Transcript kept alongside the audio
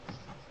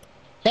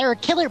There are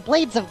killer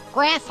blades of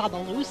grass on the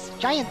loose,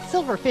 giant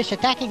silverfish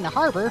attacking the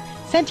harbor,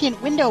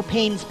 sentient window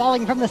panes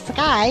falling from the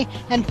sky,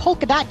 and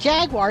polka dot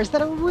jaguars that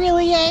are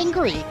really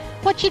angry.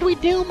 What should we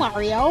do,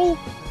 Mario?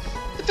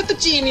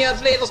 Fettuccine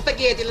Alfredo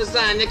spaghetti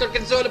lasagna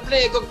gorgonzola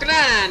prego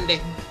grande.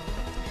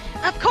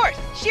 Of course,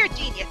 sheer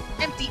genius.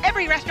 Empty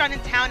every restaurant in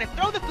town and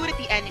throw the food at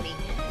the enemy.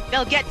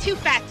 They'll get too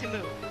fat to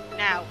move.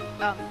 Now,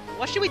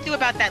 what should we do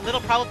about that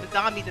little problem with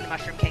zombies in the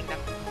Mushroom Kingdom?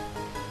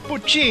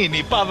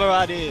 Puccini,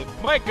 Pavarotti,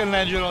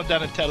 Michelangelo,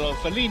 Donatello,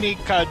 Fellini,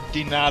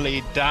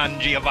 Cardinali, Don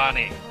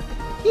Giovanni.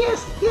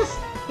 Yes,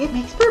 it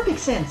makes perfect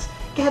sense.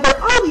 Gather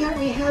all the art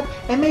we have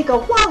and make a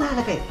wall out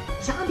of it.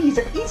 Zombies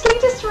are easily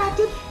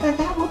distracted, and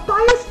that will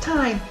buy us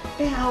time.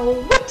 Now,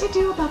 what to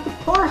do about the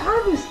poor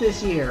harvest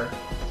this year?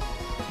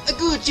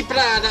 Gucci,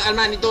 Prada,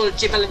 Armani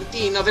Dolce,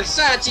 Valentino,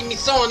 Versace,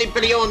 Missoni,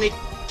 Brioni,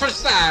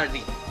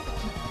 Trussardi.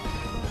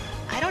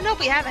 I don't know if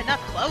we have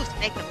enough clothes to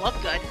make them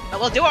look good, but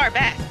we'll do our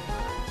best.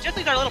 Just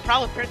like our little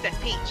problem with Princess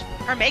Peach.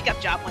 Her makeup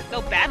job went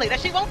so badly that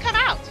she won't come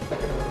out.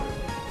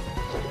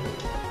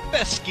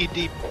 Peschi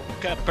di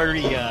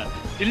Caparia,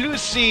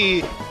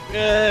 Lucy,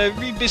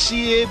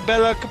 Ribisi,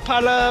 Bella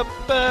Capalla,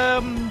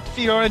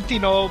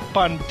 Fiorentino,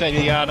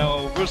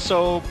 Pantagliano,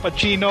 Russo,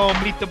 Pacino,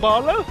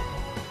 Mitaballa.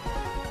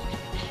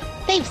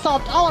 They've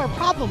solved all our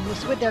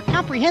problems with their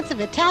comprehensive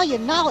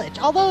Italian knowledge,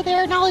 although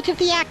their knowledge of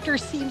the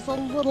actors seems a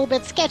little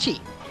bit sketchy.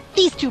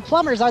 These two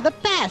plumbers are the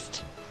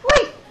best.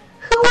 Wait,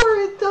 who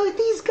are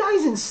these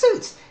guys in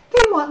suits?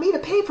 They want me to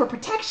pay for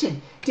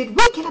protection. Did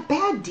we get a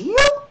bad deal?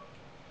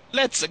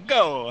 Let's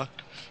go.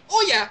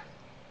 Oh yeah.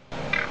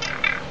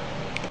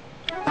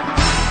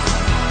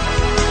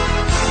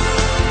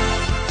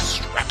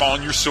 Strap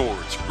on your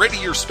swords, ready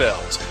your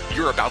spells.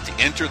 You're about to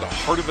enter the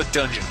heart of a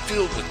dungeon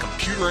filled with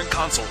computer and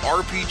console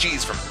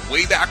RPGs from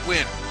way back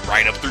when,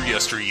 right up through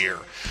yesteryear.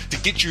 To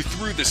get you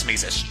through this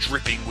maze that's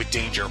dripping with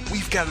danger,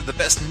 we've gathered the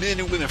best men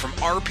and women from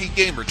RP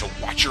Gamer to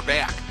watch your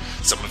back.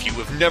 Some of you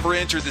have never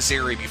entered this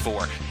area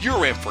before.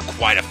 You're in for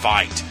quite a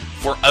fight.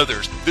 For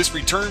others, this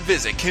return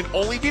visit can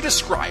only be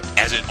described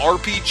as an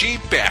RPG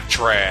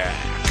backtrack.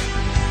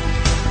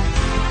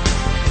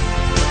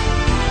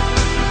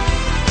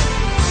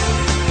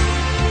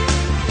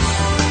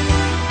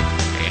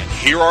 And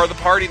here are the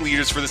party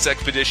leaders for this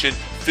expedition,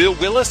 Phil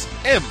Willis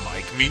and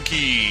Mike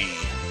Minky.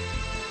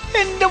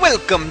 And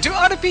welcome to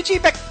RPG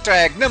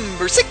Backtrack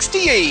number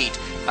 68.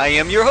 I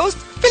am your host,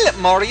 Philip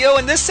Mario,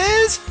 and this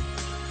is...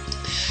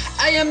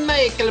 I am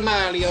Michael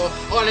Mario,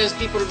 or as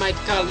people might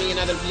call me in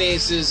other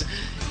places,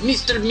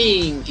 Mr.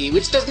 Minky,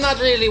 which does not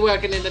really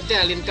work in an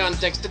Italian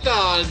context at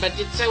all, but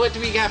it's what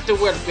we have to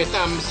work with,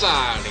 I'm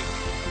sorry.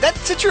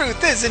 That's the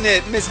truth, isn't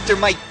it, Mr.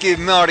 Mike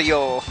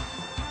Mario?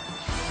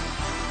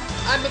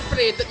 I'm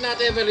afraid that not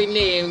every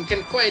name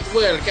can quite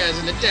work as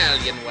an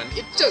Italian one.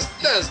 It just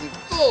doesn't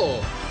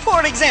go.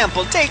 For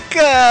example, take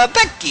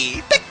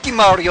Becky. Becky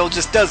Mario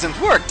just doesn't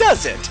work,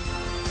 does it?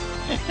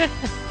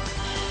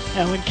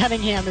 And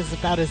Cunningham is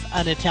about as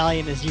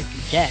un-Italian as you can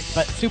get,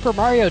 but Super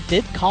Mario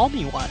did call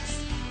me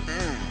once.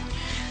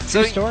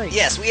 So, True story.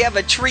 yes, we have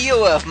a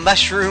trio of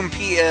Mushroom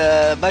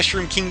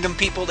Kingdom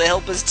people to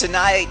help us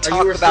tonight.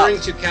 Are you referring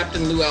to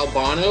Captain Lou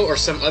Albano or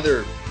some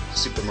other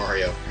Super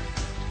Mario?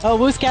 Oh,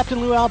 who's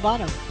Captain Lou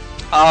Albano?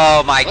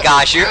 Oh my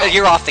gosh,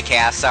 you're off the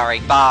cast.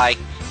 Sorry, bye.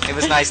 It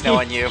was nice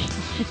knowing you.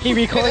 He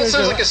recorded. That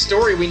sounds like a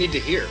story we need to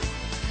hear.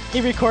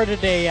 He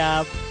recorded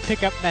a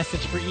pickup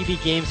message for EB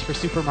Games for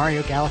Super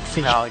Mario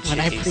Galaxy when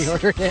I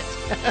pre-ordered it.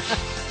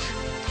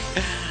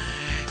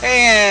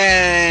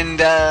 And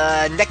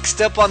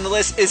next up on the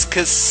list is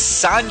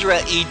Cassandra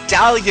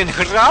Italian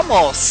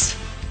Ramos.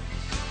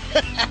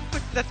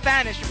 The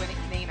Spanish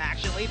name,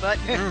 actually, but...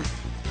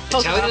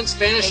 Italian and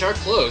Spanish are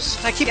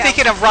close. I keep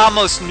thinking of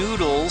Ramos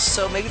noodles,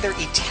 so maybe they're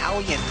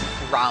Italian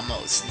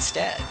Ramos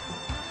instead.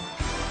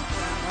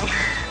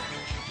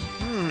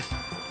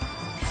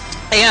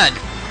 And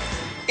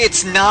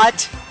it's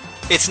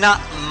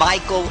not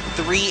Michael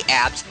 3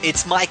 apps,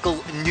 it's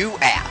Michael New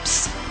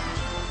Apps.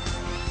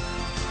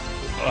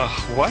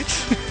 What?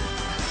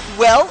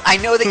 Well, I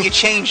know that you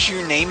changed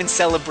your name in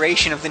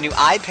celebration of the new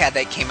iPad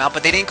that came out,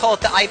 but they didn't call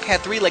it the iPad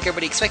 3 like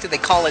everybody expected. They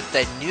call it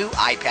the new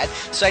iPad.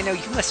 So I know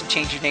you must have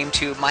changed your name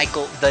to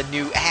Michael the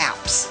New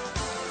Apps.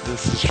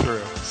 This is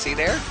true. See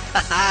there?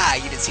 Haha,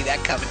 you didn't see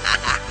that coming.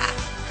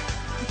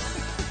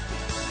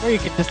 Or you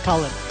could just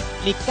call it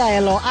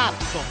Michaelo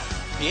Apso.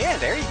 Yeah,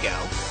 there you go.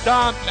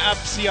 Don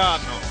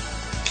Apsiano.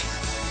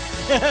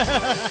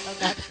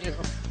 That too.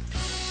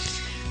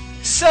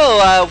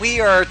 So, we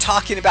are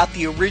talking about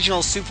the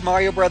original Super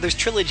Mario Bros.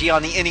 Trilogy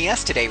on the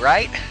NES today,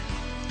 right?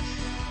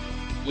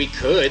 We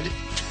could.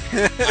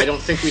 I don't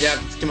think we'd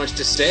have too much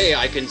to say.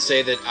 I can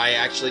say that I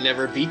actually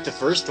never beat the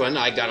first one.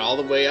 I got all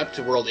the way up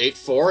to World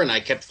 8-4, and I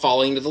kept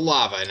falling into the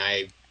lava, and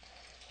I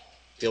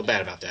feel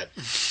bad about that.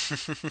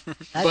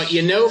 But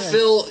you know,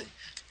 Phil,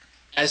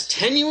 as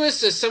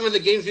tenuous as some of the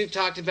games we've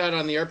talked about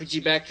on the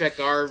RPG Backtrack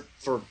are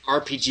for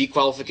RPG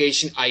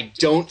qualification, I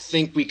don't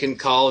think we can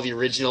call the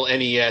original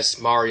NES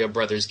Mario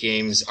Brothers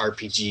games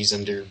RPGs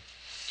under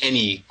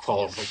any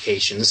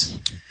qualifications.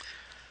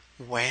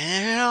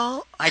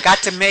 Well, I got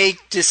to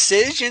make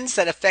decisions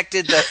that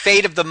affected the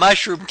fate of the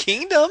Mushroom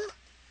Kingdom.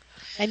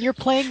 And you're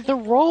playing the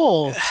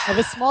role of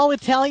a small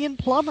Italian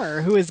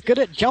plumber who is good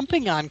at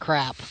jumping on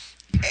crap.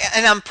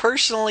 And I'm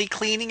personally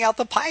cleaning out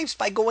the pipes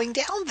by going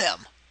down them.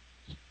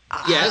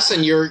 Yes,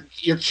 and you're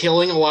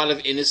killing a lot of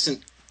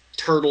innocent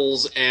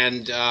turtles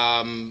and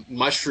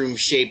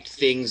mushroom-shaped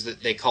things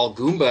that they call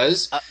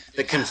Goombas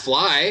that can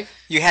fly.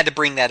 You had to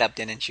bring that up,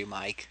 didn't you,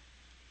 Mike?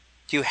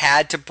 You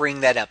had to bring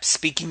that up.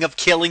 Speaking of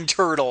killing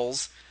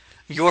turtles,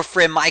 your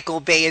friend Michael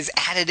Bay is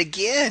at it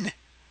again.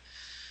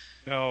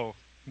 No.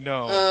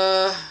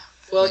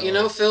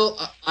 Well, Phil,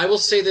 I will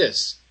say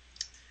this.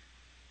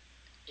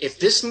 If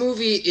this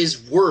movie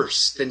is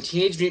worse than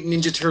Teenage Mutant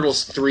Ninja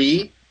Turtles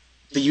 3,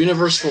 the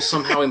universe will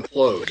somehow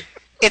implode.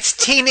 It's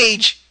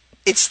teenage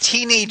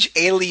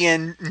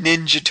alien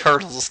Ninja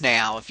Turtles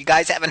now. If you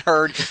guys haven't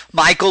heard,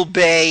 Michael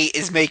Bay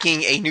is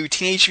making a new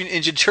Teenage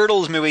Mutant Ninja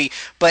Turtles movie,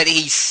 but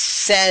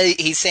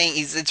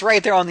it's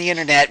right there on the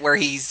internet where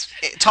he's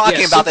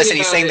talking about this, and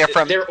he's saying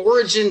their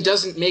origin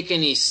doesn't make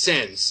any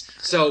sense.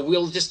 So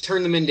we'll just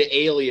turn them into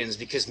aliens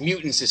because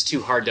mutants is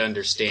too hard to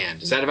understand.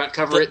 Does that about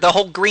cover it? The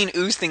whole green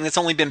ooze thing that's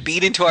only been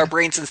beat into our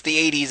brain since the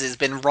 80s has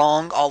been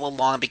wrong all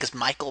along because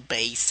Michael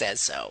Bay says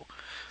so.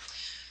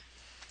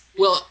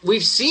 Well,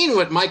 we've seen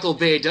what Michael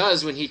Bay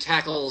does when he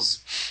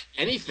tackles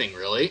anything,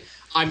 really.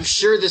 I'm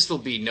sure this will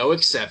be no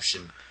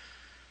exception.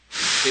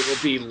 It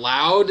will be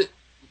loud,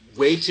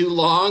 way too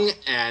long,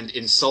 and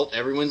insult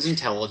everyone's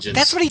intelligence.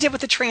 That's what he did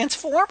with the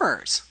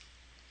Transformers.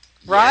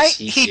 Right?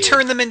 Yes, he did.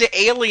 turned them into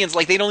aliens.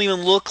 Like, they don't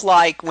even look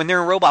like, when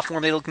they're in robot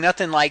form, they look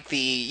nothing like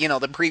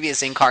the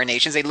previous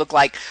incarnations. They look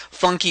like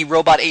funky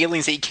robot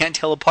aliens that you can't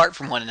tell apart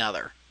from one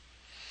another.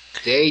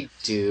 They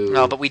do.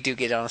 No, but we do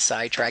get on a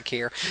sidetrack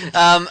here.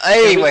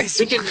 Anyways.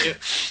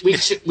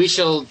 We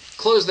shall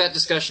close that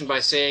discussion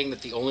by saying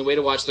that the only way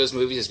to watch those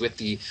movies is with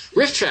the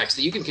Riff Tracks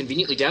that you can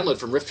conveniently download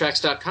from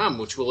rifftracks.com,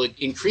 which will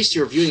increase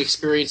your viewing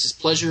experience's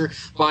pleasure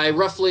by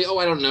roughly,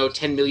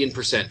 10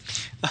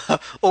 million%.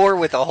 Or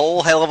with a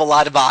whole hell of a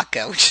lot of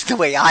vodka, which is the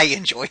way I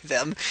enjoy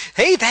them.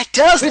 Hey, that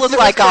does look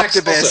like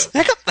Optimus.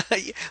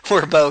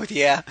 We're both,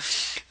 yeah.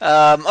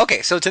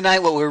 Okay, so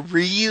tonight what we're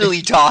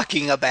really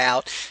talking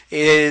about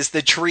is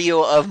the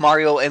trio of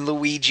Mario and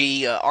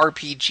Luigi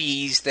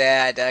RPGs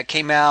that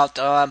came out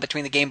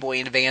between the Game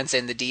Boy Advance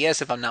and the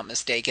DS, if I'm not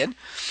mistaken.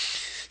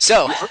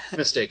 So,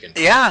 mistaken.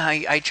 Yeah,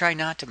 I try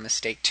not to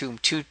mistake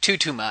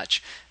too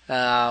much,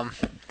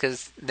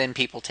 because then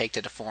people take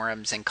to the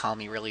forums and call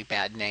me really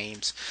bad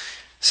names.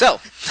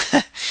 So,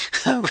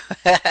 I'm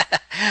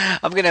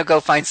going to go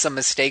find some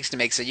mistakes to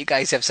make so you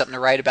guys have something to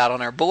write about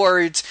on our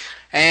boards.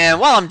 And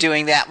while I'm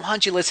doing that, why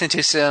don't you listen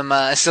to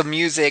some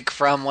music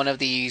from one of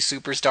the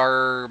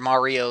Superstar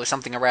Mario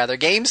something or other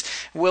games.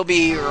 We'll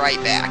be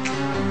right back.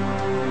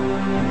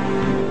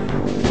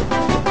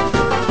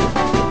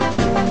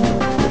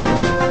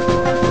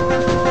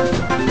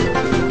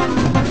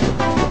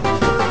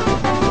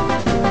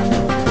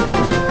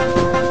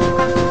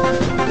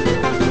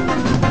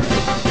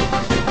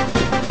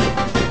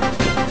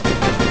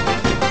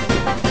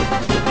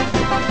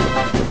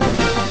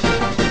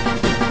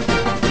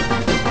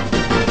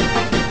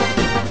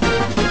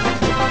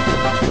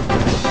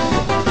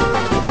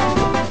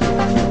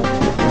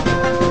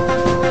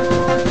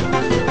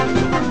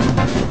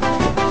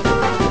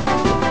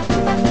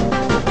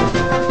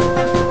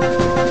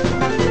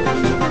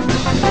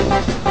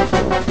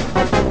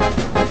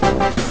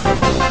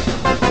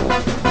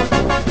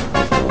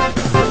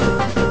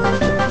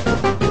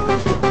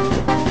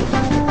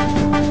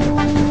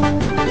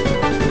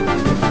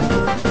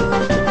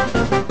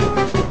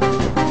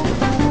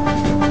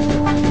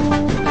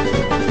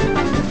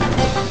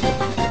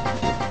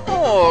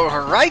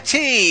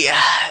 Alrighty,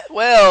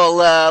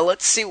 well,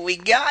 let's see what we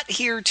got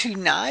here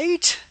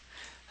tonight.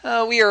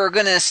 We are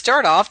going to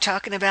start off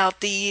talking about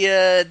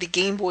the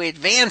Game Boy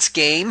Advance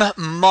game,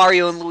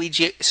 Mario and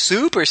Luigi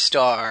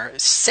Superstar,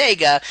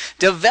 Sega,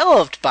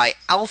 developed by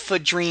Alpha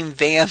Dream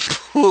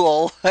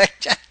Vanpool.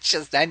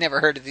 I never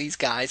heard of these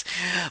guys.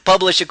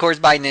 Published, of course,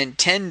 by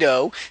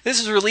Nintendo. This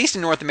was released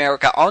in North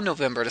America on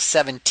November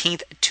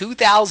 17th,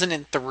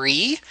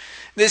 2003.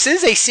 This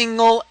is a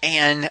single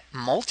and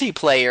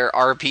multiplayer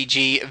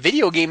RPG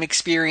video game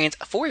experience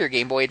for your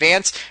Game Boy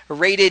Advance,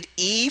 rated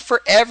E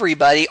for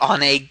everybody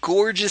on a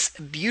gorgeous,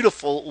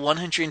 beautiful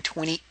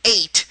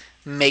 128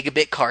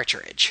 megabit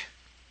cartridge.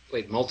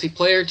 Wait,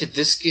 multiplayer? Did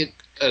this get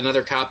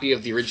another copy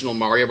of the original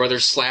Mario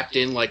Brothers slapped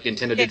in like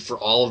Nintendo did for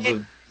all of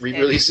the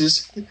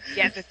re-releases?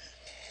 Yes.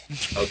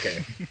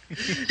 Okay.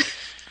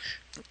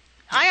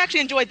 I actually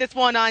enjoyed this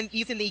one on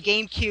using the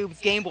GameCube's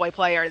Game Boy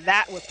player.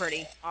 That was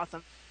pretty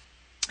awesome.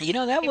 You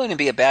know, that wouldn't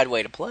be a bad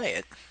way to play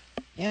it.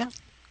 Yeah.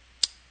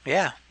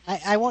 Yeah.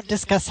 I won't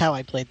discuss how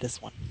I played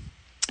this one.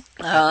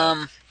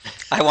 I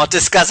won't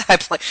discuss how I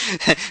played.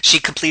 She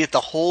completed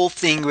the whole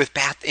thing with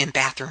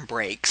bathroom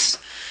breaks.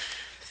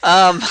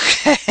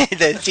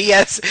 The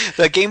DS,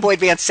 the Game Boy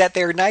Advance sat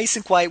there nice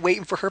and quiet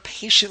waiting for her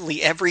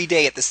patiently every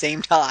day at the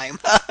same time.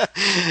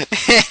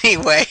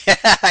 Anyway,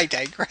 I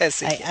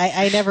digress again.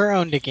 I never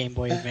owned a Game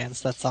Boy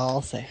Advance, that's all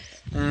I'll say.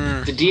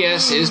 The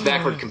DS is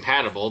backward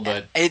compatible,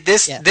 but you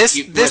This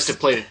must have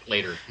played it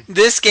later.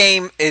 This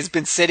game has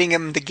been sitting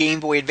in the Game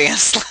Boy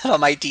Advance slot on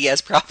my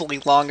DS probably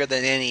longer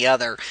than any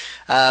other,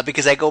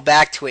 because I go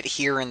back to it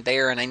here and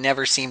there, and I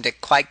never seem to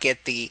quite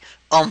get the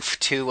oomph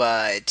to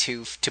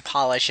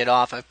polish it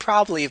off. I've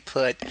probably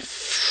put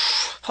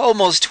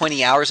almost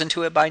 20 hours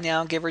into it by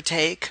now, give or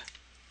take.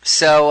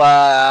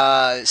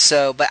 But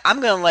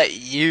I'm gonna let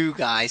you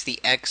guys, the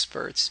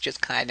experts,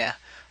 just kind of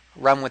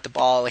run with the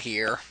ball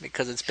here,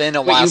 because it's been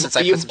a while since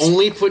You've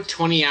only put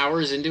 20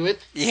 hours into it?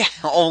 Yeah,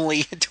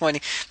 only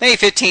 20, maybe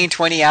 15,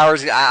 20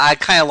 hours. I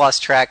kind of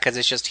lost track because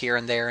it's just here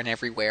and there and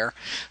everywhere.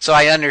 So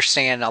I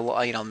understand,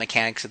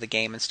 mechanics of the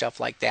game and stuff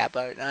like that.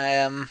 But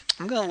I'm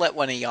going to let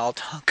one of y'all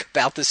talk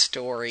about the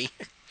story.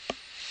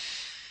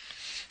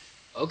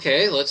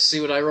 Okay, let's see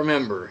what I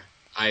remember.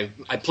 I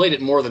played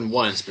it more than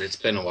once, but it's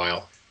been a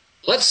while.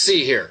 Let's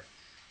see here.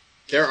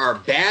 There are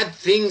bad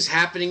things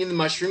happening in the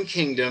Mushroom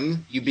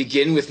Kingdom. You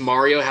begin with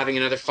Mario having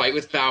another fight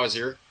with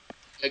Bowser.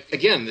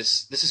 Again,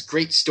 this is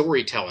great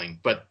storytelling,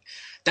 but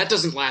that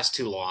doesn't last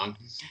too long.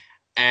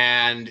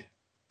 And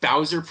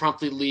Bowser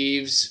promptly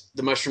leaves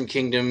the Mushroom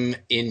Kingdom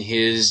in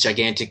his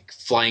gigantic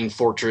flying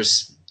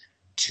fortress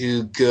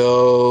to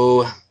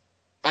go...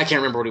 I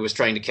can't remember what he was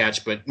trying to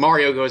catch, but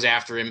Mario goes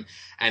after him.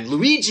 And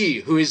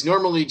Luigi, who is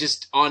normally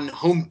just on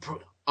home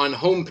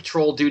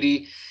patrol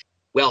duty,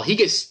 well, he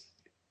gets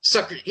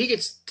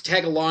to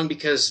tag along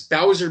because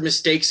Bowser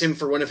mistakes him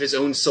for one of his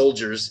own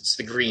soldiers. It's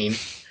the green.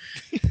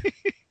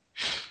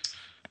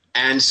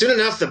 And soon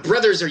enough, the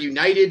brothers are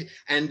united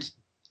and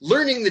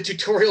learning the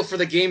tutorial for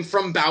the game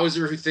from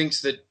Bowser, who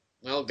thinks that,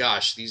 well,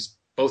 gosh, these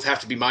both have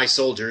to be my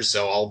soldiers,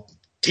 so I'll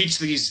teach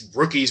these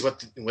rookies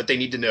what they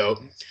need to know.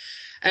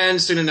 And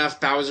soon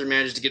enough, Bowser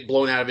manages to get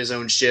blown out of his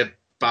own ship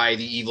by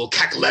the evil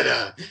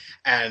Cackletta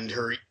and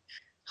her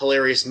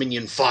hilarious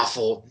minion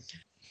Fawful.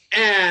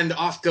 And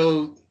off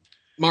go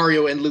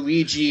Mario and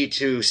Luigi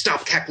to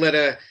stop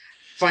Cackletta,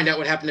 find out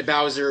what happened to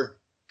Bowser,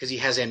 because he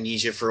has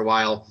amnesia for a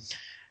while.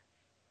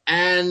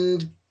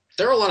 And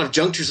there are a lot of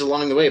junctures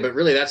along the way, but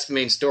really that's the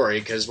main story,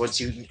 because once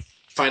you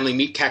finally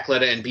meet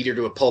Cackletta and beat her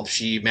to a pulp,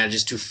 she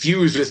manages to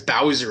fuse with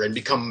Bowser and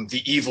become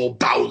the evil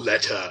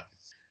Bowletta,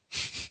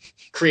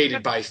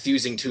 created by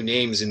fusing two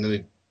names in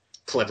the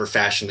clever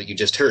fashion that you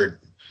just heard.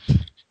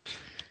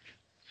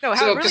 No,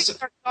 how it really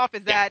starts off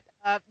is that,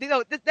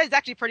 this is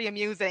actually pretty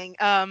amusing.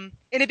 In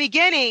the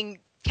beginning,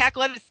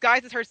 Cackletta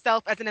disguises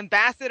herself as an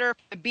ambassador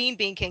for the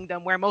Bean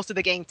Kingdom, where most of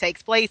the game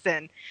takes place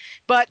in.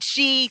 But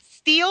she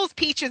steals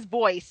Peach's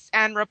voice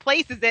and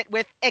replaces it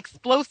with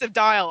explosive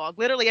dialogue.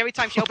 Literally, every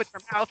time she opens her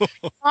mouth,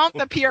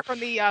 prompts appear from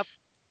the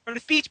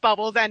speech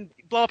bubbles and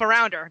blow up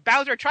around her.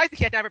 Bowser tries to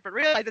kidnap her, but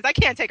realizes, I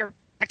can't take her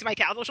back to my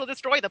castle, she'll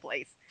destroy the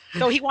place.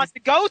 So he wants to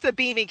go to the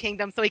Bean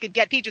Kingdom so he could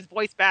get Peach's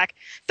voice back,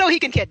 so he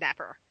can kidnap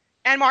her.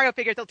 And Mario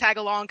figures he'll tag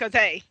along because,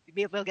 hey,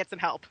 we'll get some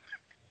help.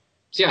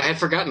 Yeah, I had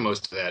forgotten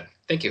most of that.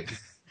 Thank you.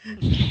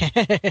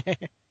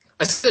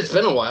 I said it's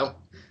been a while.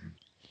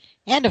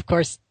 And, of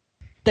course,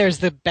 there's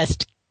the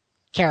best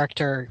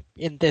character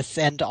in this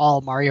and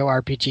all Mario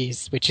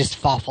RPGs, which is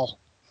Fawful.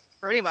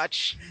 Pretty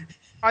much.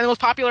 Probably the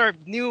most popular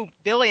new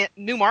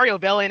Mario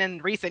villain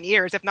in recent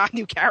years, if not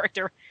new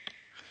character.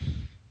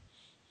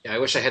 Yeah, I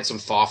wish I had some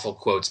Fawful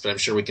quotes, but I'm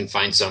sure we can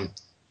find some.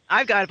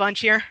 I've got a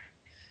bunch here.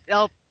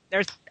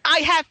 There's I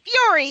have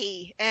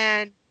fury!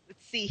 And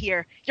let's see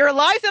here. Your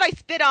lies that I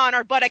spit on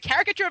are but a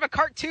caricature of a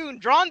cartoon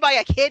drawn by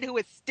a kid who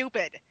is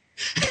stupid.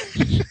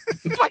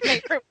 My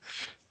favorite.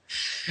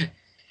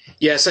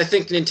 Yes, I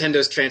think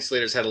Nintendo's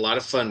translators had a lot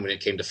of fun when it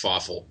came to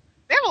Fawful.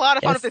 They have a lot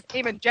of fun with this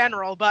game in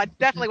general, but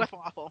definitely with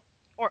Fawful.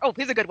 Or,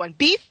 here's a good one.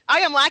 Beef? I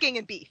am lacking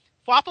in beef.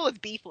 Fawful is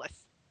beefless.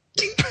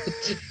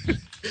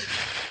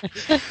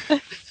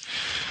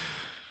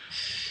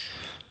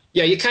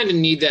 Yeah, you kind of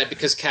need that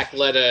because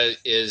Cackletta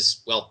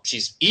is, well,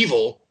 she's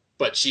evil,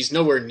 but she's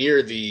nowhere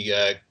near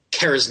the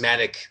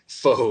charismatic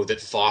foe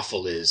that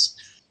Fawful is.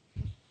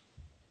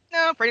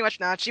 No, pretty much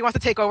not. She wants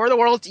to take over the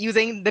world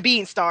using the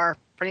Bean Star.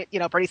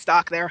 Pretty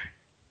stock there.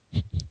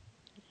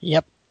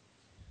 Yep.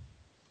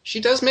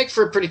 She does make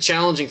for a pretty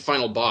challenging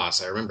final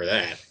boss. I remember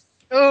that.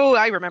 Oh,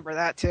 I remember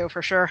that too,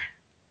 for sure.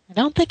 I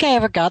don't think I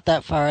ever got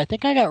that far. I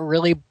think I got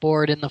really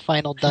bored in the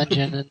final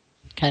dungeon and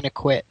kind of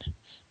quit.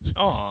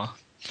 Aw.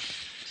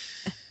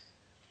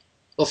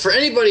 Well, for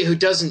anybody who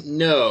doesn't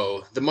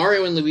know, the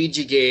Mario and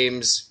Luigi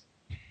games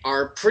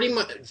are pretty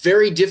much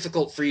very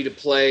difficult for you to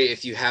play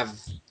if you have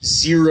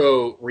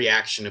zero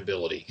reaction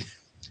ability.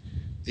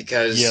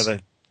 Because...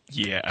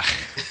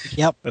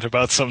 Yep. That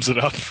about sums it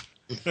up.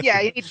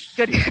 Yeah, you need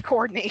good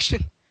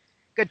coordination,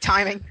 good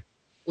timing.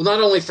 Well,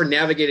 not only for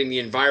navigating the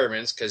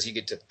environments, because you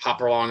get to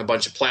hop along a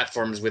bunch of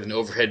platforms with an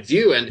overhead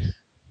view, and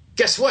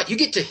guess what? You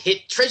get to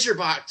hit treasure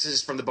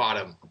boxes from the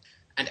bottom,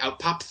 and out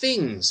pop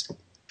things.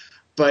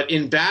 But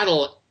in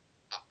battle,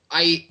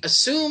 I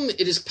assume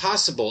it is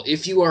possible,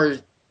 if you are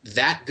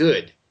that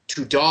good,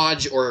 to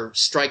dodge or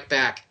strike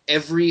back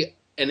every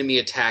enemy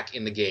attack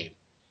in the game.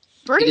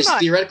 Pretty It is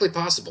much. theoretically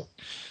possible.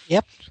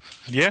 Yeah.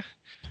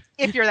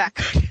 If you're that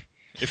good.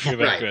 If you're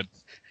that good.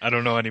 I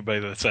don't know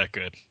anybody that's that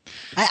good.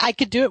 I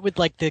could do it with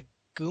like the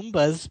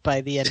Goombas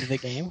by the end of the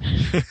game.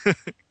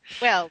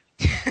 Well.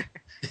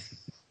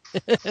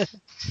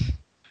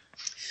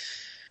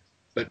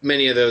 But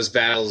many of those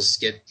battles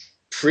get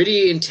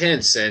pretty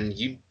intense, and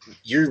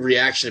your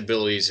reaction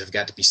abilities have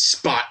got to be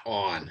spot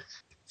on,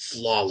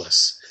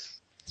 flawless.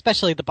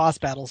 Especially the boss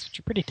battles, which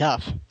are pretty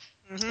tough.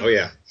 Oh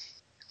yeah.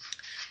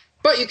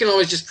 But you can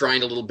always just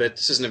grind a little bit.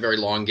 This isn't a very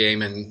long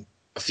game, and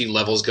a few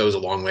levels goes a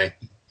long way.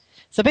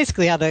 So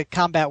basically how the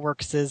combat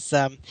works is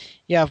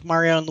you have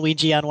Mario and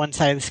Luigi on one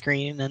side of the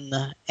screen and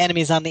the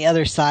enemies on the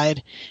other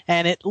side.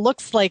 And it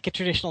looks like a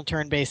traditional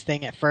turn-based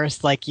thing at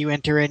first, like you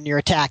enter in your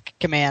attack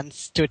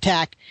commands to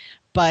attack.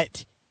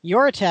 But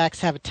your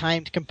attacks have a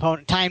timed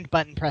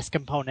button press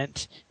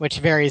component, which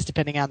varies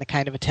depending on the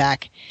kind of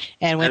attack.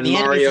 And when the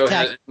enemies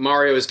attack...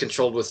 Mario is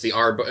controlled with the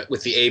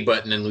A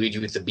button and Luigi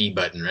with the B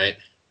button, right?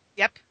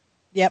 Yep.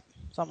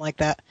 Something like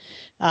that.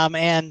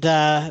 When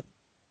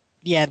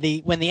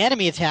the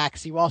enemy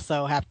attacks, you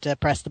also have to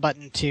press the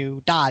button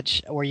to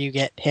dodge, or you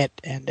get hit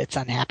and it's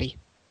unhappy.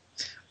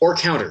 Or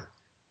counter.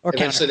 Or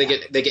Eventually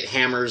counter, they get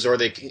hammers, or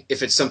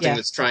if it's something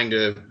that's trying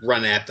to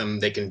run at them,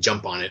 they can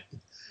jump on it.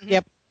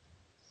 Yep.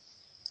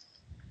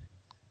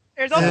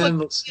 There's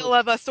also a feel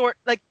of a sort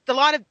a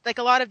lot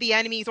of the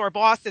enemies or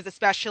bosses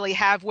especially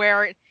have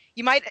where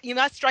you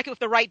must strike it with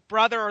the right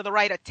brother or the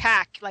right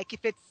attack. Like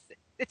if it's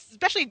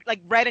especially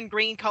like red and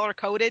green color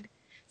coded.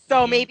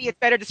 So maybe it's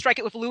better to strike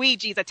it with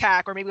Luigi's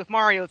attack or maybe with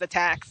Mario's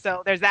attack.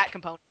 So there's that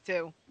component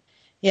too.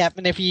 Yeah,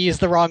 and if you use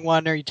the wrong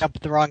one or you jump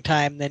at the wrong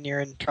time, then you're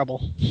in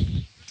trouble.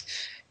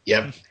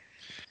 Yep.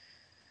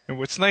 And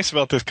what's nice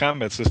about this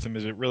combat system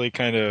is it really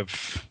kind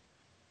of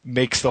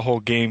makes the whole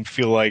game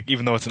feel like,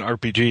 even though it's an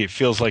RPG, it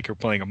feels like you're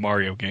playing a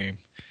Mario game.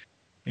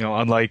 You know,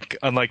 unlike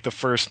the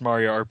first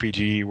Mario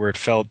RPG where it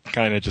felt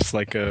kind of just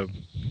like a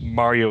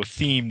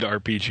Mario-themed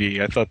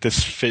RPG, I thought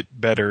this fit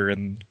better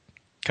in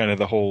kind of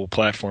the whole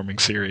platforming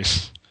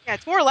series. Yeah,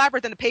 it's more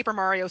elaborate than the Paper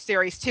Mario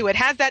series, too. It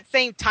has that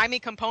same timing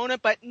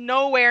component, but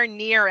nowhere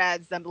near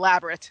as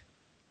elaborate.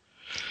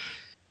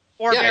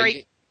 Or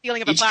very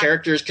feeling of a platform. Each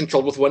character is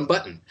controlled with one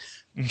button.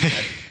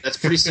 That's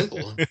pretty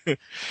simple.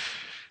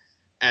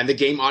 And the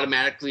game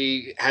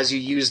automatically has you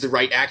use the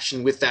right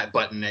action with that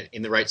button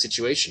in the right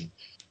situation.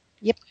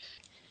 Yep.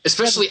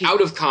 Especially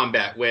out of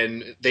combat,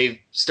 when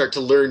they start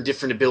to learn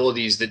different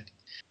abilities that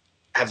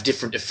have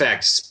different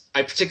effects.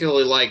 I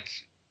particularly like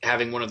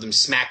having one of them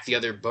smack the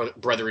other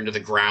brother into the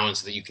ground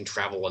so that you can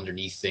travel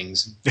underneath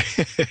things.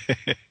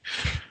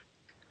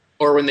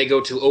 Or when they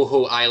go to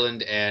Oho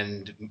Island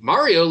and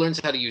Mario learns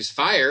how to use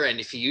fire, and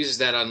if he uses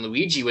that on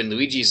Luigi when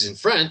Luigi's in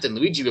front, then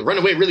Luigi will run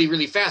away really,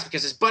 really fast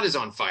because his butt is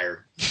on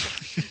fire.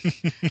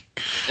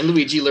 And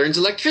Luigi learns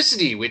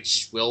electricity,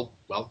 which will,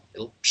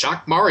 it'll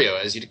shock Mario,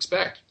 as you'd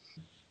expect.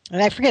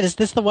 And I forget, is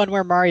this the one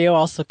where Mario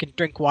also can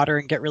drink water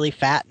and get really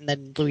fat, and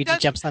then Luigi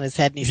jumps on his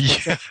head and he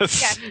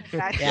spits it?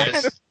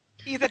 Yes.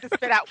 He used it to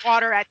spit out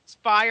water at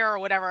fire or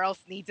whatever else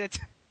needs it.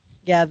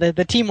 Yeah,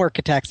 the teamwork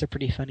attacks are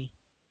pretty funny.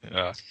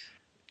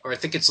 Or I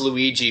think it's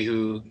Luigi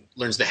who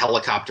learns the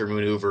helicopter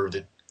maneuver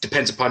that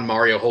depends upon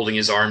Mario holding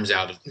his arms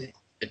out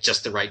at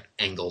just the right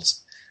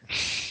angles.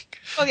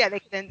 Oh yeah,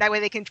 that way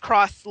they can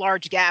cross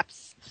large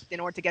gaps in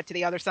order to get to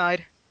the other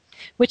side.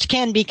 Which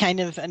can be kind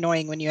of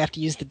annoying when you have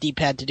to use the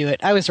D-pad to do it.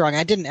 I was wrong.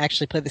 I didn't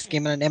actually play this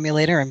game on an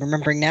emulator. I'm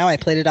remembering now I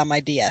played it on my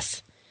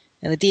DS.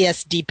 And the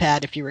DS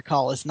D-pad, if you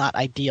recall, is not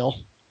ideal.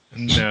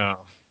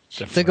 No.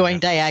 So going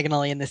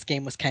diagonally in this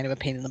game was kind of a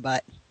pain in the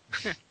butt.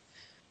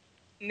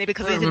 Maybe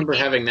because I don't remember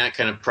having that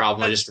kind of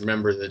problem. I just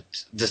remember that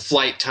the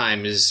flight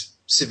time is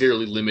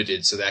severely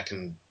limited, so that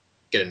can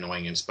get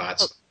annoying in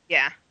spots. Oh,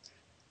 yeah.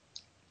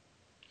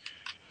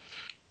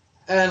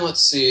 And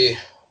let's see.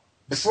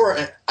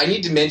 I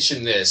need to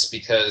mention this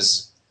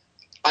because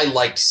I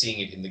liked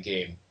seeing it in the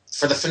game.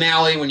 For the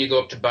finale, when you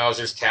go up to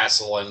Bowser's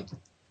castle and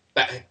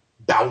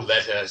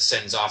Bowletta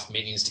sends off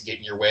minions to get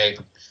in your way,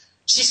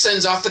 she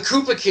sends off the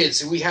Koopa Kids,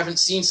 who we haven't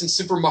seen since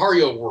Super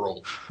Mario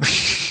World.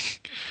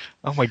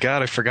 Oh my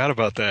god, I forgot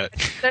about that.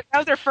 That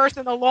was their first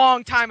in a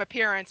long time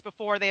appearance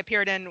before they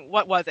appeared in,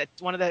 what was it?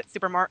 One of the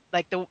Super Mario,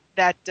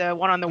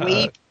 one on the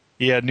Wii?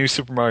 Yeah, New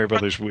Super Mario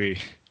Brothers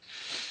Wii.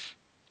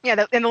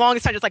 Yeah, in the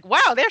longest time, just like,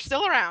 wow, they're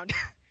still around.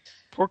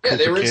 Poor Yeah,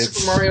 they were in kids.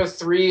 Super Mario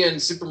 3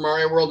 and Super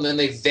Mario World, and then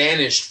they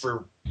vanished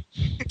for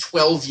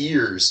 12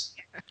 years.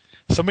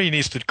 Somebody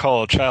needs to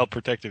call Child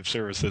Protective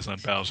Services on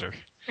Bowser.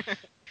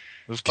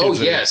 Those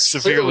kids are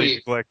severely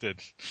neglected.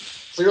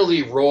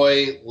 Clearly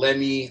Roy,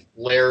 Lemmy,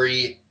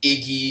 Larry,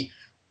 Iggy,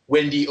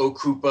 Wendy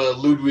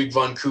O'Koopa, Ludwig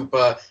von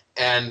Koopa,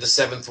 and the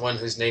seventh one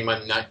whose name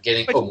I'm not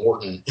getting.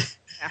 Morton.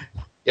 Yeah.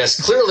 Yes,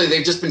 clearly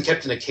they've just been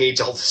kept in a cage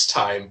all this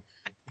time.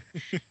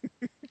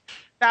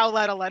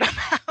 Bowletta let them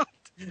out.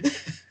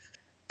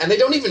 And they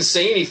don't even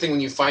say anything when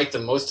you fight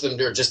them. Most of them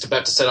are just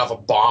about to set off a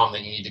bomb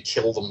that you need to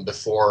kill them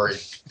before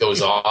it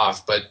goes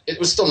off. But it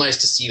was still nice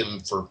to see them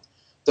for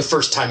the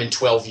first time in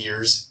 12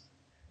 years.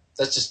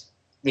 That's just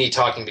me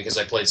talking because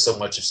I played so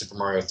much of Super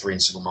Mario 3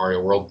 and Super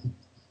Mario World.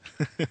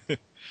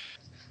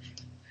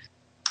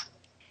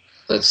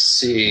 Let's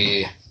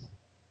see.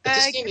 But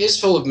this game is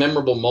full of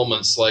memorable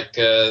moments, like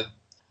the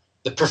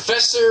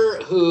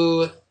professor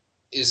who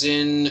is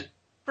in...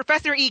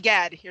 Professor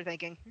Egad, you're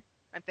thinking.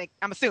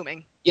 I'm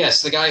assuming.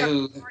 Yes, the guy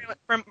who...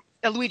 From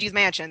Luigi's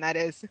Mansion, that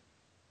is.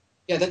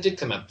 Yeah, that did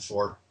come out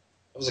before.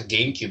 That was a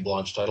GameCube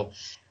launch title.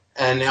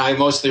 And I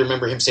mostly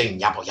remember him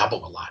saying yabble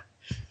yabble a lot.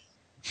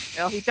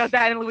 Well, he does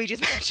that in Luigi's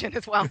Mansion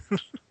as well.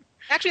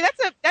 Actually,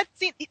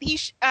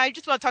 I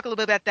just want to talk a little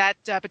bit about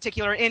that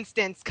particular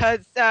instance,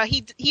 because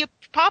he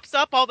pops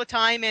up all the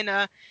time in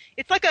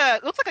it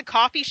looks like a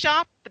coffee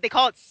shop, but they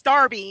call it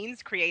Star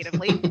Beans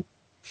creatively,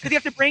 because you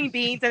have to bring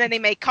beans and then they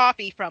make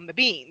coffee from the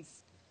beans.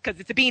 Because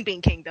it's a Bean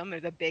Kingdom.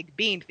 There's a big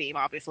bean theme,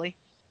 obviously.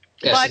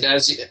 Yes,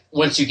 and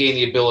once you gain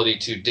the ability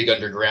to dig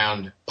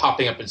underground,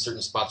 popping up in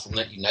certain spots will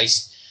let you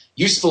nice,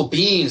 useful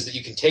beans that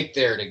you can take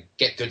there to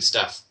get good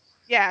stuff.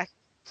 Yeah.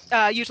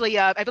 Usually,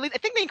 I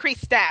think they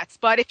increase stats.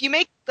 But if you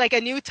make like a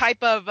new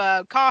type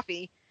of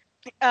coffee,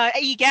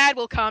 EGAD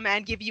will come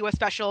and give you a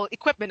special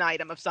equipment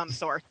item of some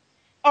sort.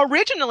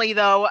 Originally,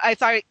 though, if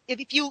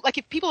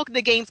people look at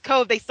the game's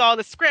code, they saw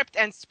the script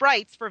and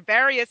sprites for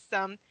various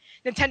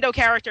Nintendo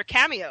character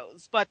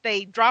cameos, but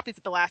they dropped these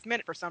at the last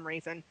minute for some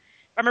reason.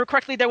 If I remember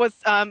correctly, there was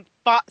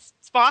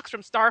Fox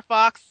from Star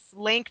Fox,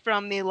 Link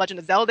from the Legend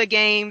of Zelda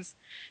games,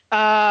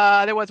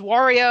 there was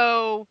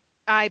Wario,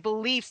 I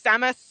believe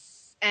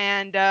Samus,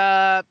 and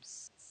I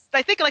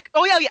think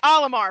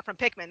Olimar from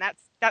Pikmin.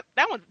 That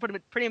one would have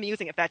been pretty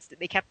amusing if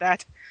they kept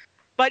that.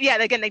 But yeah,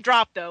 again, they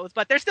dropped those,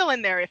 but they're still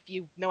in there if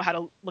you know how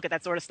to look at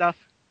that sort of stuff.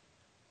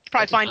 You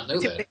probably find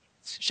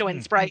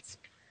showing sprites.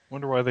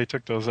 Wonder why they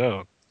took those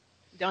out.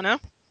 Don't know.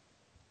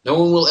 No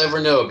one will ever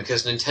know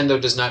because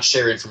Nintendo does not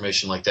share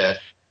information like that.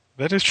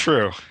 That is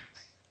true.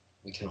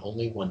 We can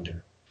only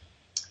wonder.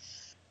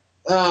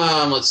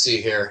 Let's see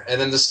here. And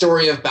then the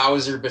story of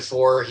Bowser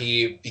before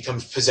he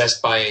becomes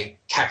possessed by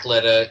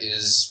Cackletta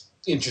is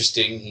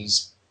interesting.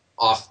 He's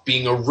off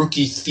being a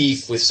rookie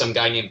thief with some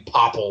guy named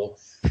Popple.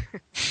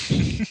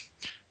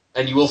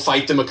 And you will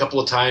fight them a couple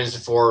of times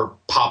before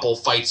Popple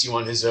fights you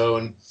on his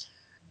own.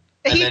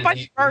 He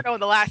fights Birdo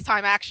the last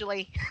time,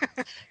 actually.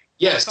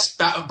 Yes,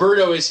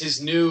 Birdo is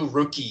his new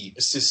rookie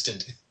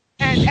assistant,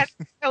 and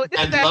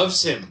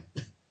loves him.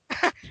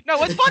 No,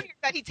 what's funny is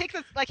that he takes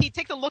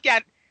a look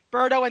at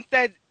Birdo and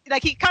says,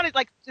 he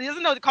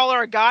doesn't know to call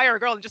her a guy or a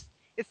girl, and just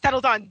it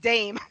settles on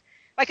Dame.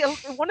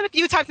 One of the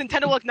few times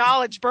Nintendo will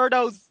acknowledge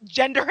Birdo's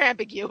gender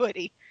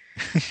ambiguity.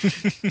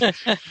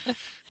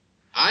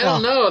 I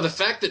don't know. The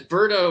fact that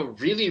Birdo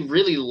really,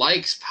 really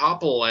likes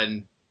Popple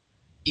and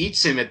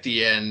eats him at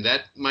the end,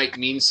 that might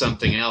mean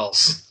something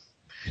else.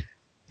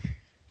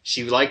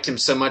 She liked him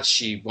so much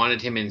she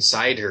wanted him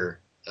inside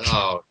her.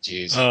 Oh,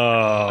 jeez.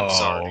 Oh, I'm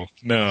sorry.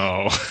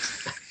 No.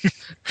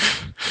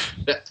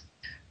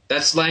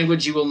 That's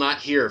language you will not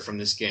hear from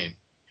this game.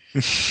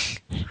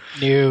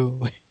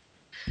 No.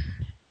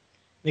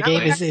 The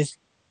game is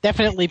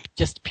definitely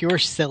just pure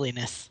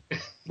silliness,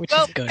 which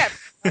is good.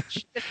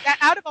 Yeah,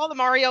 out of all the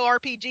Mario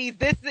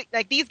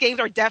RPGs, these games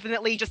are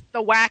definitely just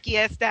the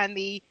wackiest and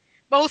the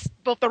most,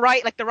 both the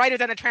writers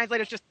and the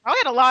translators just probably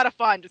had a lot of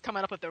fun just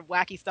coming up with the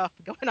wacky stuff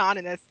going on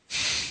in this.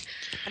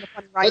 And the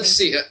fun writing. Let's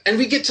see, and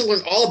we get to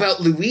learn all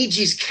about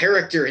Luigi's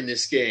character in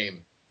this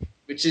game,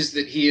 which is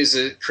that he is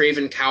a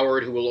craven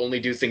coward who will only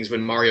do things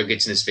when Mario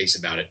gets in his face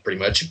about it, pretty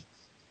much.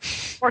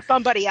 Or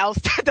somebody else.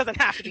 That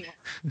doesn't have to be.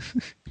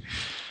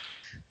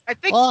 I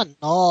think. Oh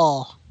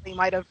no! He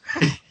might have.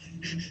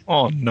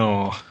 Oh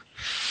no!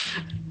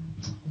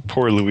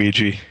 Poor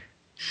Luigi.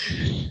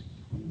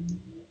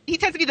 He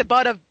tends to be the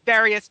butt of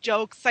various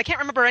jokes. I can't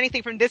remember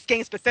anything from this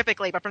game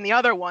specifically, but from the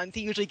other ones,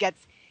 he usually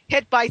gets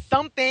hit by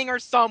something or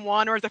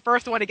someone, or is the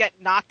first one to get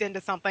knocked into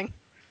something.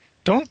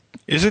 Don't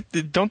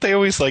they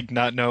always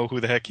not know who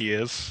the heck he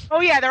is?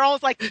 Oh yeah, they're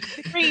always like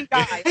the green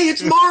guy. Hey,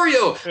 it's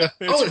Mario! It's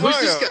and who's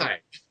this guy?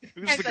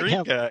 Who's the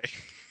green guy?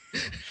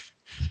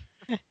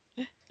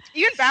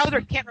 Even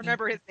Bowser can't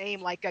remember his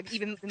name,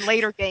 even in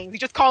later games. He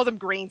just calls him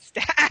Green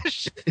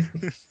Stash.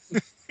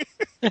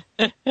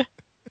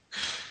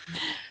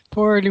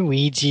 Poor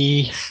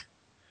Luigi.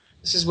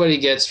 This is what he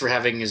gets for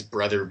having his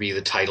brother be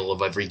the title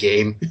of every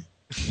game.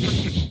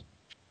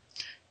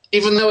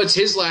 Even though it's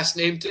his last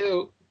name,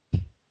 too.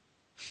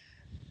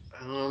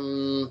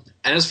 And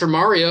as for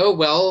Mario,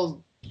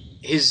 well,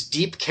 his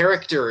deep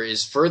character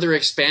is further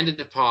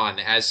expanded upon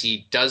as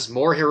he does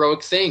more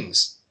heroic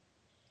things.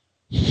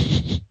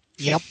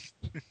 Yep.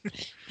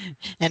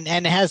 and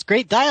has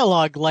great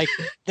dialogue, like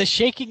the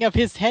shaking of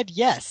his head,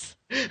 yes.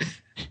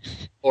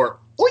 Or,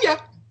 oh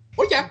yeah,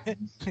 oh yeah.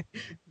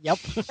 Yep.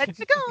 Let's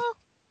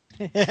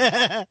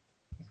go.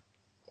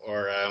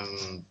 Or,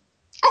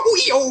 oh,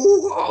 yo,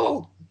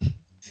 oh.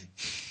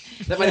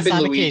 That might have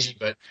been Luigi,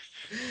 but...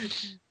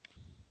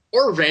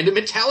 Or random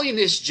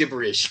Italianish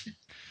gibberish.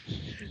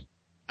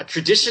 A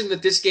tradition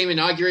that this game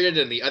inaugurated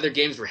and the other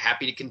games were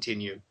happy to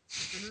continue.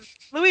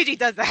 Mm-hmm. Luigi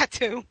does that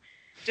too.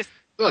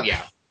 Well,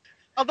 yeah.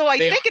 Although I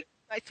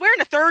swear in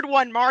the third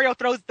one, Mario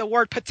throws the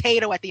word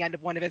potato at the end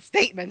of one of his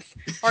statements.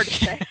 Hard to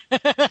say.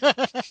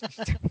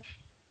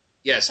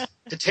 Yes,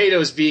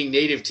 potatoes being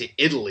native to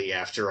Italy,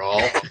 after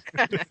all.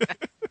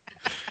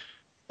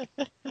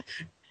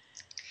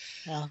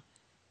 Yeah.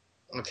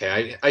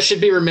 Okay, I should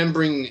be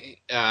remembering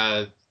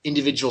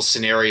individual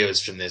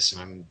scenarios from this,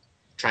 and I'm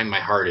trying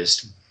my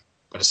hardest.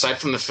 But aside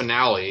from the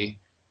finale...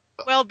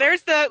 Well,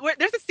 there's a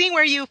scene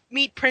where you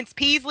meet Prince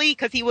Peasley,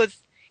 because he was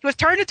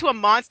turned into a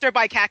monster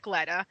by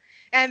Cackletta,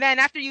 and then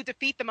after you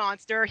defeat the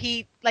monster,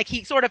 he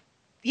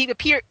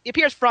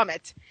appears from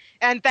it,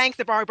 and thanks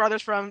to Mario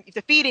Brothers from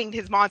defeating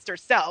his monster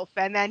self,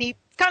 and then he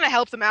kind of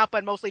helps him out,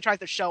 but mostly tries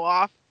to show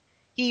off.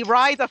 He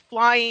rides a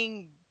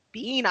flying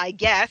bean, I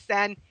guess,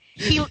 and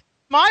he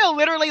smile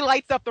literally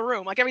lights up the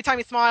room. Like every time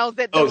he smiles,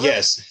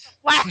 yes,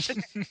 flashes.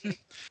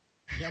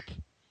 Yep.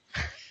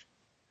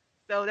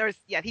 So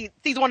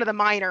he's one of the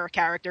minor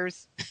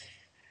characters.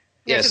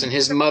 Yes, and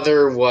his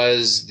mother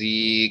was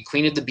the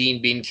Queen of the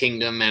Bean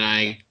Kingdom, and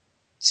I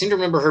seem to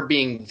remember her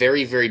being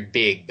very, very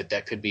big, but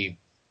that could be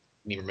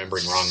me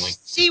remembering wrongly.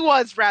 She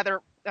was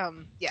rather,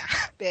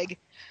 big.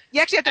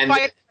 You actually have to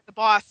fight the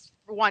boss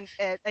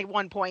at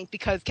one point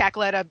because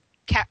Cackletta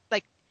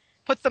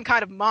puts some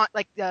kind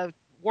of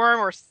worm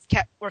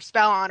or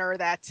spell on her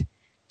that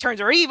turns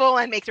her evil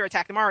and makes her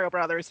attack the Mario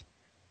Brothers.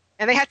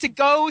 And they had to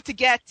go to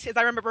get, as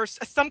I remember,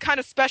 some kind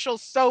of special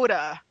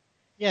soda.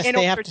 Yes, in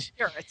order to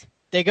cure it.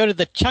 They go to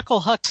the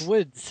Chucklehuck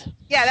Woods.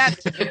 Yeah,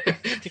 that's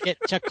to get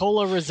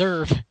Chuckola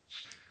Reserve.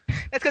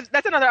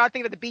 That's another odd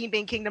thing about the Bean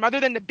Kingdom. Other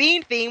than the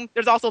Bean theme,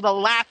 there's also the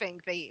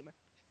laughing theme.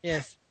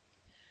 Yes,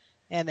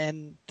 and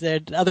then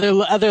the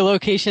other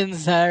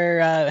locations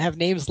have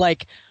names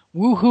like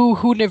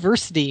Woohoo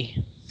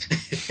University,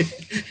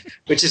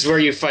 which is where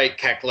you fight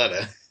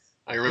Cackletta.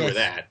 I remember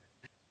that.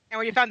 And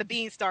where you found the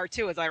Bean Star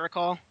too, as I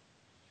recall.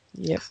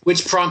 Yep.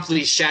 Which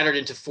promptly shattered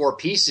into 4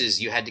 pieces.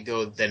 You had to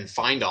go then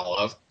find all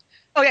of.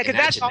 Oh yeah, because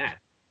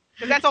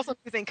that's also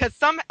confusing. Because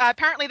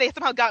apparently they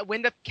somehow got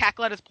wind of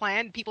Cackletta's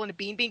plan, people in the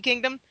Bean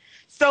Kingdom.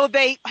 So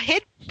they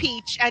hid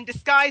Peach and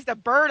disguised a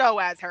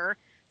Birdo as her.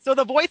 So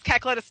the voice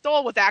Cackletta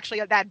stole was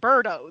actually that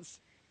Birdo's.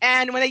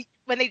 And when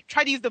they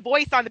tried to use the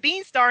voice on the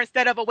Bean Star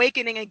instead of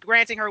awakening and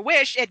granting her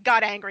wish, it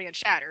got angry and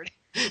shattered.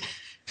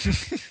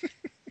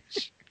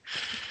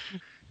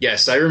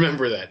 Yes, I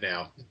remember that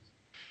now.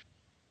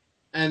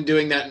 And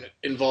doing that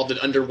involved an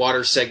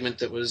underwater segment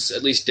that was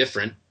at least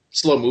different.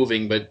 Slow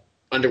moving, but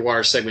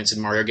underwater segments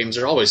in Mario games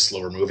are always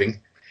slower moving.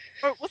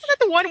 Or wasn't that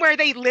the one where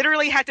they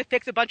literally had to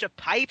fix a bunch of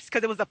pipes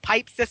because it was a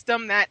pipe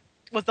system that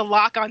was the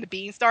lock on the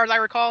Bean Star, as I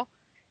recall?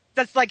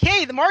 That's like,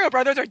 hey, the Mario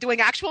Brothers are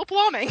doing actual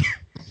plumbing.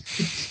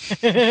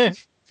 That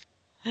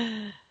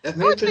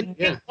may have been,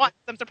 yeah.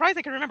 I'm surprised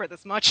I can remember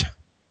this much.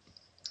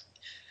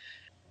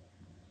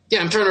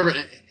 Yeah, I'm trying to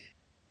remember.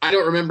 I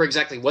don't remember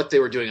exactly what they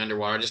were doing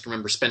underwater. I just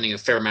remember spending a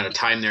fair amount of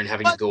time there and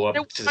having to go up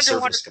to the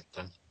surface a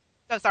couple times.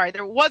 Oh, sorry,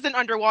 there was an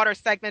underwater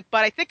segment,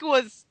 but I think it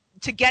was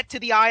to get to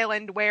the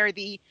island where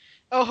the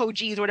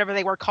Oho-Gs, whatever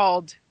they were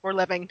called, were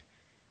living.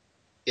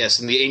 Yes,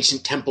 in the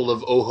ancient temple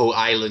of Oho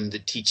Island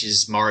that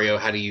teaches Mario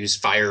how to use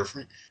fire.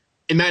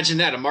 Imagine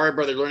that, a Mario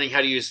brother learning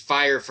how to use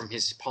fire from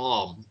his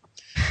palm,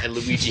 and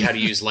Luigi how to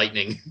use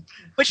lightning.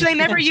 Which they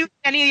never used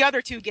in any of the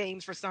other 2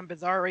 games for some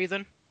bizarre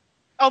reason.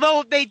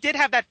 Although they did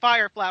have that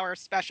Fire Flower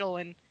special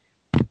in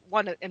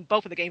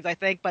both of the games, I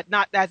think, but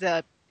not as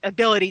a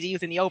ability to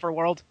use in the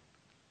overworld.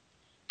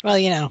 Well,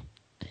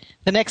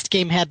 the next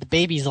game had the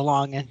babies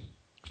along, and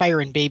fire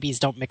and babies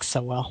don't mix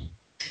so well.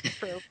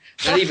 True.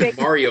 Not even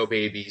Mario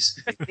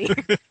babies.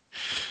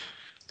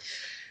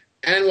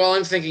 And while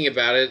I'm thinking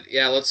about it,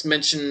 let's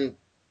mention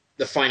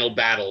the final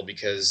battle,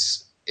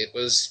 because it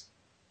was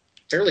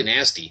fairly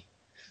nasty.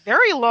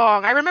 Very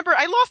long. I remember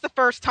I lost the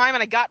first time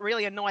and I got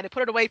really annoyed. I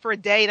put it away for a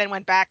day, then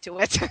went back to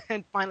it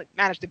and finally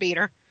managed to beat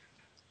her.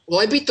 Well,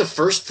 I beat the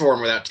first form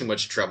without too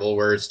much trouble,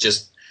 where it's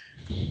just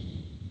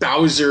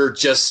Bowser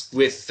just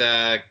with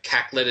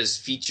Cackletta's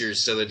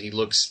features so that he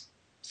looks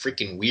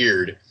freaking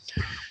weird.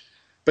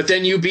 But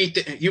then you beat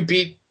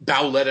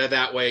Bowletta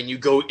that way, and you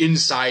go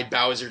inside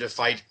Bowser to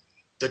fight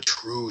the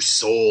true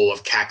soul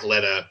of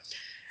Cackletta.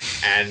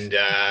 And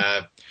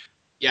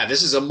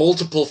this is a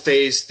multiple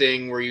phase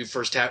thing where you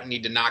first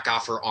need to knock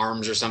off her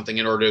arms or something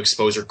in order to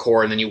expose her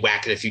core, and then you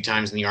whack it a few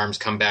times and the arms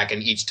come back,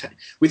 and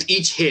with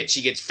each hit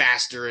she gets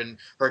faster and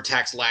her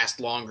attacks last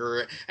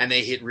longer and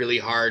they hit really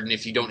hard, and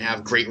if you don't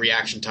have great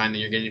reaction time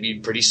then you're going to be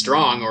pretty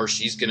strong or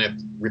she's going to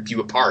rip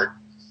you apart.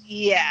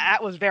 Yeah,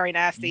 that was very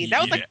nasty.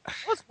 That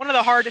was one of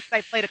the hardest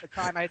I played at the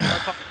time.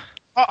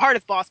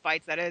 Hardest boss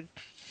fights, that is.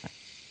 It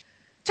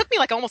took me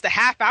almost a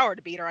half hour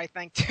to beat her, I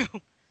think, too.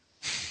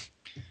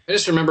 I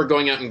just remember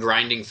going out and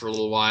grinding for a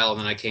little while, and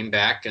then I came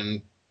back,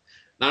 and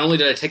not only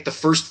did I take the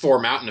first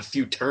form out in a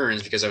few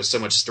turns because I was so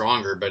much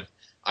stronger, but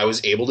I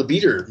was able to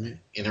beat her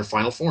in her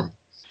final form.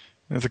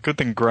 It's a good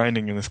thing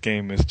grinding in this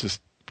game is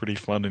just pretty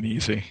fun and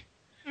easy.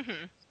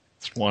 Mm-hmm.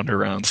 Just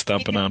wander around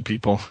stomping on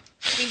people.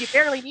 I mean, you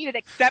barely need it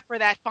except for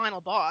that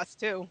final boss,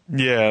 too.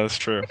 Yeah, that's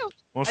true.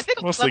 Most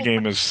of the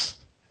game is...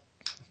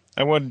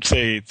 I wouldn't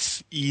say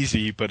it's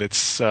easy, but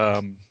it's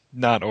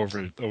not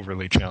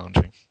overly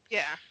challenging. Yeah.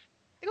 I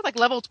think it was like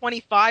level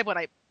 25 when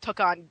I took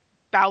on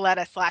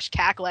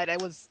Bowletta/Cackletta.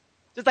 It was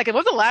just like, it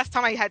was the last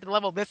time I had to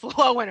level this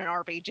low in an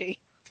RPG.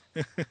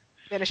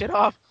 Finish it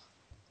off.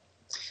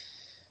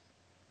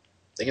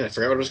 Thinking I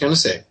forgot what I was going to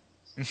say.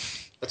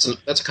 That's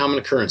a common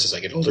occurrence as I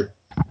get older.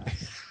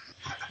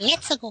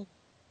 Let's go.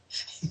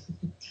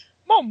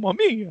 Mamma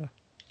mia!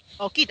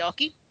 Okie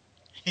dokie.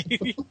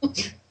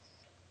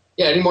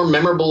 Yeah, any more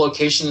memorable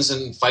locations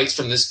and fights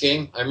from this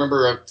game? I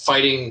remember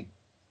fighting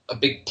a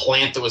big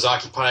plant that was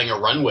occupying a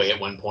runway at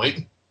one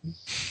point.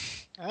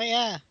 Oh,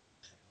 yeah.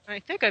 I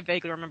think I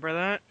vaguely remember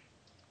that.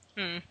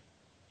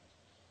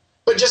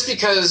 But just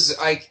because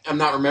I'm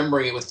not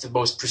remembering it with the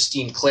most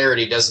pristine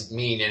clarity doesn't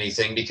mean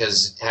anything,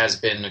 because it has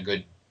been a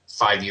good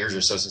 5 years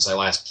or so since I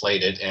last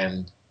played it,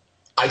 and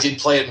I did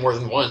play it more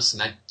than once,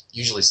 and that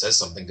usually says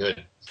something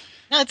good.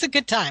 No, it's a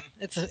good time.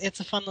 It's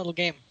a fun little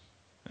game.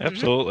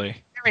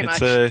 Absolutely. Very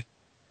much.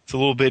 It's a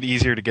little bit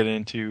easier to get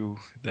into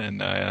than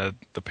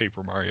the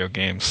Paper Mario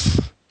games.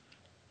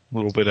 A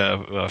little bit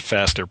of a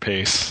faster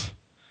pace.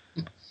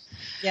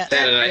 Yeah.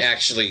 That and I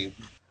actually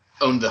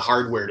owned the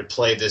hardware to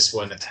play this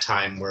one at the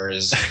time,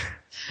 whereas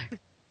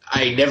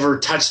I never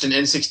touched an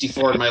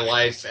N64 in my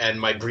life, and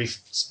my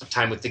brief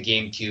time with the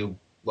GameCube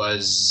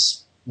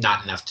was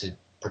not enough to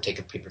partake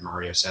of Paper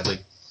Mario, sadly.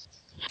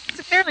 It's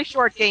a fairly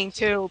short game,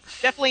 too.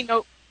 Definitely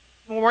no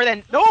more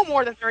than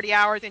 30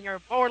 hours, and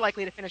you're more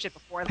likely to finish it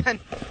before then.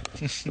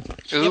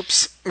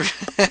 Oops.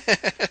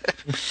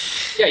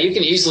 Yeah, you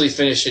can easily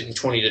finish it in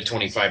 20 to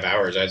 25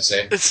 hours, I'd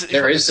say.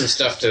 There is some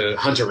stuff to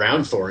hunt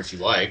around for if you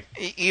like.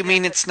 You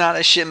mean it's not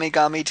a Shin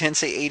Megami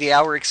Tensei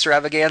 80-hour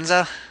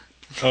extravaganza?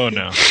 Oh,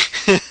 no.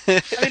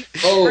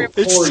 Oh,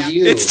 poor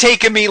you. It's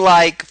taken me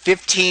like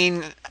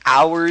 15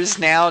 hours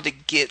now to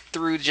get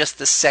through just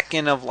the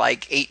second of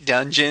like 8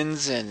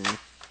 dungeons, and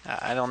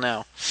I don't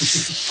know.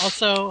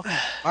 Also,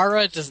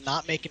 Mara does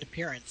not make an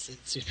appearance in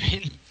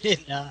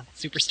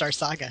Superstar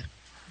Saga.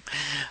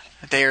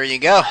 There you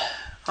go.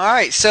 All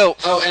right, so...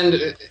 Oh,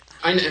 and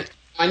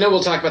I know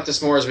we'll talk about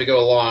this more as we go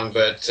along,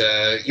 but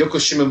Yoko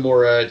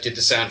Shimomura did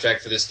the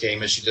soundtrack for this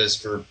game, as she does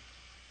for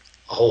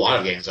a whole lot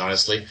of games,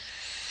 honestly.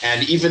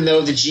 And even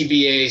though the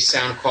GBA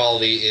sound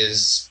quality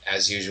is,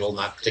 as usual,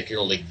 not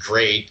particularly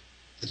great,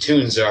 the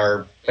tunes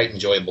are quite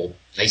enjoyable.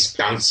 Nice,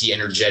 bouncy,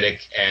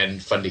 energetic,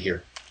 and fun to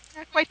hear.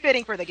 Quite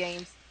fitting for the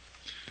games.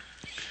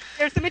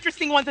 There's some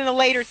interesting ones in the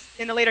later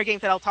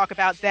games that I'll talk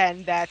about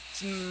then that,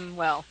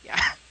 well, yeah.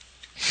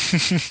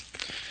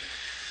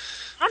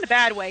 Not in a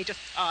bad way, just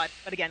odd.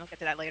 But again, I'll get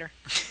to that later.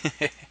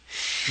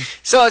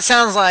 So it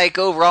sounds like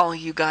overall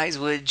you guys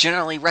would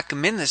generally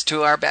recommend this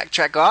to our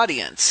Backtrack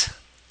audience.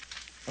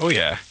 Oh,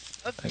 yeah.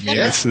 I mean,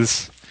 Yeah.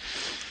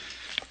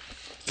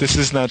 This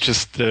is not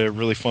just a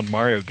really fun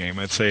Mario game.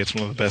 I'd say it's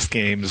one of the best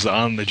games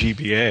on the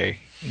GBA.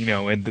 You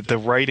know, and the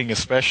writing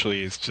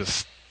especially is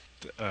just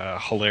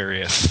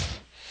hilarious.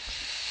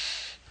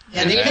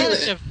 Yeah,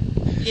 the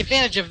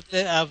advantage of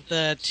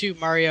the two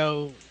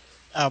Mario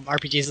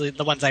RPGs,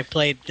 the ones I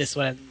played, this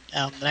one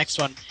and the next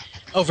one,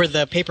 over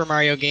the Paper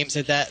Mario games,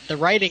 is that the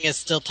writing is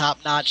still top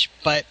notch,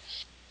 but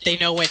they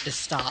know when to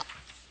stop.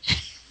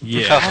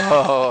 Yeah.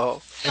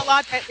 Oh. A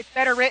lot. It's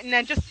better written,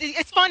 and just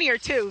it's funnier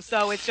too.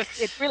 So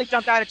it really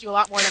jumped out at you a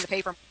lot more than the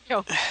paper.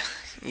 And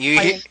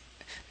even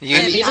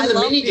the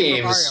mini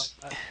games.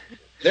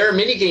 There are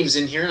mini games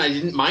in here, and I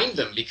didn't mind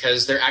them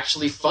because they're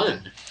actually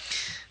fun.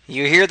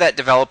 You hear that,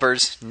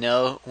 developers?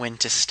 Know when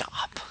to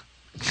stop.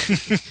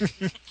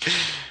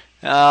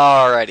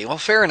 Alrighty, well,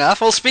 fair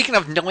enough. Well, speaking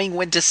of knowing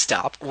when to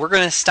stop, we're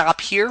going to stop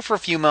here for a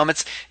few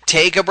moments,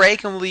 take a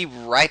break, and we'll be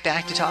right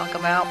back to talk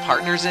about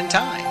Partners in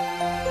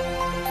Time.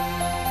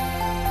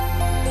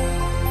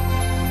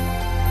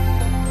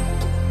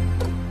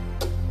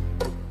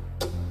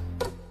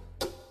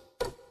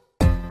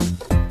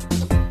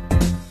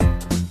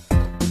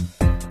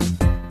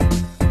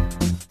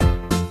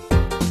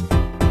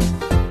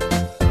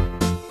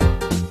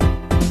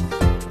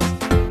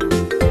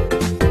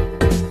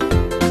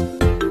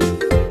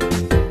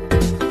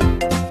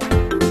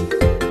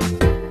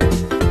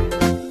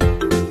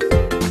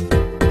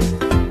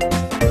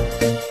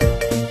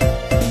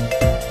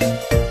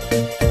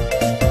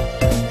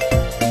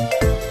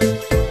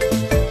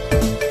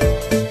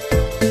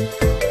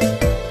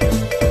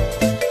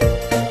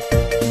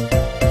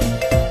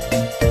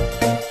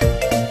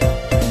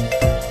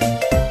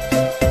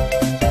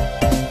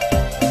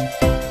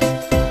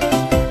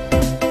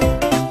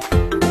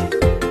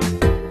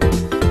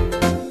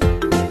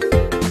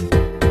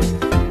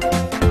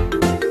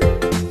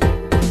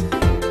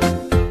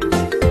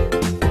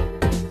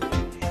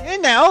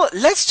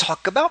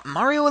 talk about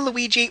Mario and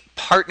Luigi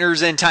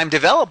Partners in Time,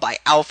 developed by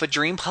Alpha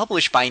Dream,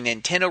 published by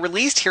Nintendo,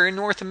 released here in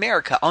North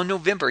America on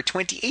November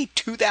 28,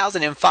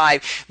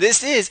 2005.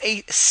 This is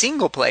a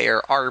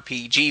single-player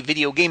RPG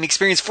video game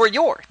experience for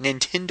your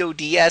Nintendo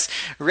DS,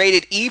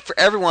 rated E for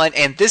everyone,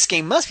 and this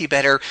game must be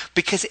better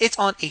because it's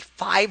on a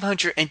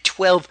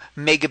 512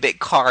 megabit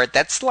card.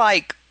 That's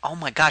like, oh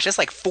my gosh, that's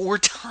like 4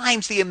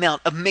 times the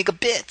amount of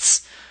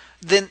megabits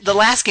than the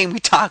last game we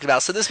talked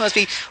about. So this must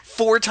be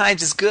 4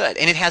 times as good,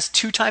 and it has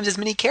 2 times as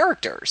many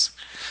characters.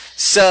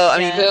 So I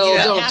mean, Bill,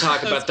 yeah. don't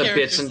talk about the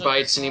bits and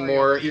bytes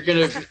anymore. You're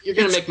gonna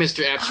make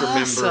Mr. Epps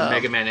remember awesome.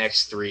 Mega Man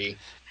X3.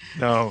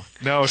 No,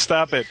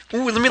 stop it.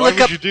 Ooh, let me Why look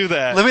would up. you do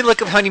that? Let me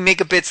look up how many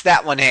megabits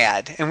that one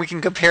had, and we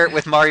can compare it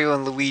with Mario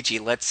and Luigi.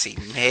 Let's see,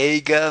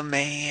 Mega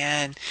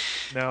Man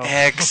No.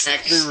 X3.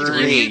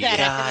 If you do that, I'm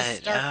Got gonna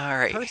it. start All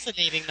right.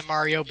 impersonating the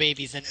Mario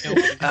babies and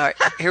nobody. All right,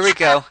 here we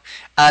go.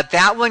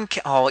 That one,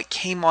 it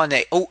came on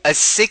a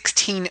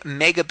 16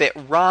 megabit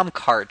ROM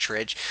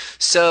cartridge.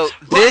 So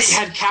This this,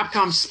 had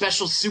Capcom's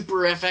special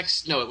Super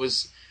FX. No, it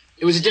was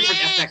a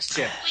different FX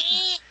chip.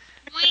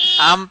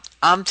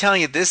 I'm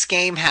telling you, this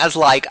game has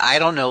like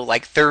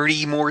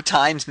 30 more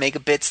times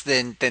megabits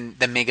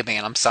than Mega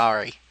Man. I'm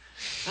sorry.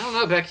 I don't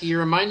know, Becky. You're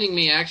reminding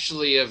me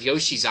actually of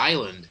Yoshi's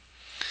Island.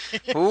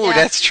 Ooh, Yeah.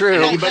 that's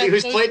true. Anybody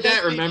who's Those- played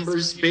that those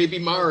remembers babies Baby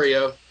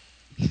Mario.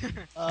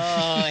 Oh,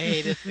 I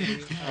hated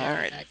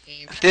Alright. that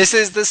game. This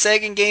is the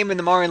second game in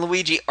the Mario &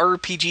 Luigi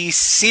RPG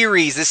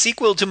series, the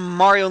sequel to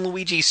Mario &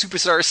 Luigi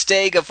Superstar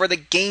Stega for the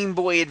Game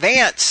Boy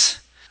Advance.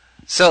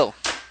 So,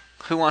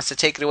 who wants to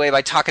take it away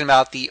by talking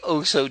about the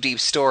oh-so-deep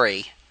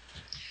story?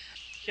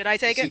 Should I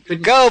take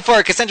it? Go for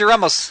it, Cassandra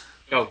Ramos.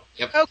 Oh,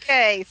 yep.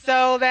 Okay,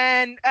 so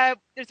then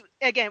there's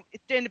again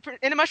in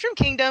the Mushroom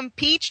Kingdom,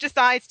 Peach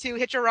decides to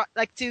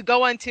to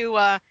go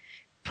into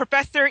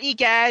Professor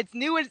Egad's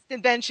new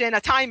invention,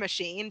 a time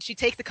machine. She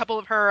takes a couple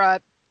of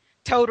her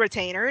Toad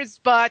retainers,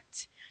 but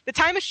the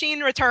time machine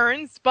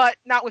returns, but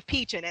not with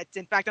Peach in it.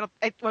 In fact,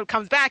 what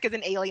comes back is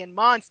an alien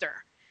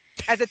monster.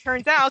 As it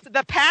turns out,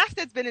 the past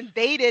has been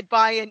invaded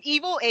by an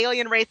evil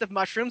alien race of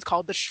mushrooms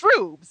called the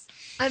Shroobs,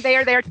 and they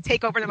are there to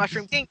take over the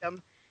Mushroom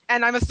Kingdom.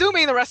 And I'm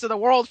assuming the rest of the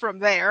world from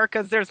there,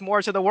 because there's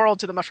more to the world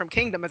to the Mushroom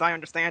Kingdom, as I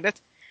understand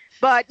it.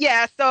 But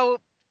yeah, so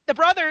the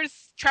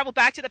brothers travel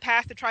back to the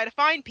past to try to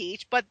find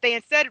Peach, but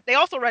they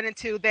also run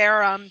into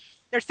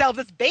themselves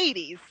as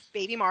babies,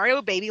 Baby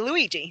Mario, Baby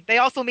Luigi. They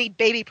also meet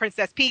Baby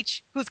Princess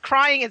Peach, whose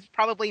crying is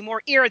probably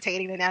more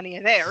irritating than any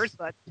of theirs,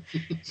 but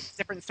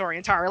different story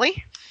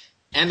entirely.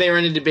 And they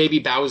run into Baby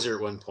Bowser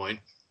at one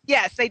point.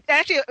 Yes, they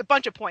actually a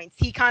bunch of points.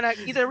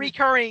 He's a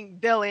recurring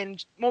villain,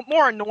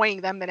 more annoying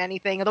them than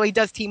anything. Although he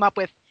does team up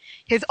with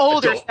his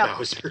older Adult self.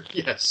 Bowser,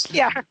 yes.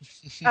 Yeah,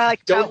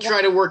 Don't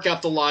try to work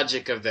out the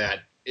logic of that.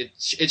 It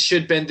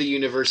should bend the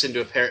universe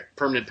into a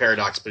permanent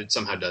paradox, but it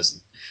somehow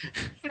doesn't.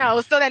 No,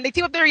 so then they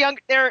team up their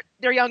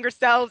younger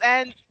selves,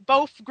 and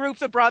both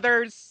groups of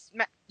brothers,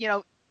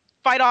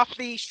 fight off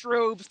the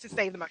Shroobs to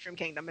save the Mushroom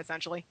Kingdom,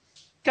 essentially,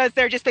 because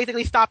they're just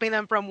basically stopping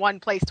them from one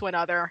place to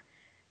another.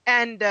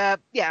 And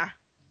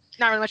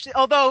not really much.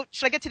 Although,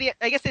 should I get to the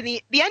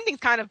the ending's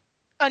kind of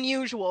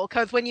unusual,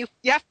 because when you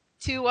have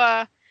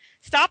to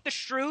stop the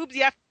Shroobs,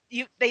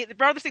 the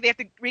brothers think they have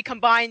to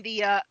recombine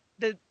the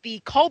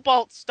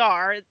Cobalt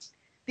Star,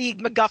 the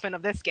MacGuffin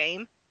of this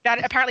game,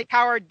 that apparently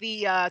powered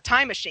the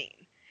time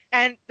machine.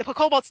 And the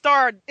Cobalt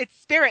Star, its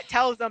spirit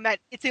tells them that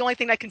it's the only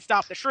thing that can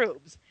stop the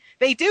Shroobs.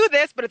 They do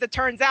this, but as it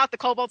turns out, the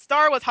Cobalt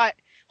Star was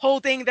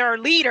holding their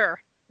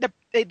leader,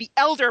 the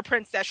elder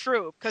Princess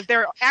Shroob, because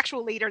their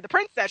actual leader, the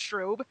Princess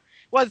Shroob,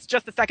 was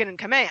just the second in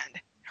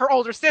command. Her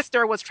older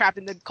sister was trapped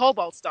in the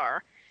Cobalt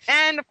Star.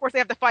 And, of course, they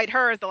have to fight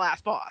her as the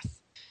last boss.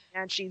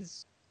 And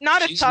she's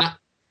not as tough.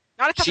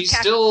 Not as tough She's as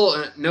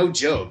still no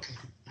joke.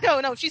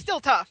 No, she's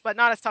still tough, but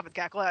not as tough as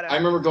Cackletta. I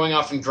remember going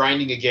off and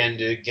grinding again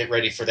to get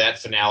ready for that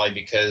finale,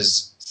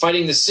 because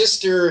fighting the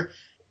sister,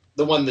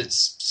 the one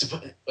that's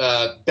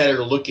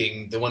better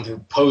looking, the one who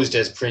posed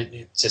as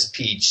Princess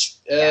Peach,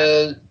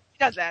 She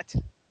does that.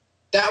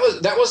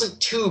 That wasn't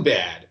too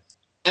bad.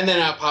 And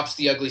then out pops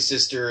the ugly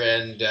sister,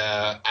 and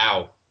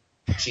ow,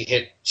 she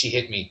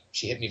hit me.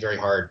 She hit me very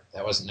hard.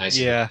 That wasn't nice.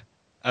 Yeah,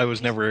 I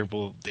was never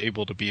able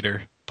to beat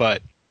her,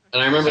 but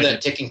And I remember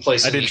that taking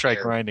place. I in didn't the try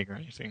air. grinding or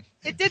anything.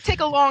 It did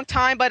take a long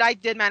time, but I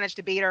did manage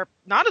to beat her.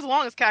 Not as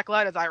long as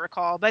Cackletta, as I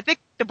recall. But I think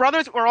the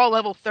brothers were all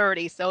level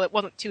 30, so it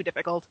wasn't too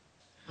difficult.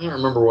 I don't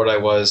remember what I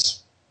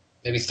was.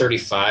 Maybe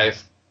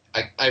 35.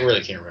 I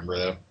really can't remember,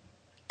 though.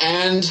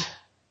 And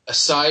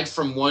aside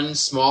from one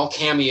small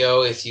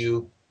cameo, if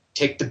you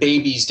take the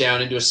babies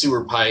down into a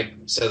sewer pipe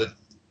so that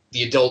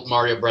the adult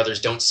Mario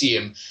brothers don't see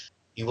him,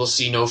 you will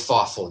see no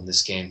Fawful in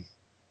this game.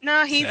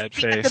 No, he's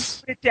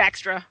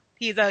extra.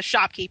 He's a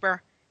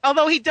shopkeeper.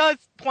 Although he does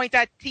point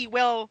that he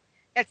will,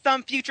 at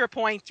some future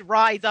point,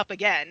 rise up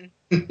again.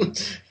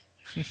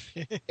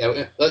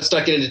 Yeah, let's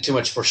not get into too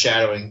much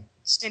foreshadowing.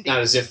 It's Indeed. not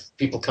as if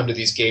people come to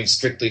these games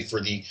strictly for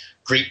the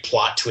great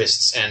plot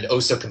twists and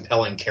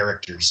oh-so-compelling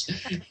characters.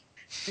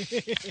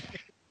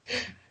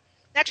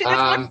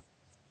 Actually,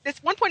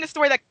 this one point in the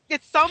story that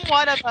it's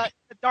somewhat of a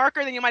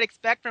darker than you might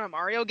expect from a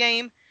Mario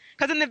game.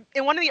 Because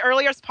in one of the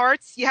earliest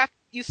parts,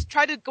 you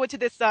try to go into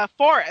this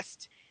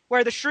forest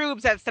where the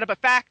Shroobs have set up a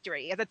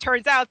factory. As it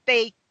turns out,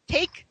 they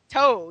take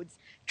Toads,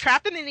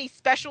 trap them in these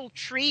special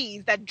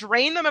trees that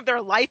drain them of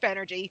their life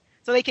energy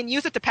so they can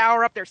use it to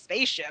power up their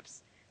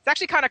spaceships. It's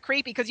actually kind of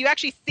creepy because you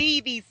actually see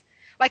these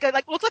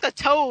looks like a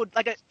toad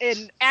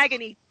in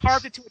agony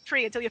carved into a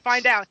tree until you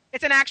find out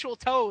it's an actual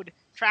toad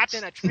trapped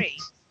in a tree.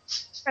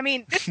 I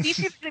mean, these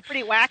seem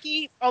pretty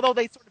wacky, although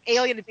the sort of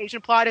alien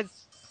invasion plot is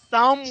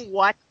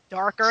somewhat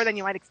darker than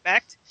you might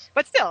expect.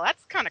 But still,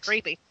 that's kind of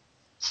creepy.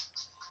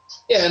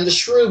 Yeah, and the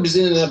Shroobs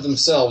in and of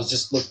themselves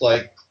just look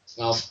like,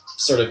 well,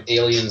 sort of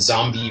alien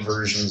zombie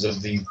versions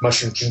of the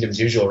Mushroom Kingdom's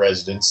usual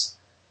residents.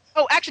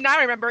 Oh, actually, now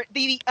I remember.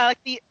 The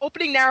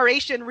opening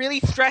narration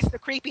really stressed the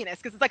creepiness,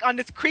 because it's like on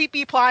this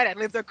creepy planet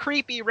lives a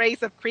creepy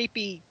race of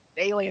creepy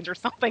aliens or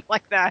something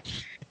like that.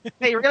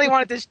 They really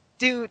wanted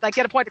to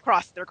get a point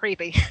across. They're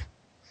creepy.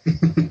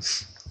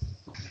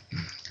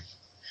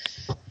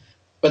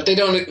 But they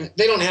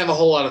don't have a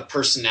whole lot of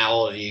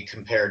personality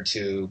compared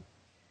to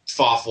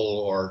Fawful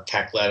or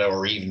Cackletta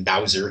or even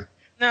Bowser.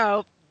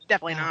 No,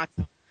 definitely not.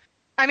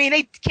 I mean,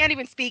 they can't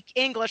even speak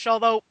English,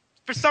 although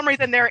for some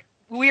reason their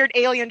weird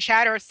alien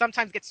chatter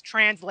sometimes gets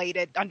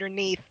translated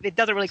underneath. It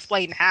doesn't really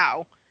explain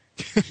how.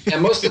 Yeah,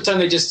 most of the time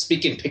they just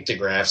speak in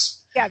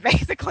pictographs. Yeah,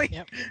 basically.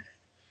 Yep.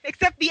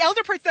 Except the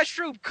Elder Princess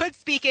Shroob could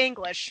speak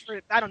English.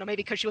 I don't know,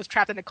 maybe because she was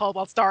trapped in the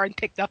Cobalt Star and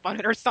picked up on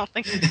it or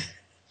something.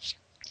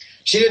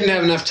 She didn't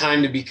have enough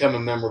time to become a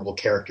memorable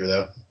character,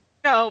 though.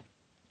 No.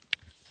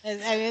 I mean,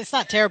 it's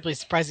not terribly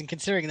surprising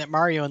considering that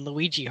Mario and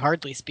Luigi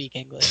hardly speak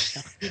English.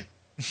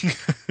 So.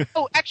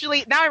 Oh,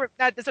 actually, now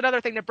there's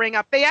another thing to bring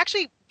up. They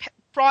actually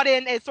brought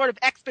in a sort of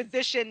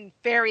exposition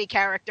fairy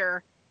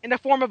character in the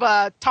form of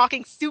a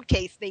talking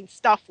suitcase named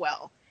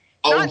Stuffwell.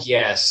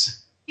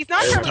 Yes. He's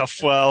not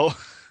Stuffwell.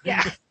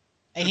 Yeah.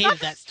 I hated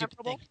that stupid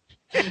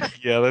thing.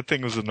 Yeah, that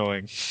thing was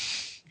annoying.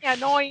 Yeah,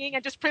 annoying,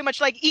 and just pretty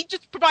much he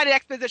just provided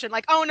exposition,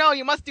 like, oh no,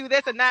 you must do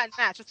this and that and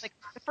that. Just like,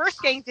 the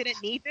first game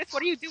didn't need this.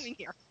 What are you doing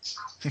here?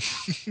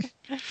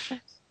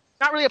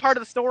 Not really a part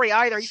of the story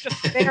either. He's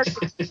just there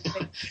to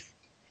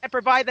and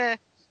provide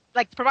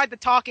the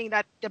talking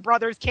that the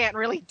brothers can't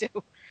really do.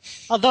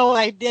 Although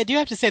I do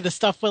have to say the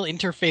Stuffwell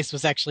interface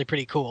was actually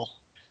pretty cool.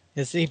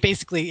 It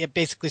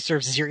basically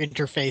serves as your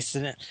interface,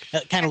 and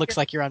it kind of looks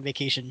like you're on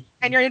vacation.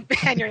 And your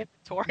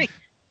inventory.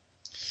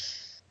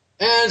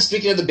 And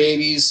speaking of the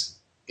babies,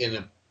 in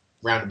a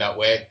roundabout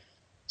way,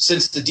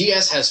 since the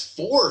DS has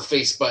 4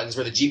 face buttons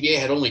where the GBA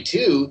had only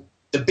 2,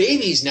 the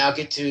babies now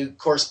get to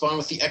correspond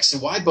with the X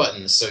and Y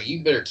buttons, so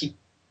you better keep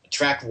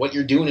track of what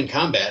you're doing in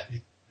combat.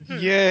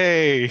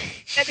 Yay!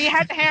 And you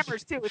had the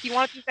hammers, too. If you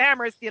wanted to use the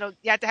hammers, you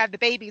had to have the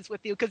babies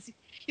with you, because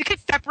you could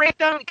separate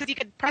them, because you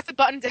could press a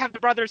button to have the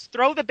brothers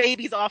throw the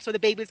babies off so the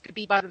babies could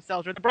be by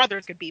themselves, or the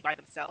brothers could be by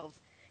themselves.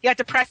 You had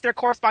to press their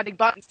corresponding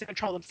buttons to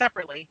control them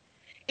separately.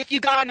 If you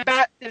got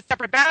in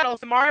separate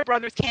battles, the Mario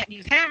brothers can't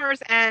use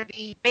hammers, and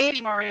the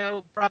baby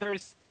Mario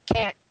brothers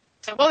can't.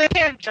 Well, they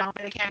can jump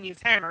and they can use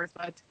hammers,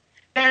 but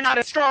they're not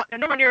as strong. They're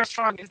nowhere near as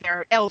strong as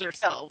their elder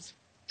selves.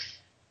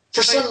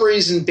 For some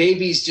reason,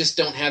 babies just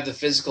don't have the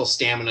physical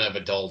stamina of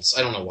adults.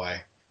 I don't know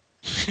why.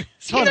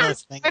 It's one of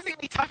those things. They're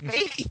really tough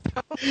babies,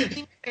 though.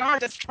 They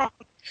aren't as strong.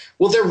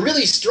 Well, they're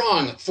really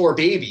strong for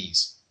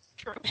babies.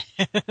 True.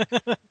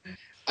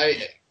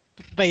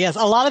 But yes,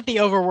 a lot of the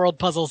overworld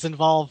puzzles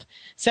involve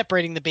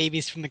separating the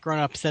babies from the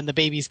grown-ups and the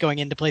babies going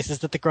into places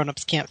that the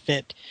grown-ups can't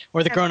fit,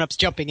 or the grown-ups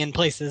jumping in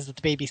places that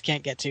the babies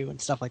can't get to,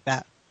 and stuff like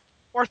that.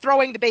 Or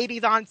throwing the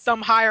babies on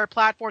some higher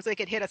platform so they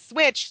could hit a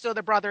switch so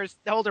the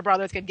older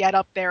brothers could get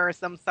up there or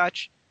some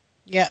such.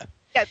 Yeah.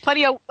 Yeah,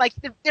 plenty of,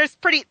 there's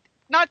definitely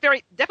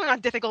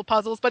not difficult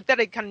puzzles, but then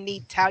it kind of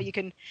neat how you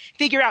can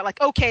figure out,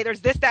 okay,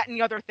 there's this, that, and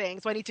the other thing,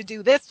 so I need to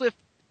do this with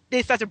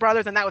this set of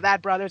brothers and that with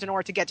that brothers in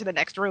order to get to the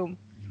next room.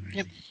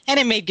 Yep. And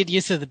it made good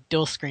use of the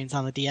dual screens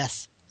on the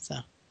DS. So.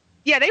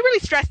 Yeah, they really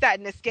stressed that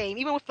in this game.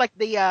 Even with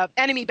the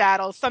enemy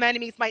battles, some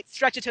enemies might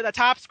stretch it to the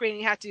top screen,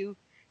 and you have to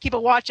keep a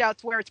watch out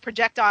to where its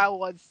projectile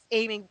was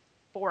aiming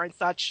for and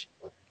such.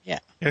 Yeah.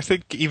 I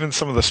think even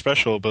some of the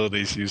special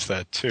abilities use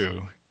that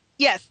too.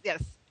 Yes.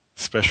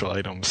 Special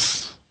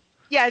items.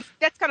 Yeah,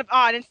 that's kind of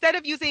odd. Instead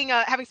of using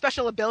having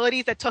special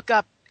abilities that took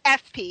up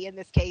FP in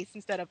this case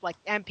instead of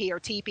MP or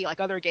TP like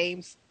other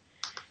games.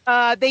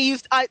 They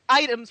used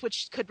items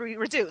which could be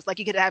reduced.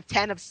 You could have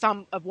 10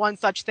 of one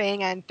such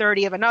thing and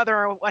 30 of another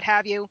or what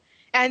have you.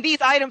 And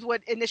these items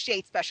would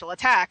initiate special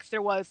attacks.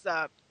 There was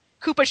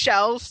Koopa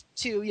shells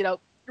to,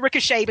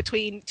 ricochet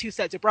between 2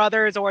 sets of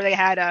brothers, or they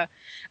had a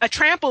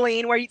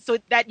trampoline where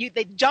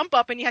they jump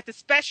up and you have to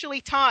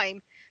specially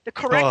time the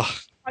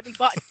correct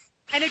button.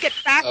 And it gets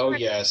faster. Oh,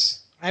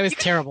 yes. I was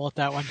terrible at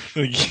that one.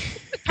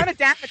 Kind of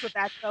damage with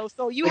that, though.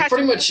 So you well, had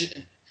pretty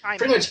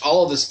much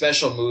all of the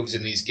special moves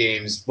in these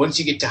games, once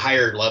you get to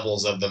higher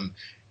levels of them,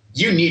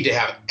 you need to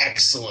have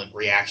excellent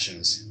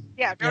reactions.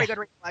 Yeah, very good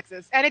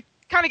reflexes. And it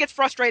kind of gets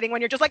frustrating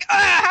when you're just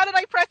how did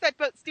I press that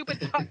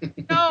stupid button?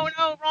 No,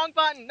 wrong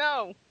button,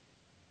 no.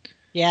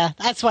 Yeah,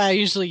 that's why I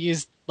usually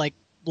use like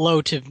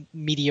low to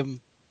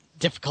medium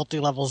difficulty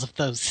levels of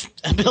those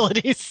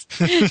abilities.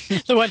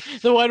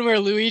 the one where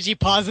Luigi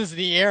pauses in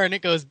the air and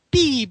it goes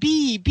B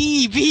B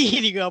B B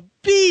and you go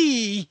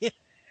B.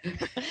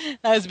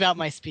 That was about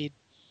my speed.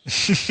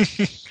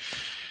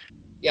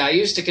 Yeah, I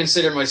used to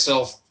consider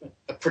myself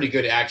a pretty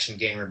good action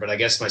gamer, but I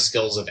guess my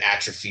skills have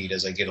atrophied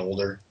as I get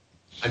older.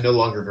 I'm no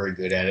longer very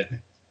good at it.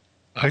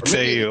 I'd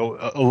say a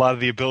lot of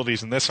the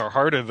abilities in this are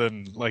harder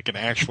than like an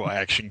actual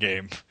action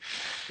game.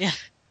 Yeah.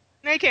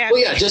 They can.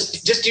 Well, yeah,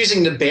 just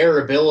using the bear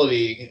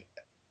ability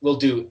will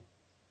do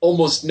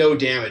almost no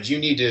damage. You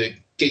need to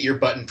get your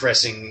button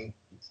pressing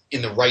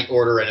in the right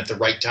order and at the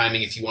right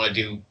timing if you want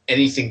to do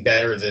anything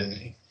better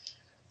than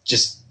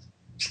just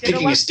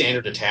picking a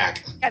standard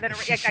attack. Yeah, than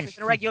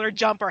a regular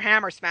jump or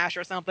hammer smash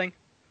or something.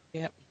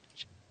 Yep.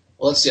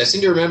 Well, let's see. I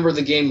seem to remember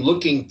the game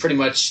looking pretty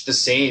much the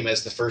same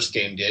as the first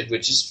game did,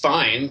 which is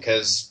fine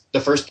because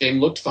the first game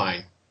looked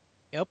fine.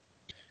 Yep.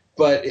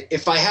 But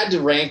if I had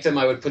to rank them,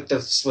 I would put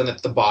this one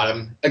at the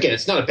bottom. Again,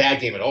 it's not a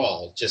bad game at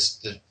all.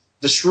 Just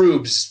the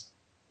Shroobs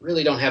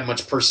really don't have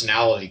much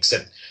personality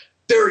except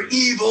they're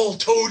evil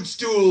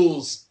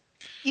toadstools.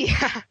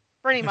 Yeah,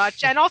 pretty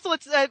much. And also,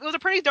 it was a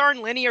pretty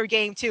darn linear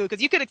game too,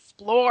 because you could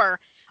explore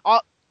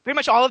pretty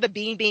much all of the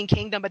Bean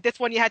Kingdom. But this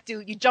one,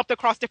 you jumped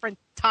across different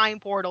time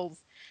portals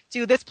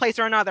to this place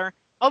or another.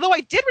 Although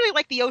I did really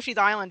like the Yoshi's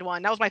Island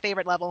one. That was my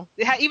favorite level.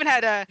 It even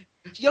had a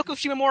Yoko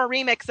Shimomura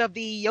remix of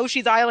the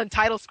Yoshi's Island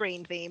title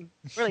screen theme.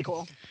 Really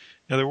cool.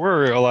 Yeah, there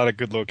were a lot of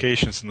good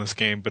locations in this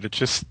game, but it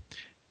just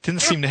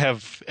didn't seem to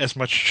have as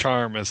much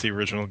charm as the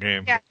original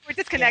game. Yeah, we're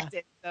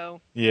disconnected,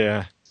 so.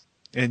 Yeah.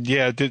 And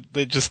yeah,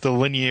 just the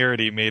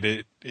linearity made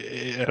it,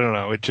 I don't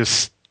know, it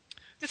just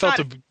felt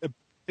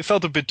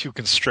a bit too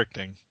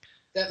constricting.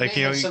 That may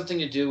have something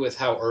to do with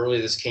how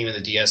early this came in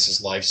the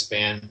DS's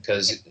lifespan,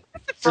 because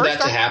for that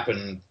to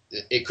happen,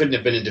 it couldn't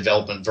have been in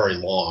development very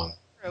long.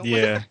 Yeah. Was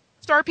it the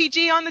first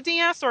RPG on the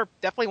DS, or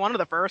definitely one of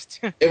the first?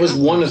 It was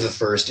one of the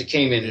first. It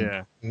came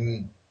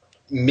in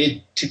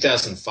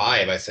mid-2005,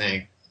 I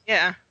think.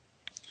 Yeah.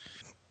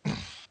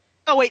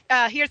 Oh, wait,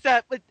 here's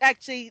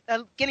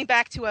getting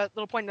back to a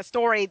little point in the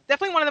story,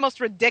 definitely one of the most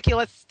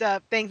ridiculous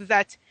things is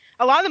that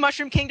a lot of the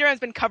Mushroom Kingdom has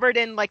been covered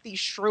in, like, these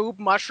shroob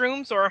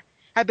mushrooms, or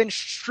have been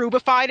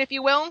shroobified, if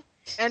you will.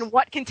 And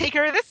what can take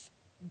care of this?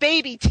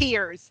 Baby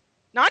tears.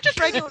 Not just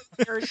regular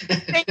tears,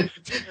 baby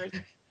tears.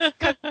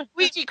 Because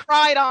Luigi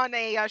cried on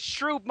a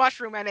shroob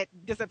mushroom and it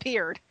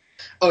disappeared.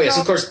 Oh, yes,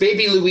 of course,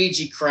 baby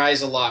Luigi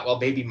cries a lot, while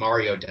baby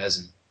Mario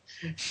doesn't.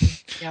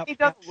 Yep. He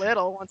does a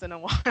little once in a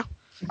while.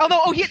 Although,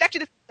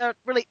 actually, this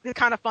really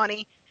kind of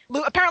funny.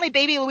 Apparently,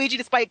 baby Luigi,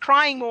 despite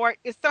crying more,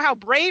 is somehow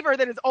braver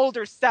than his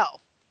older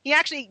self. He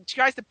actually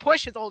tries to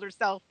push his older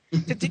self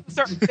to do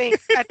certain things.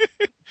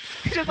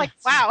 It's just like,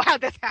 wow,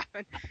 how'd this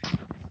happen?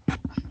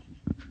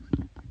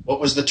 What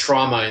was the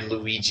trauma in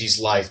Luigi's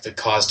life that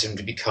caused him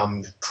to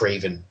become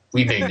craven?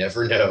 We may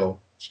never know.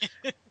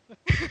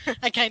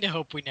 I kind of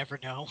hope we never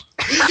know.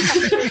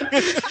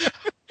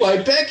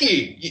 Why,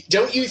 Becky,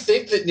 don't you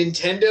think that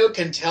Nintendo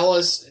can tell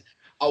us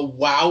a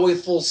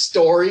wowful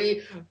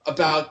story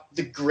about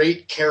the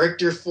great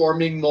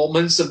character-forming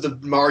moments of the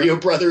Mario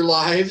Brother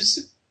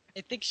lives? I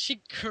think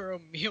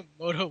Shigeru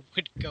Miyamoto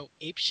would go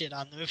apeshit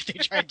on them if they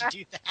tried to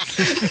do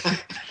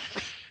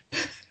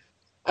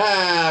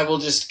that. We'll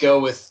just go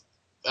with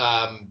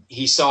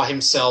he saw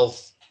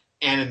himself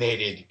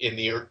animated in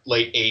the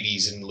late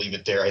 80s and leave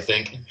it there, I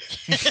think.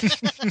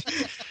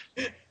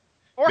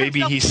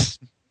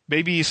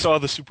 Maybe he saw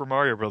the Super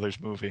Mario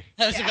Brothers movie.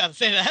 I was about to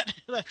say that.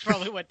 That's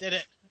probably what did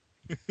it.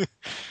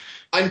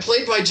 I'm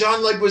played by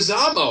John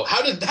Leguizamo.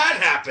 How did that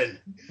happen?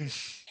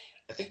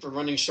 I think we're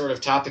running short of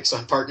topics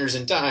on Partners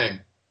in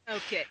Time.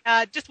 Okay,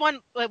 just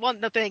one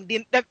thing.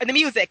 The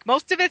music,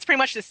 most of it's pretty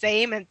much the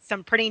same, and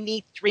some pretty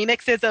neat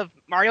remixes of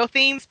Mario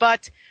themes.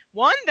 But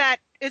one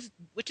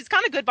which is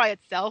kind of good by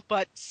itself,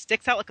 but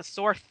sticks out like a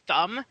sore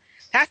thumb,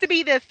 has to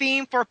be the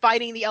theme for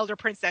fighting the Elder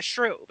Princess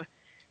Shroob.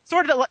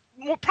 Sort of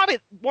probably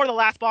more the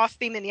last boss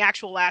theme than the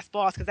actual last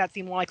boss, because that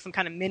seemed more like some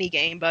kind of mini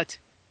game. But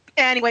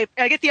anyway,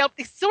 I guess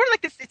it's sort of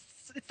like this.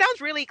 It sounds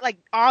really like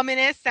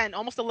ominous and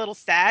almost a little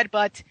sad,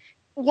 but.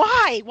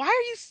 Why? Why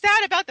are you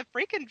sad about the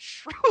freaking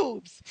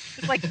Shroobs?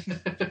 It's like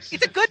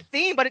it's a good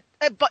theme, but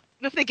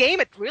with the game,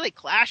 it really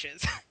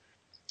clashes.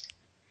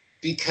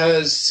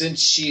 Because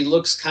since she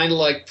looks kind of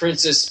like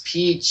Princess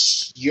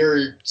Peach,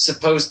 you're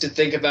supposed to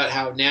think about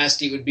how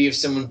nasty it would be if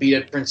someone beat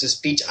up Princess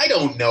Peach. I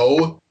don't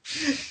know.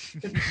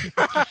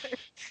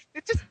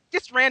 It's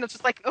just random. It's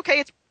just like, okay,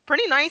 it's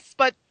pretty nice,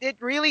 but it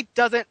really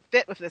doesn't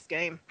fit with this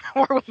game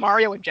or with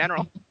Mario in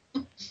general.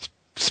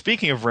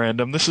 Speaking of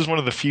random, this is one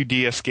of the few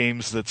DS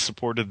games that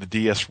supported the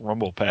DS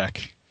Rumble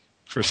Pack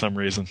for some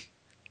reason.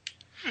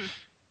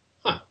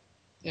 Huh.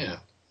 Yeah.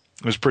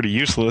 It was pretty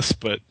useless,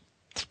 but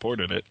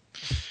supported it.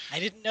 I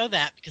didn't know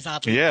that because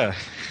oddly, I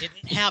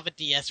didn't have a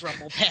DS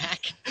Rumble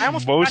Pack.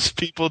 Most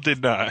people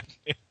did not.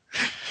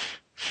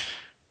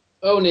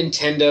 Oh,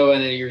 Nintendo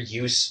and your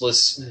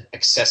useless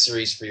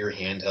accessories for your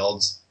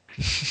handhelds.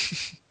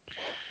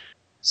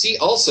 See,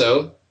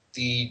 also,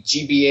 the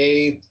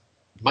GBA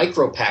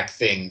Micro Pack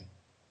thing,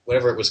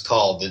 whatever it was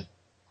called.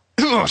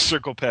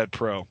 Circle Pad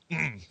Pro.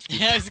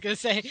 Yeah, I was going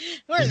to say,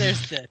 or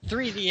there's the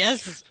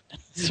 3DS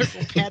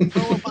Circle Pad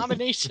Pro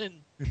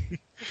abomination.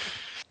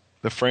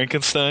 The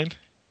Frankenstein?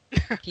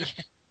 Yeah,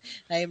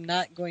 I am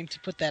not going to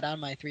put that on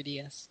my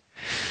 3DS.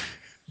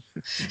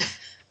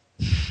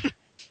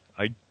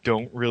 I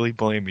don't really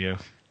blame you.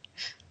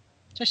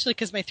 Especially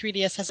because my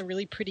 3DS has a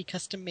really pretty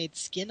custom-made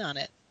skin on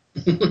it.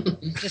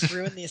 Just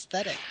ruin the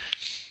aesthetic.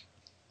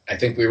 I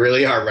think we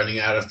really are running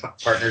out of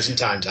partners and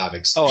time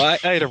topics. Oh, I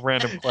had a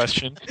random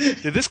question.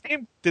 Did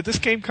this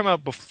game come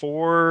out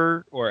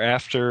before or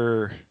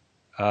after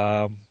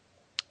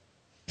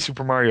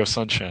Super Mario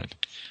Sunshine?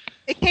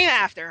 It came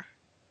after.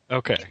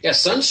 Okay. Yeah,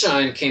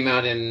 Sunshine came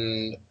out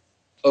in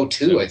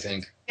 2002, I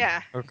think.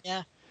 Yeah. Okay.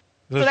 Yeah.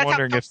 I was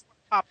wondering if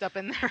popped up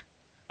in there.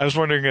 I was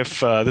wondering if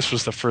this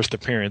was the first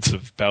appearance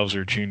of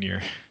Bowser Jr.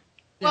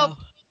 Well,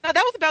 no, that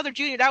was Bowser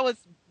Jr. That was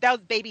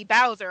Baby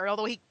Bowser,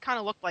 although he kind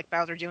of looked like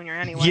Bowser Jr.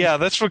 anyway. Yeah,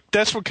 that's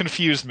what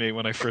confused me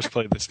when I first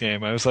played this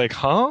game. I was like,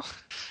 huh?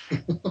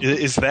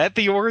 Is that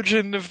the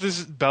origin of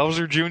this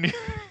Bowser Jr.?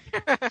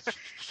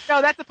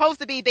 No, that's supposed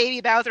to be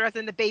Baby Bowser, as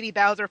in the Baby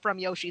Bowser from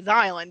Yoshi's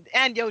Island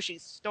and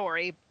Yoshi's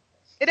Story.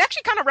 It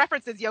actually kind of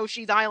references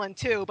Yoshi's Island,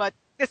 too, but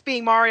this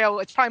being Mario,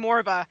 it's probably more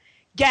of a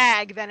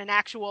gag than an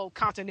actual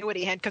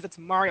continuity hint, because it's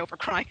Mario, for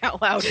crying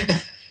out loud.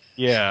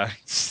 Yeah,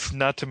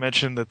 not to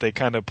mention that they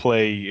kind of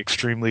play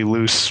extremely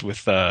loose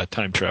with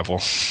time travel.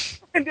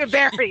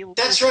 Very loose.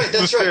 That's right.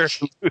 Very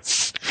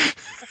loose.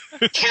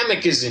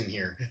 Kamek is in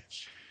here.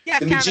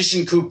 Yes, The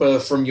Magician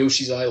Koopa from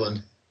Yoshi's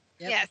Island.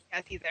 Yep. Yes,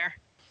 he's there.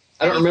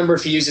 I don't remember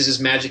if he uses his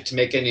magic to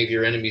make any of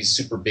your enemies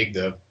super big,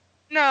 though.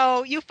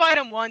 No, you fight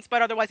him once,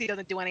 but otherwise he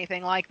doesn't do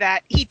anything like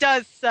that. He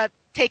does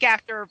take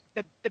after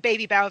the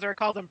Baby Bowser,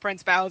 calls him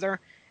Prince Bowser.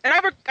 And I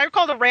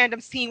recall the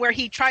random scene where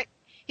he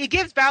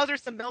gives Bowser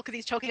some milk because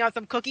he's choking on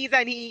some cookies,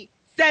 and he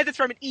says it's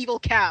from an evil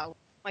cow.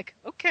 Like,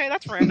 okay,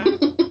 that's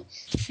random.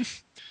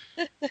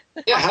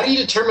 Yeah, how do you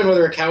determine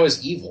whether a cow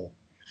is evil?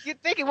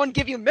 You'd think it wouldn't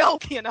give you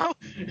milk, you know?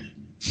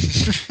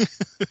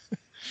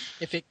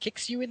 If it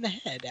kicks you in the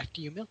head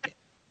after you milk it.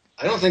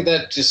 I don't think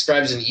that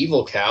describes an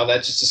evil cow.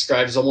 That just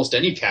describes almost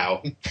any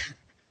cow.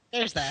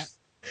 There's that.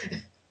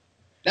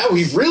 Now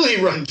we've really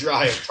run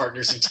dry of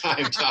partners in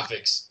time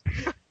topics.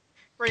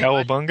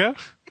 Cowabunga?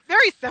 It's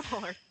very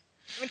similar. I mean,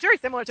 it's very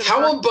similar to the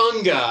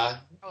Cowabunga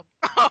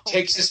first...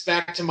 takes us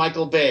back to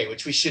Michael Bay,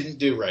 which we shouldn't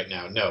do right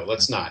now. No,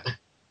 let's not.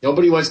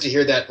 Nobody wants to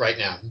hear that right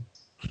now.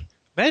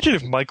 Imagine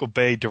if Michael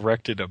Bay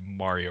directed a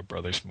Mario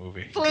Brothers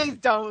movie. Please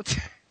don't.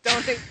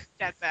 Don't think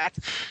that.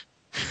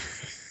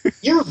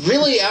 You're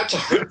really out to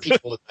hurt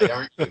people tonight,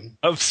 aren't you?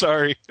 I'm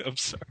sorry.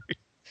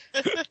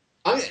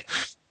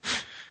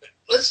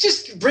 Let's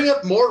just bring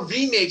up more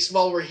remakes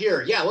while we're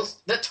here. Yeah,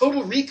 that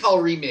Total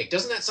Recall remake.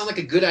 Doesn't that sound like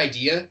a good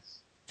idea?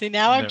 See,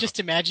 now I'm just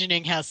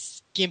imagining how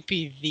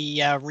skimpy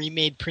the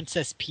remade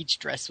Princess Peach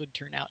dress would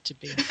turn out to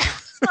be.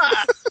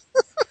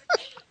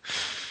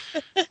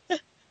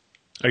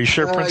 Are you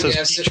sure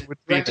Princess Peach would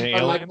be the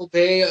alien? Michael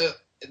Bay,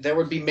 there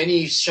would be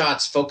many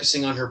shots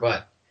focusing on her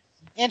butt.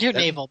 And her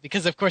navel,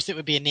 because of course it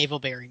would be a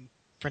navel-bearing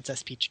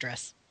Princess Peach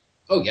dress.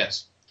 Oh,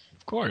 yes.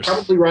 Of course.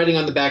 Probably riding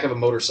on the back of a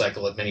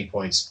motorcycle at many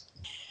points.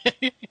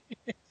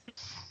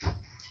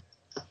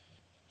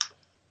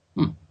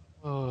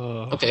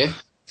 Okay.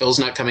 Phil's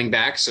not coming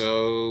back,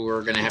 so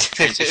we're going to have to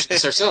transition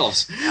this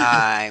ourselves.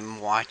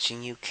 I'm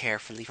watching you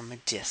carefully from a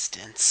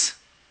distance.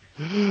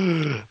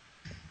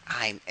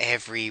 I'm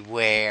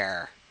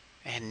everywhere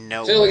and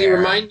nowhere. Phil, you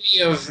remind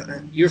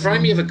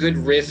me of a good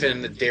riff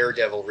in the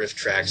Daredevil riff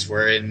tracks,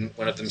 wherein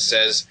one of them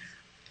says,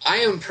 "I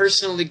am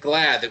personally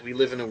glad that we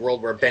live in a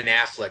world where Ben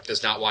Affleck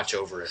does not watch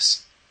over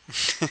us."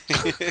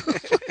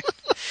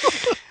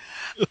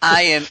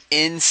 I am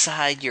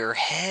inside your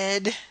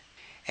head,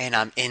 and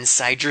I'm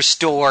inside your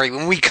story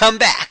when we come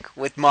back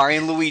with Mario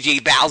and Luigi,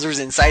 Bowser's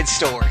Inside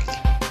Story.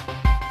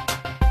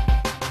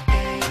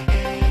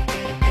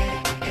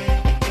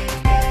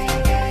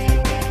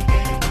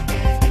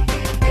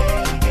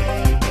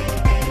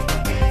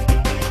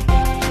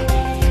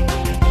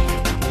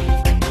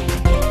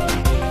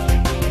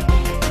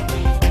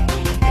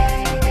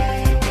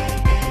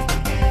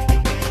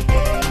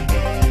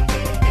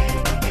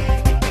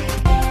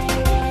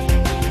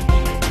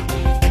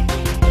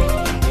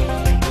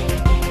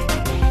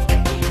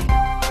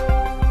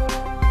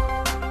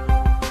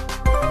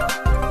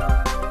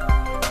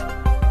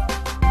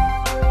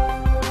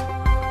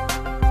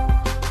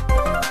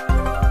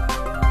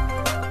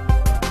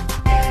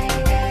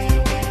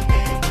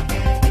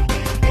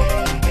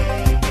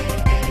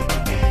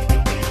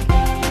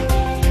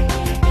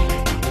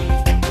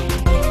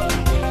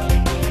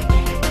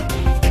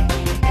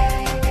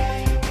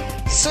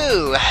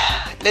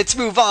 Let's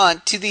move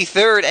on to the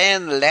third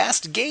and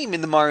last game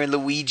in the Mario &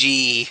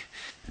 Luigi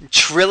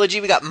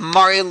trilogy. We got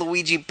Mario and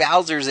Luigi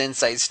Bowser's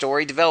Inside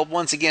Story, developed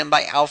once again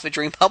by Alpha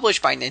Dream,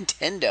 published by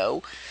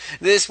Nintendo.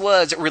 This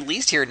was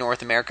released here in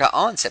North America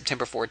on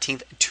September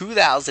 14th,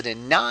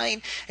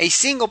 2009. A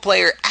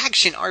single-player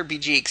action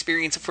RPG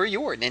experience for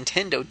your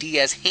Nintendo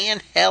DS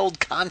handheld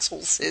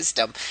console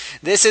system.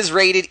 This is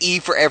rated E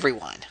for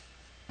everyone.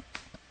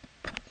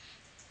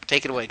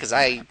 Take it away, because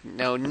I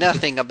know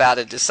nothing about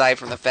it aside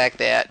from the fact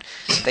that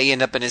they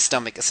end up in his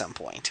stomach at some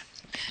point.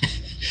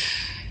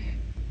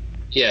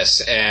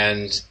 Yes,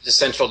 and the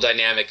central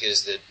dynamic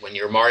is that when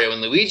you're Mario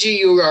and Luigi,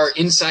 you are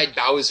inside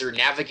Bowser,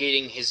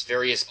 navigating his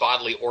various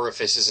bodily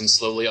orifices and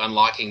slowly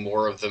unlocking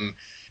more of them,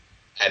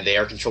 and they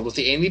are controlled with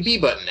the A and the B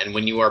button. And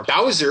when you are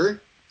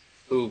Bowser,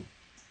 who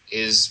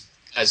is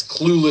as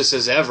clueless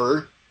as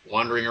ever,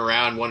 wandering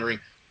around,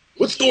 wondering,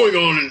 what's going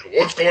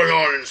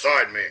on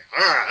inside me?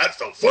 That's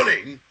so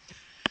funny.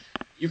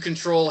 You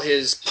control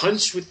his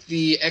punch with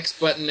the X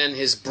button and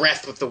his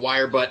breath with the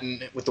Y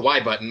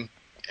button,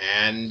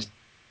 and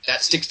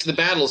that sticks to the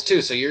battles,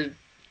 too. So you're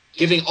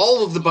giving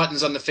all of the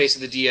buttons on the face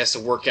of the DS a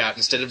workout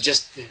instead of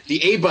just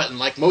the A button,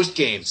 like most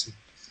games.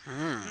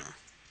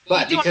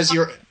 But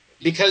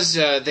because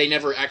they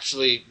never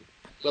actually...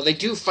 Well, they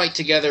do fight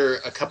together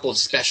a couple of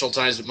special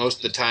times, but most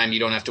of the time you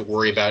don't have to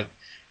worry about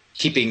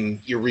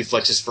keeping your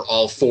reflexes for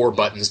all 4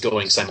 buttons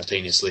going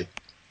simultaneously.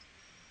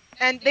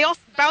 And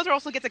Bowser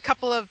also gets a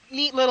couple of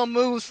neat little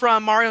moves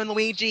from Mario and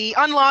Luigi,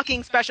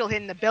 unlocking special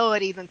hidden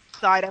abilities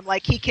inside him.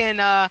 Like he can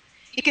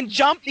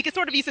jump. He can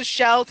sort of use his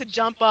shell to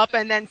jump up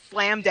and then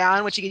slam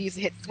down, which he can use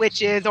to hit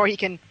switches, or he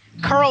can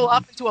curl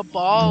up into a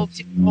ball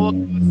to go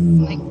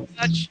like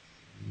such.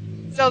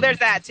 So there's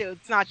that too.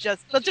 It's not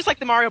just like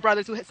the Mario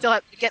Brothers, who still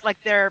have to get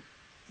like their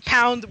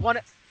pound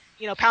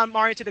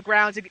Mario to the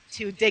ground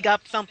to dig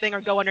up something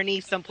or go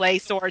underneath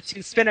someplace or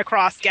to spin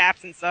across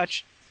gaps and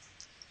such.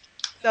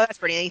 So that's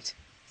pretty neat.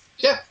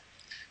 Yeah,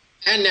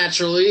 and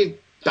naturally,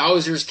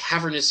 Bowser's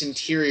cavernous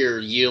interior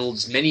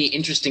yields many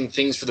interesting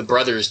things for the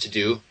brothers to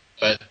do.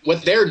 But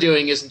what they're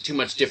doing isn't too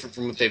much different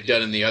from what they've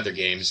done in the other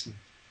games.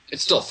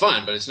 It's still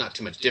fun, but it's not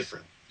too much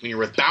different. When you're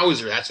with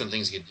Bowser, that's when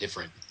things get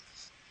different.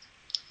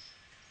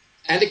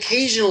 And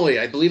occasionally,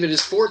 I believe it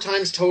is 4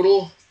 times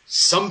total,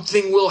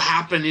 something will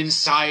happen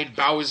inside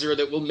Bowser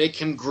that will make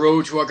him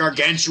grow to a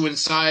gargantuan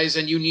size,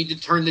 and you need to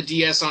turn the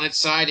DS on its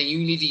side, and you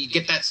need to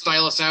get that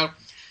stylus out,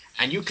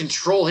 and you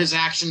control his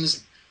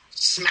actions,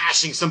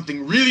 smashing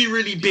something really,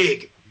 really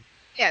big.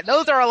 Yeah,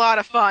 those are a lot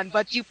of fun,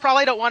 but you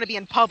probably don't want to be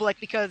in public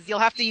because you'll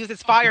have to use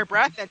his fire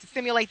breath, and to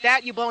simulate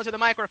that, you blow into the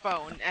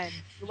microphone, and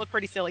you look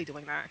pretty silly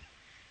doing that.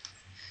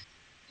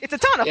 It's a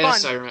ton of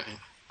fun. Yes,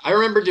 I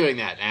remember doing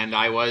that, and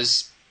I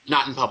was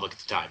not in public at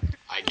the time.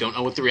 I don't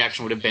know what the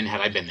reaction would have been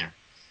had I been there.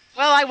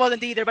 Well, I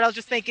wasn't either, but I was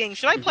just thinking,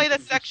 should I play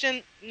this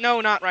section?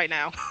 No, not right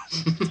now.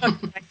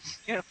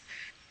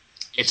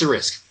 It's a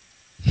risk.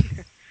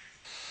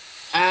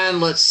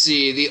 And let's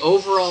see, the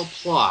overall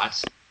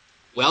plot...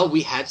 Well,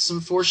 we had some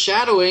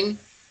foreshadowing.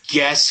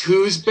 Guess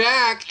who's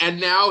back?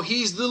 And now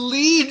he's the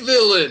lead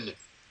villain.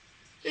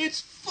 It's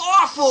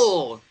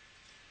Fawful!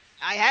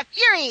 I have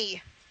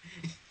Fury!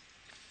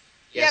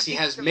 Yes, he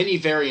has many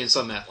variants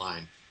on that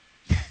line.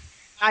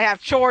 I have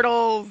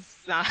Chortles,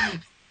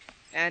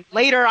 and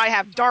later I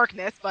have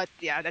Darkness, but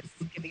yeah, that's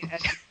skipping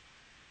ahead.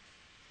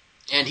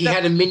 And he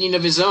had a minion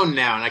of his own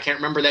now, and I can't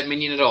remember that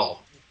minion at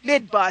all.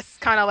 Midbus,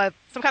 kind of like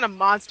some kind of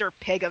monster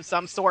pig of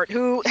some sort,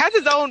 who has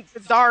his own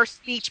bizarre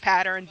speech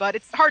pattern, but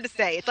it's hard to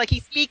say. It's like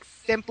he speaks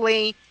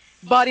simply,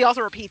 but he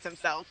also repeats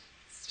himself.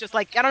 It's just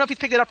like, I don't know if he's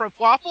picked it up from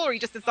Waffle, or he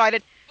just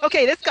decided,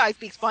 okay, this guy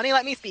speaks funny,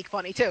 let me speak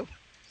funny too.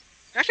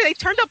 Actually, they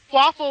turned up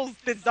Waffle's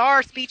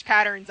bizarre speech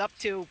patterns up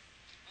to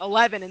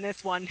 11 in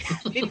this one.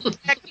 Maybe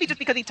just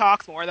because he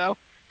talks more, though.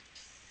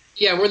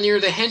 Yeah, when you're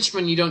the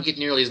henchman, you don't get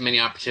nearly as many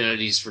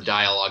opportunities for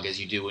dialogue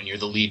as you do when you're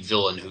the lead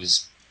villain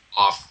who's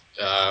off.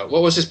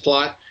 What was his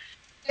plot?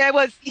 It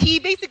was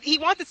he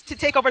wants to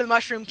take over the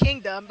Mushroom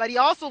Kingdom, but he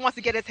also wants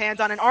to get his hands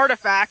on an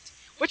artifact,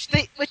 which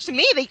to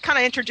me they kind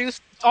of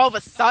introduced all of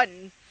a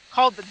sudden,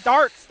 called the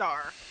Dark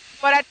Star.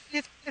 But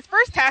his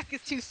first task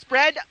is to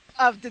spread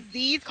a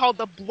disease called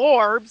the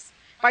Blorbs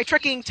by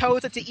tricking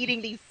Toads into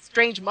eating these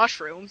strange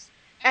mushrooms,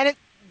 and it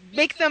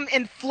makes them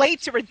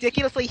inflate to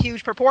ridiculously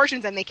huge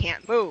proportions, and they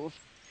can't move.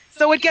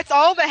 So it gets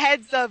all the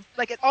heads of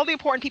all the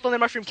important people in the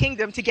Mushroom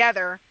Kingdom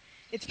together.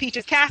 It's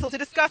Peach's castle to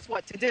discuss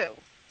what to do.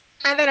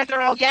 And then as they're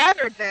all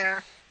gathered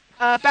there,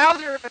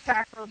 Bowser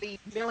attacks for the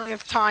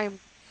millionth time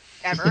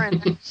ever,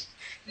 and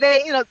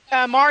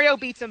Mario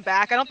beats him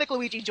back. I don't think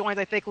Luigi joins.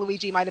 I think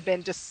Luigi might have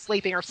been just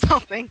sleeping or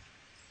something.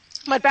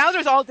 But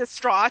Bowser's all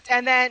distraught,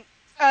 and then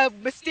a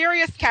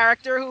mysterious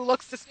character who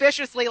looks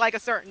suspiciously like a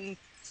certain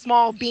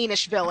small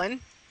beanish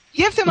villain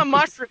gives him a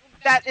mushroom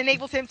that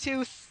enables him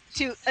to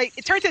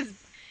it turns into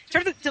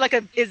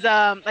his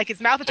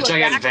mouth into a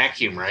gigantic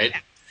vacuum, right?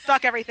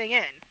 Suck everything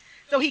in.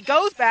 So he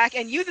goes back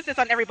and uses this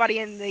on everybody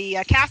in the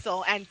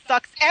castle and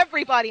sucks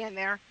everybody in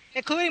there,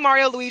 including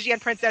Mario, Luigi,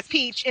 and Princess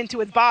Peach, into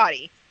his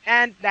body.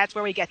 And that's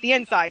where we get the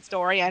inside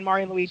story and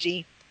Mario and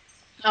Luigi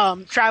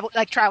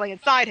traveling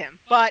inside him.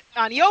 But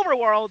on the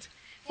overworld,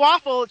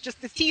 Fwaffle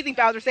just is teasing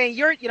Bowser, saying,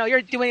 you're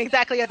doing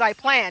exactly as I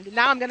planned. And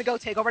now I'm going to go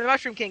take over the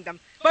Mushroom Kingdom.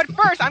 But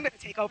first, I'm going to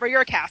take over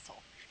your castle.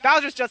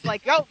 Bowser's just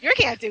like, oh, you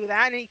can't do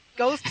that. And he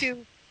goes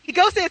to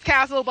his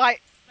castle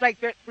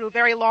through a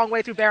very long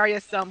way through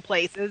various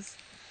places.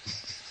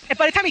 And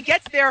by the time he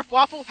gets there,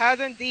 Fwaffle has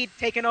indeed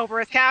taken over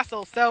his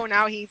castle. So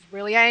now he's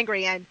really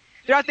angry. And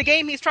throughout the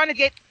game, he's trying to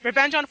get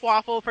revenge on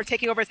Fwaffle for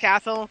taking over his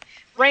castle,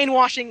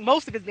 brainwashing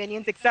most of his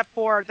minions, except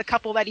for the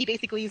couple that he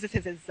basically uses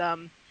as his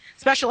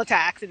special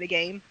attacks in the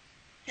game.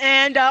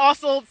 And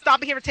also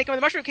stopping him from taking over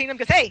the Mushroom Kingdom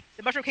because, hey,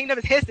 the Mushroom Kingdom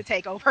is his to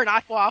take over,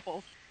 not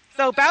Fwaffle's.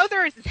 So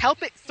Bowser is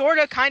helping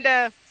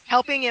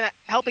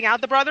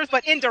out the brothers,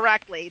 but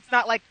indirectly. It's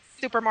not like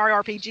Super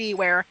Mario RPG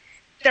where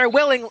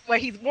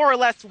he's more or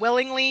less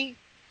willingly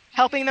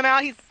helping them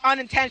out. He's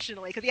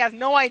unintentionally because he has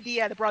no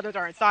idea the brothers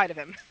are inside of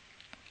him.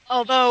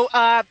 Although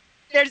that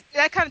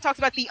kind of talks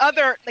about the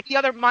other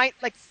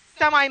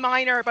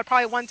semi-minor but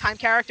probably one-time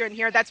character in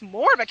here that's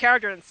more of a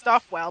character than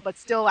Stuffwell, but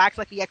still acts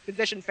like the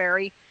exposition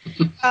fairy.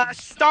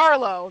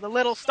 Starlo, the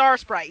little star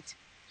sprite.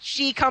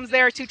 She comes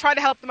there to try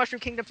to help the Mushroom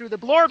Kingdom through the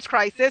Blorbs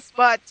crisis,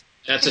 but...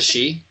 That's a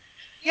she?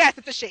 Yes,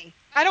 it's a she.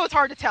 I know it's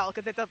hard to tell,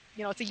 because it's a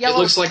yellow... It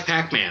looks like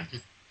Pac-Man.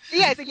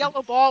 Yeah, it's a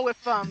yellow ball with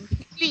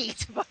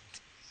feet, but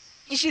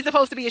she's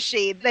supposed to be a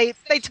she. They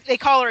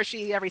call her a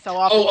she every so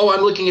often. Oh, I'm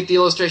looking at the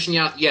illustration.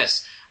 Yeah,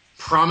 yes.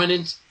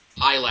 Prominent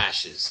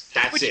eyelashes.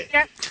 That's it.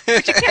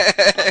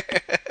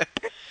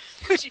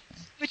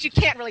 Which you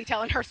can't really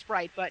tell in her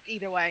sprite, but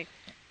either way.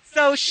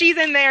 So she's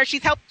in there.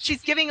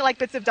 She's giving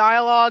bits of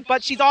dialogue,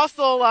 but she's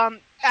also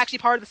actually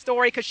part of the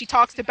story because she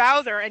talks to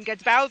Bowser and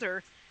gets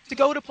Bowser to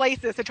go to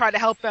places to try to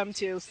help them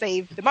to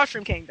save the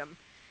Mushroom Kingdom.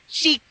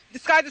 She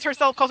disguises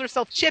herself, calls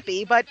herself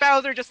Chippy, but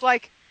Bowser just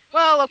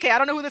well, okay, I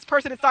don't know who this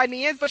person inside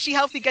me is, but she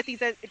helps me get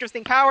these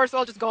interesting powers, so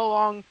I'll just go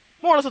along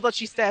more or less with what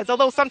she says,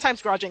 although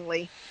sometimes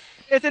grudgingly.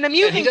 It's an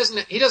amusing...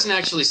 And he doesn't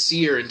actually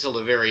see her until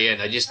the very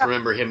end. I just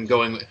remember him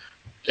going...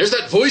 There's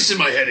that voice in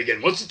my head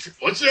again. What's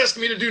it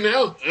asking me to do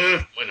now?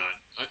 Why not?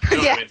 I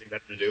don't have anything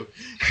better to do.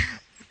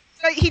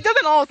 He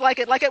doesn't always like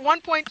it. Like, at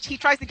one point, he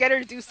tries to get her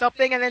to do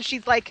something, and then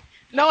she's like,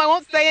 no, I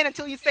won't say it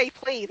until you say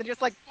please. And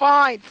just like,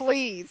 fine,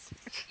 please.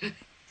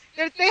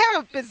 They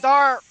have a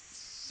bizarre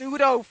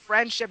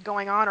pseudo-friendship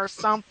going on or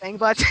something,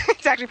 but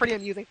it's actually pretty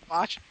amusing to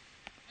watch.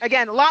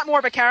 Again, a lot more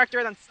of a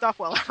character than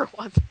Stuffwell ever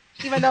was.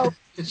 Even though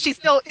she's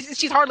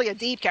hardly a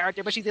deep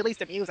character, but she's at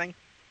least amusing.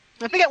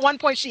 I think at one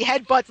point she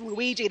headbutts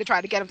Luigi to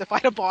try to get him to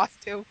fight a boss,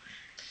 too.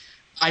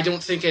 I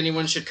don't think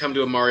anyone should come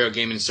to a Mario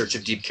game in search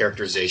of deep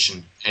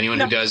characterization. Anyone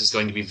who does is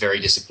going to be very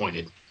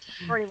disappointed.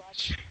 Pretty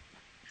much.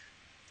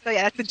 So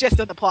yeah, that's the gist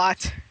of the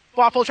plot.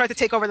 Waffle tries to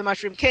take over the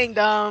Mushroom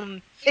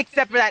Kingdom,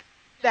 except for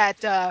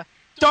that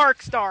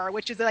Dark Star,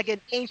 which is like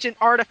an ancient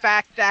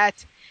artifact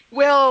that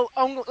will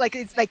only,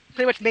 it's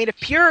pretty much made of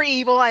pure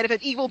evil, and if an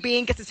evil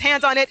being gets his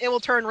hands on it, it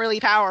will turn really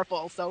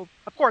powerful. So,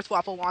 of course,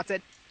 Waffle wants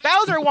it.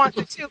 Bowser wants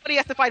it too, but he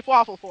has to fight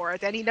Fwaffle for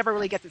it, and he never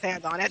really gets his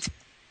hands on it,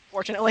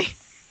 fortunately.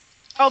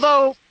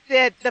 Although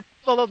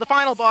the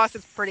final boss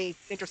is pretty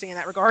interesting in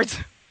that regard.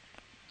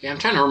 Yeah, I'm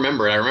trying to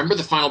remember it. I remember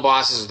the final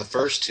bosses of the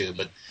first two,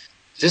 but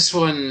this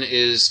one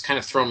is kind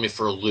of throwing me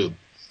for a loop.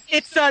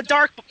 It's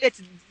Dark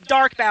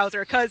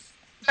Bowser, because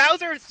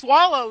Bowser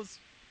swallows,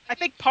 I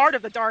think, part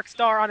of the Dark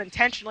Star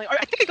unintentionally, or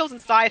I think it goes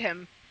inside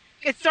him.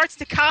 It starts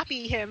to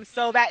copy him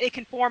so that it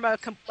can form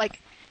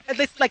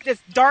this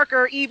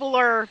darker,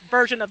 eviler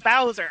version of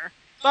Bowser.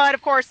 But,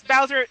 of course,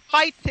 Bowser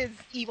fights his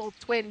evil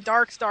twin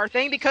Dark Star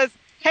thing because,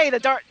 hey, the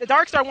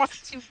Dark Star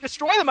wants to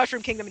destroy the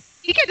Mushroom Kingdom.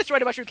 He can't destroy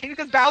the Mushroom Kingdom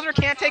because Bowser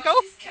can't take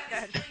over.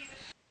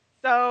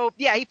 So,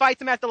 yeah, he fights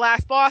him at the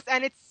last boss,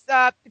 and it's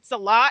a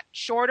lot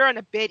shorter and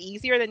a bit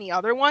easier than the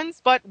other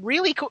ones, but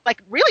really cool,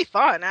 really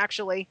fun,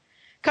 actually.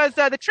 Because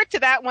the trick to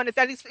that one is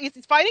that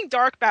he's fighting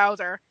Dark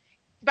Bowser.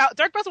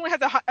 Dark Bowser only has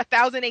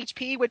 1,000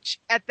 HP, which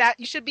at that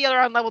you should be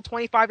around level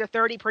 25 to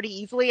 30 pretty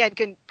easily, and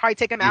can probably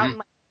take him out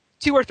in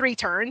 2 or 3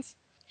 turns.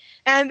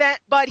 And that,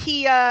 but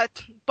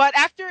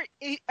after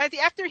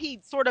he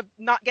sort of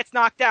gets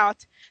knocked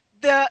out,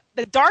 the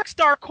Dark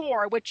Star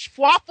core, which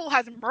Fwaffle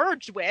has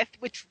merged with,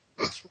 which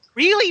is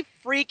really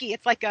freaky.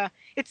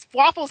 It's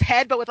Fwaffle's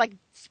head, but with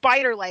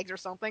spider legs or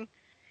something.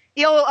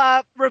 He'll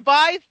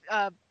revive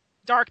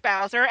Dark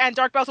Bowser, and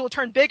Dark Bowser will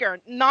turn bigger,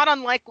 not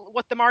unlike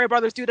what the Mario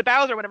Brothers do to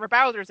Bowser whenever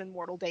Bowser's in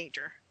mortal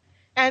danger.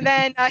 And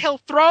then he'll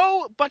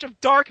throw a bunch of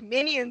dark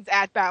minions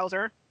at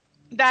Bowser.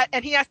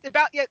 And he has to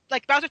Bowser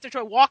has to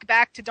try to walk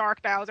back to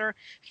Dark Bowser,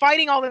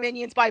 fighting all the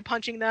minions by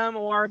punching them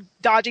or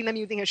dodging them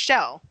using his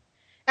shell.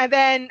 And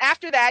then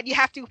after that, you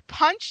have to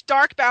punch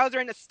Dark Bowser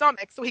in the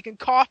stomach so he can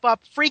cough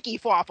up Freaky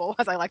Fwaffle,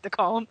 as I like to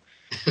call him,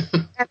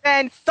 and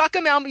then suck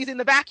him out using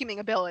the vacuuming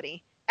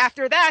ability.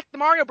 After that, the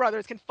Mario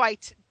Brothers can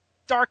fight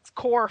Dark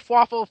Core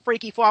Fwaffle,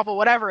 Freaky Fwaffle,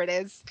 whatever it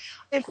is,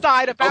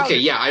 inside of Bowser. Okay,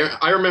 yeah,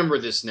 I remember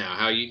this now.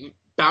 How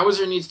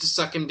Bowser needs to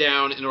suck him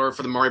down in order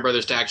for the Mario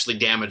Brothers to actually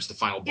damage the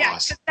final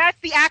boss. Yeah, that's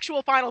the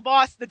actual final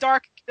boss. The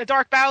Dark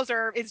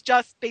Bowser is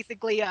just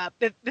basically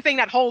the thing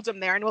that holds him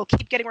there, and will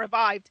keep getting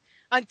revived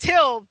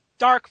until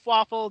Dark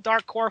Fwaffle,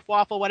 Dark Core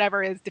Fwaffle,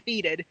 whatever, is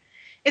defeated.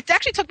 It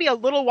actually took me a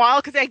little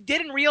while because I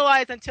didn't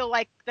realize until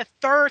like the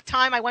third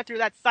time I went through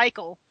that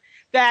cycle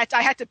that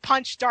I had to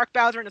punch Dark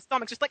Bowser in the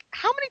stomach. Just like,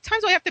 how many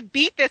times do I have to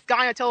beat this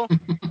guy until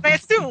I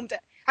assumed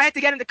I had to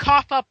get him to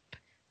cough up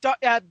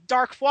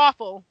Dark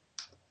Fwaffle.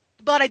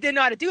 But I didn't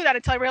know how to do that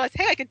until I realized,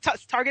 hey, I can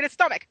target his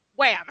stomach.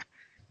 Wham!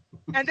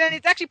 And then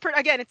it's actually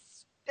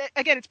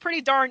it's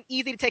pretty darn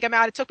easy to take him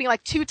out. It took me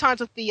like 2 times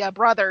with the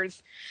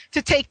brothers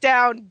to take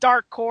down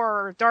Dark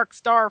Core or Dark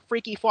Star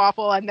Freaky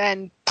Fwaffle and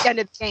then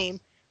ended the game.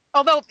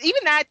 Although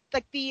even that,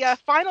 like the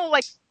final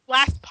like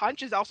last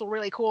punch is also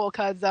really cool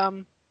because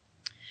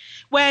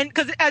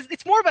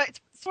it's more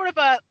of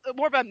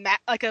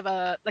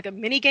a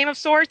mini game of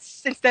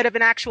sorts instead of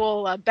an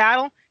actual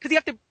battle because you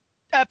have to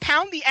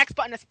pound the X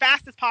button as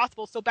fast as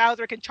possible so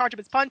Bowser can charge up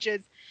his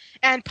punches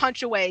and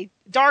punch away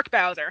Dark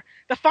Bowser.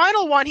 The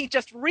final one, he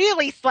just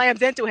really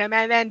slams into him,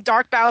 and then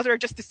Dark Bowser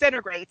just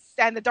disintegrates,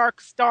 and the Dark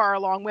Star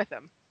along with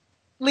him,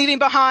 leaving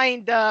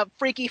behind the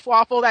Freaky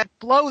Fwaffle that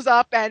blows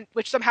up and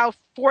which somehow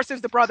forces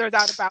the brothers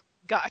out of Bowser's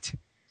gut.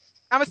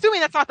 I'm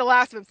assuming that's not the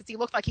last of him since he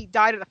looked like he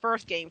died in the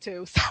first game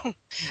too. So,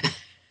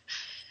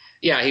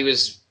 yeah, he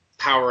was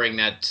powering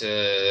that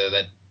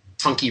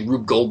funky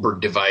Rube Goldberg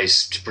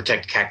device to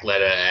protect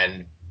Cackletta,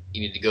 and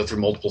you need to go through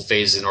multiple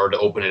phases in order to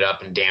open it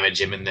up and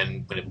damage him, and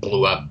then when it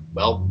blew up,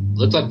 well,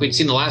 looked like we'd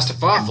seen the last of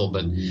Fwaffle,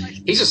 but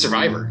he's a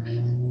survivor.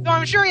 So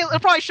I'm sure he'll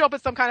probably show up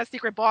as some kind of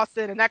secret boss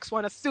in the next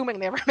one, assuming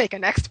they ever make a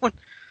next one.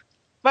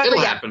 But it'll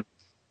happen.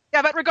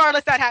 Yeah, but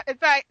regardless, that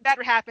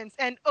happens.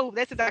 And,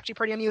 this is actually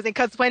pretty amusing,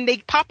 because when they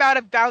pop out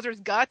of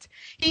Bowser's gut,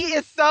 he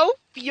is so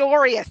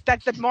furious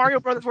that the Mario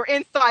Brothers were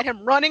inside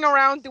him, running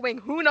around doing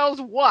who knows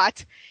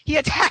what. He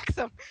attacks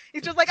them.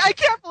 He's just like, I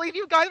can't believe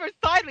you guys were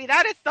inside me.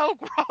 That is so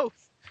gross.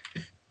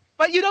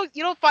 But you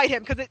don't fight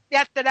him, because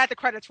after that the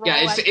credits roll.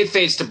 Yeah, it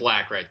fades to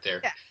black right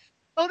there. Yeah.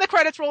 So the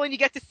credits roll, and you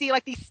get to see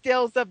like these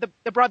stills of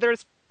the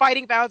brothers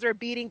fighting Bowser,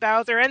 beating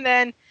Bowser, and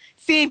then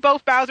seeing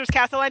both Bowser's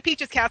castle and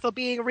Peach's castle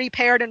being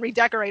repaired and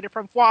redecorated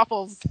from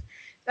Fwaffle's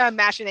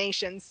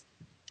machinations.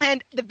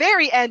 And the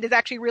very end is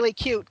actually really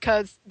cute,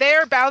 because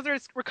there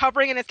Bowser's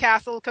recovering in his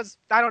castle, because,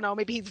 I don't know,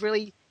 maybe he's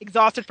really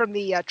exhausted from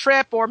the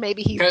trip, or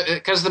maybe he's...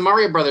 Because the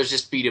Mario Brothers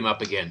just beat him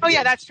up again. Oh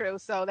yeah, that's true.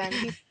 So then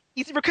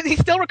he's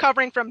still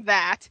recovering from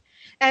that.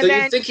 And so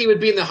you'd think he would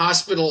be in the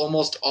hospital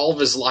almost all of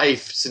his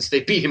life, since they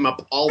beat him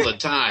up all the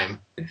time.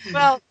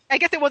 Well, I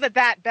guess it wasn't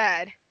that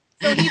bad.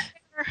 So he's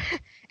there,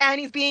 and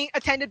he's being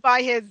attended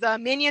by his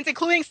minions,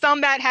 including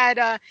some that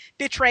had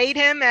betrayed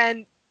him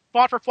and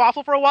fought for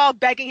Fwaffle for a while,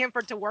 begging him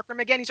to work for him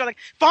again. He's just like,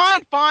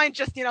 fine,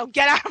 just,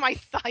 get out of my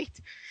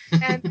sight.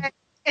 And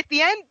at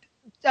the end,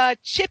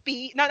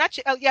 Chippy,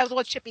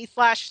 Chippy /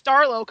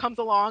 Starlo comes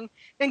along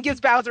and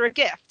gives Bowser a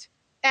gift.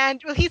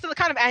 And he's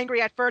kind of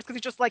angry at first because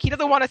he's just like, he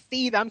doesn't want to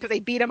see them because they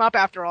beat him up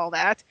after all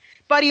that.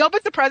 But he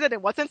opens the present,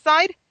 and what's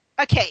inside?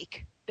 A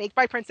cake baked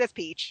by Princess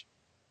Peach.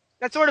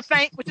 That sort of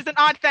which is an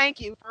odd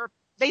thank you for.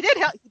 He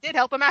did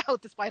help him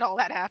out despite all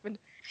that happened.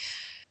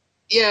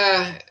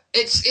 Yeah,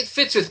 it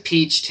fits with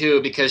Peach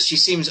too, because she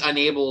seems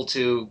unable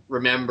to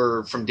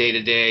remember from day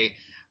to day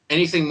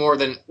anything more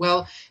than,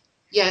 well,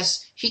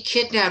 yes, he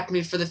kidnapped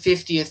me for the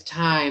 50th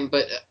time,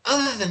 but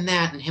other than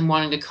that and him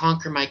wanting to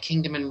conquer my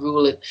kingdom and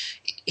rule it,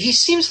 he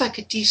seems like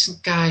a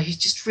decent guy. He's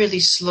just really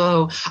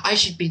slow. I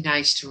should be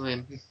nice to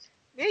him.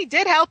 Yeah, he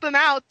did help him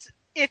out,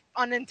 if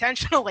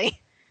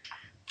unintentionally.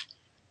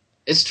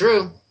 It's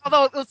true.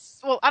 Although,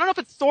 I don't know if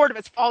it's sort of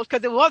his fault,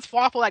 because it was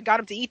Fwaffle that got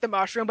him to eat the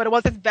mushroom, but it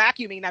was his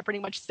vacuuming that pretty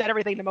much set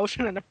everything into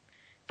motion in the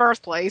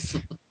first place.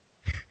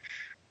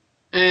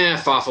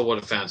 Fwaffle would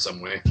have found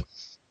some way.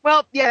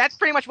 Well, yeah, that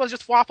pretty much was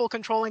just Fwaffle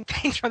controlling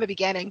things from the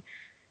beginning.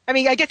 I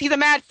mean, I guess he's a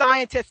mad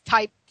scientist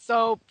type,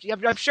 so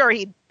I'm sure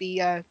he'd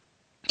be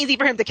easy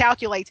for him to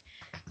calculate.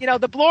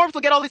 The Blorbs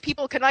will get all these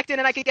people connected,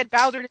 and I could get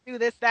Bowser to do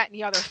this, that, and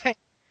the other thing.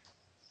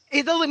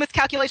 His only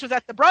miscalculation was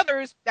that the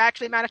brothers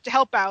actually managed to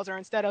help Bowser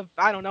instead of,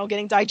 I don't know,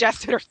 getting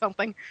digested or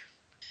something.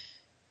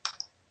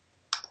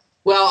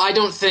 Well, I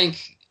don't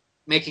think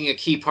making a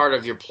key part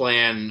of your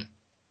plan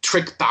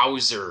trick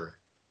Bowser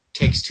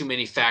takes too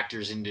many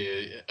factors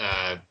into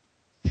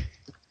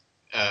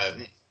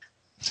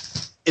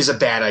is a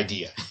bad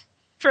idea.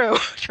 True.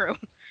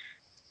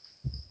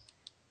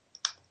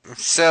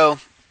 So,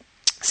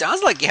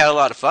 sounds like you had a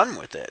lot of fun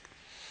with it.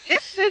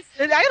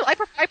 I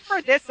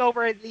prefer this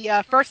over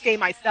the first game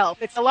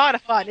myself. It's a lot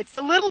of fun. It's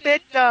a little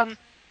bit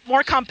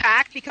more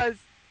compact because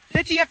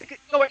since you have to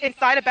go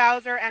inside of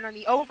Bowser and on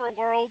the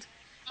overworld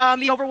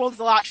is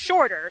a lot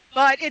shorter.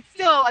 But it's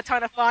still a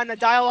ton of fun. The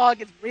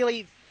dialogue is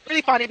really,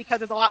 really funny because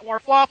there's a lot more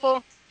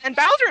Fwaffle. And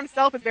Bowser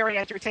himself is very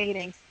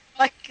entertaining.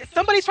 Like,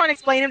 somebody's trying to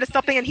explain him to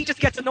something and he just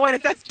gets annoyed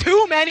and says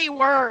too many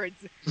words.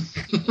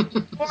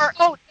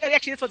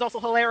 Actually, this was also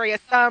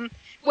hilarious.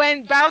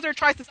 When Bowser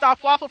tries to stop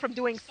Fwaffle from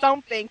doing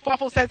something,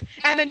 Fwaffle says,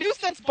 and the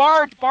nuisance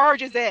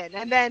barge is in.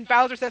 And then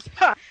Bowser says,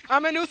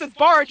 I'm a nuisance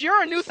barge,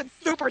 you're a nuisance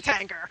super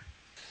tanker.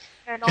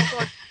 And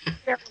also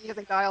very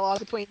amusing dialogue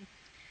between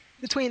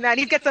that.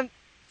 He's got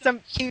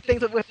some cute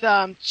things with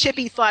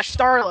Chippy /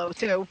 Starlo,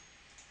 too.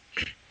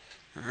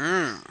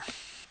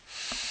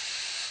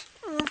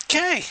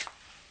 Okay.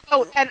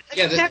 Oh, and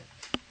Yeah,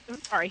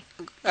 sorry.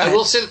 I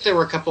will say that there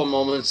were a couple of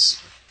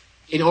moments.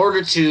 In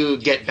order to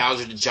get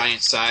Bowser to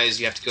giant size,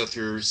 you have to go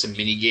through some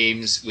mini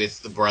games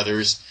with the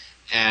brothers,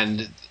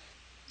 and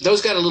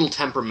those got a little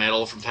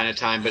temperamental from time to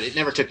time. But it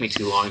never took me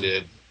too long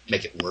to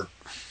make it work.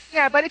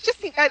 Yeah, but it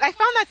just I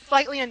found that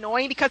slightly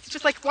annoying because it's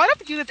just like, why do I have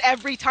to do this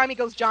every time he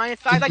goes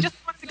giant size? I just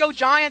want to go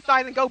giant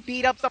size and go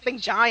beat up something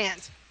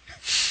giant.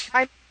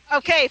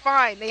 Okay,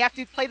 fine. They have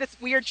to play this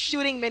weird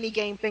shooting mini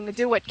game thing to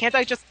do it. Can't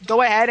I just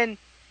go ahead and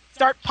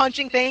start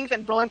punching things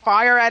and blowing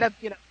fire at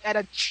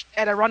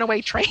a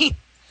runaway train?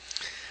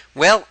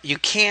 Well, you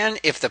can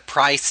if the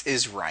price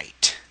is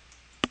right.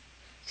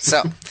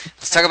 So,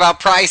 let's talk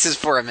about prices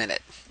for a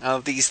minute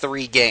of these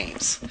 3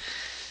 games.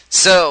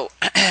 So,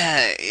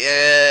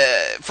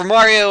 for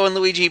Mario and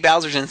Luigi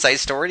Bowser's Inside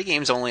Story, the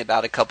game's only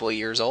about a couple of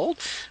years old.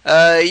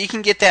 You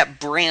can get that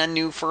brand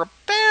new for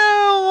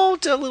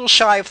about a little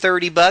shy of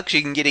 $30.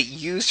 You can get it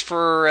used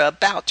for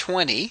about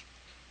 $20.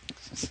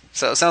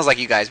 So it sounds like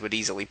you guys would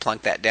easily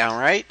plunk that down,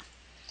 right?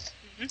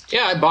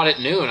 Yeah, I bought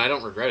it new, and I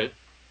don't regret it.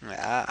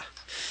 Ah.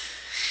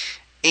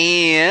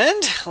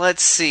 And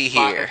let's see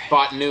here.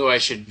 Bought new, I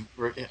should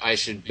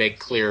make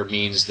clear,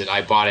 means that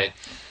I bought it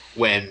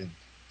when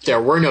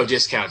there were no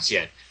discounts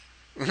yet.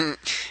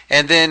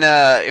 And then,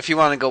 if you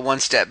want to go one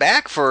step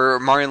back, for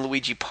Mario &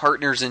 Luigi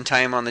Partners in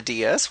Time on the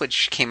DS,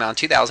 which came out in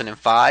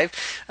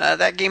 2005,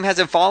 that game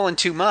hasn't fallen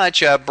too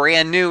much.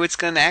 Brand new, it's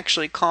going to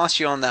actually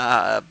cost you on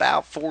the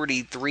about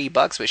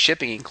 $43 with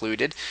shipping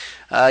included.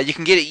 You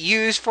can get it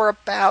used for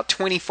about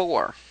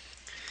 $24.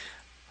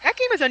 That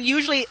game is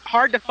unusually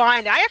hard to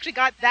find. I actually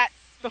got that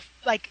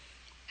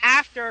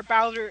after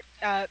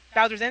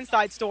Bowser's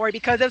Inside Story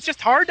because it was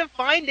just hard to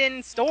find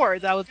in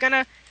stores. I was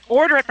gonna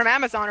order it from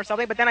Amazon or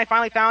something, but then I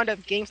finally found a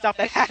GameStop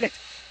that had it.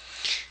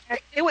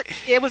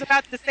 It was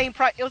about the same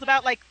price. It was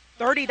about like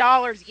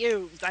 $30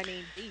 used. I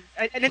mean,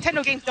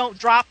 Nintendo games don't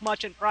drop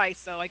much in price,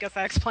 so I guess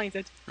that explains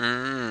it.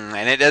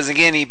 And it doesn't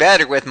get any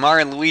better with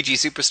Mario & Luigi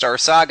Superstar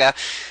Saga.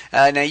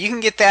 Now you can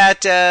get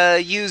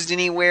that used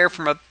anywhere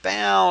from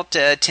about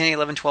 $10,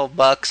 $11,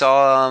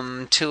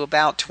 $12 to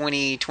about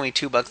 $20,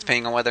 $22,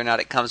 depending on whether or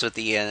not it comes with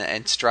the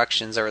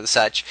instructions or the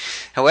such.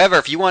 However,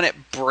 if you want it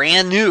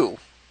brand new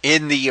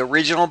in the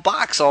original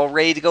box, all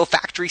ready to go,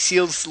 factory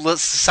sealed,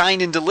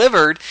 signed and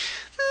delivered,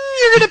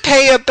 you're going to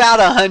pay about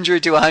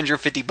 $100 to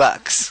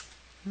 $150.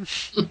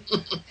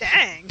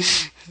 Dang.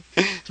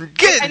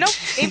 Good. I know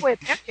game with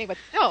everything, but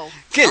still.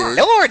 Good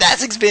Lord,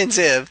 that's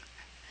expensive.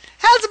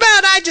 How's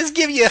about I just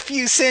give you a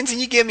few cents and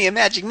you give me a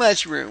magic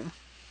mushroom?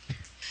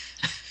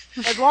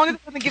 As long as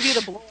it doesn't give you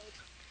the blow.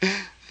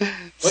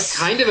 What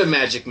kind of a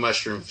magic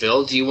mushroom,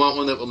 Phil? Do you want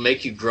one that will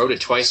make you grow to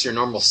twice your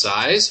normal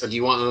size, or do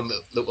you want one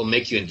that will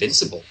make you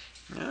invincible?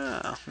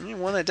 Oh, I need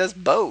one that does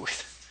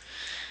both.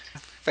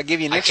 If I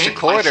give you an extra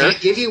quarter... I can't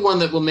give you one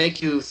that will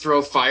make you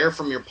throw fire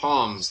from your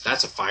palms.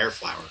 That's a fire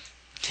flower.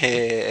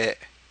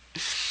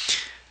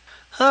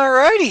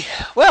 Alrighty.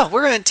 Well,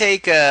 we're going to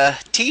take a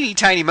teeny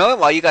tiny moment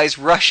while you guys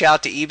rush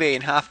out to eBay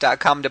and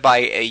Hoff.com to buy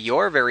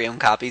your very own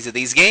copies of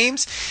these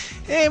games.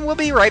 And we'll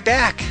be right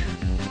back.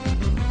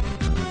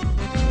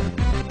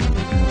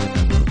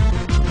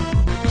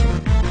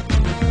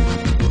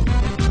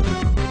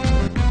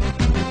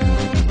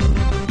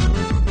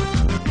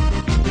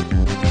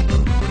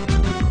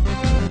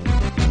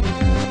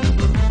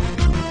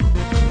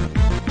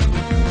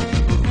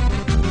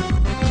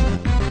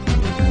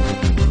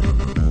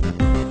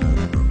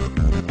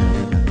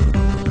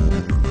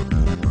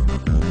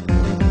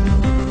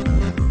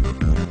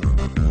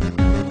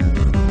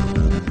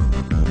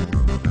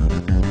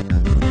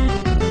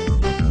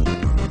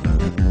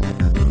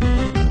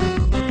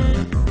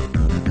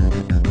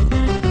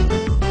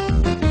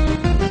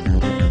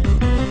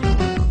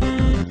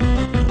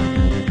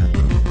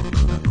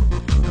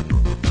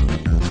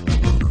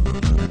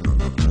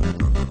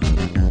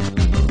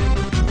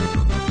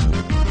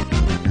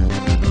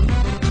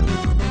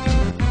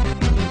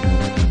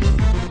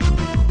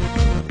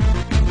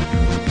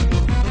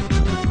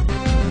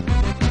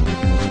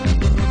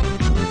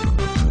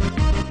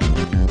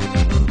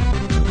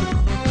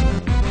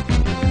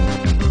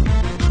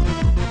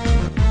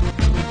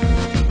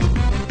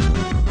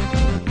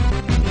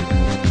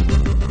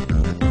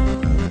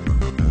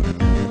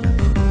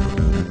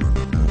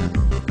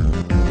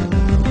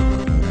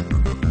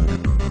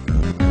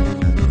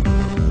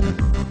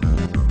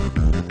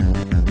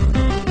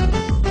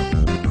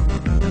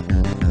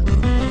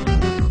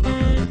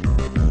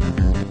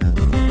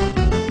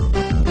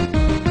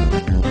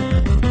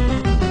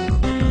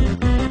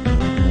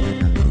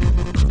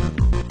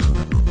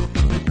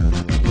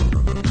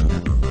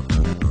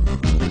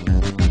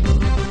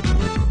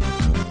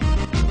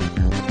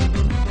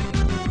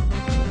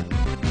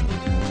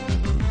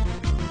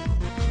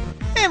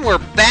 We're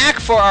back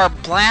for our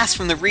Blast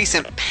from the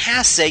Recent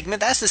Past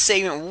segment. That's the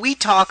segment we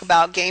talk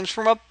about games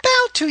from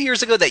about 2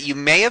 years ago that you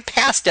may have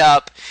passed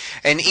up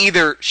and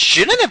either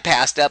shouldn't have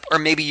passed up or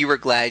maybe you were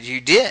glad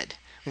you did.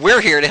 We're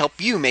here to help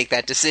you make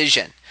that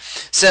decision.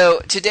 So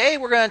today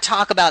we're going to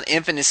talk about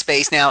Infinite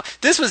Space. Now,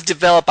 this was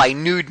developed by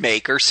Nude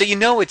Maker, so you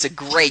know it's a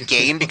great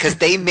game because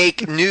they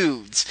make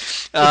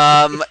nudes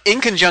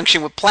in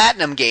conjunction with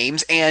Platinum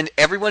Games, and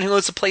everyone who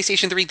owns a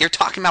PlayStation 3, they're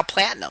talking about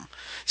Platinum.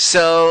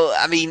 So,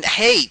 I mean,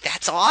 hey,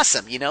 that's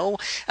awesome, you know?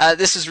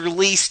 This was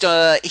released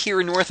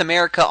here in North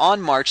America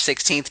on March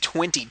 16th,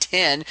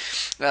 2010.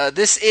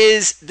 This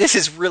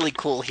is really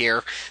cool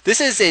here.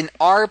 This is an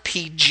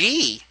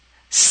RPG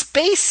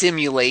space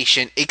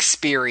simulation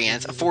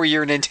experience for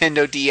your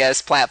Nintendo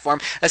DS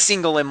platform, a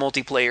single and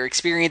multiplayer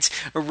experience,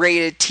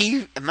 rated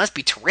T. It must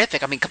be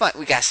terrific. I mean, come on,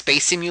 we got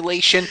space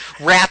simulation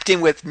wrapped in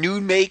with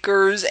Nude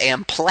Makers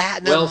and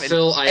Platinum. Well,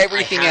 Phil,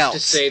 everything I have else. to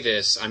say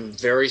this. I'm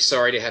very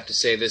sorry to have to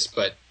say this,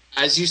 but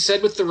as you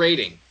said with the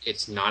rating,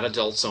 it's not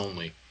adults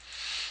only.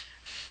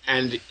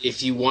 And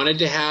if you wanted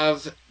to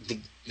have the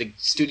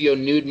studio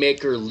Nude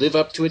Maker live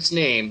up to its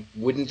name,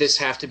 wouldn't this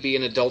have to be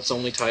an adults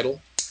only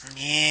title?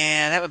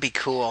 Yeah, that would be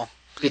cool.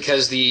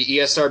 Because the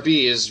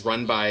ESRB is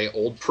run by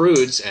old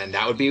prudes, and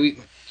that would be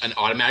an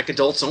automatic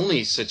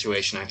adults-only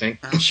situation, I think.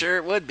 I'm sure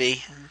it would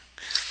be.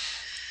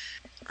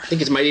 I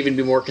think it might even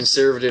be more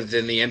conservative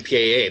than the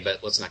MPAA,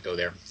 but let's not go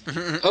there.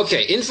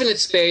 Okay, Infinite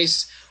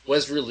Space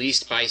was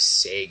released by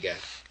Sega.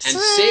 And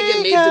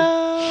Sega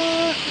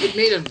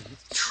made a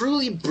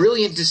truly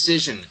brilliant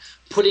decision,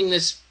 putting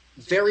this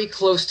very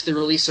close to the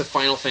release of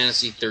Final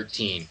Fantasy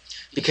XIII.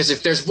 Because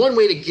if there's one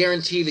way to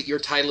guarantee that your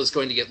title is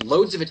going to get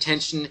loads of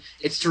attention,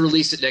 it's to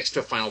release it next to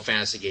a Final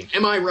Fantasy game.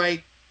 Am I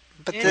right?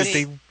 But this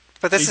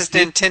is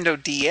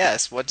Nintendo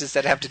DS. What does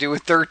that have to do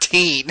with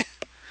 13?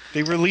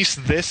 They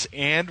released this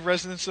and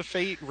Resonance of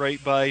Fate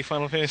right by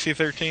Final Fantasy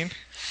 13?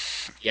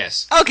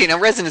 Yes. Okay, now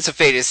Resonance of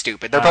Fate is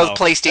stupid. They're both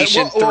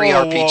PlayStation 3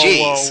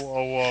 RPGs.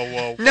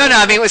 Whoa. No,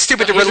 I mean, it was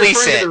stupid to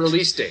release it. To the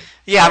release date.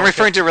 Yeah, I'm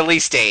referring to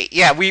release date.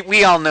 Yeah,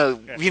 we all know,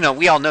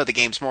 we all know the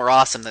game's more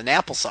awesome than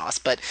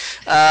applesauce, but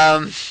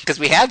because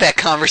we had that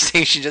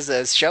conversation just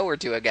a show or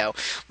two ago.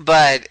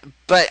 But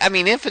I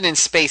mean, Infinite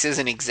Space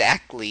isn't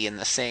exactly in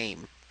the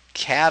same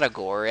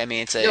category. I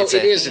mean, it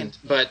isn't.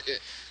 But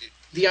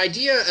the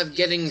idea of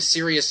getting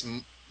serious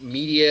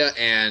media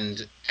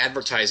and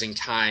advertising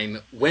time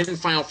when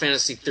Final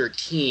Fantasy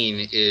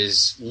XIII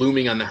is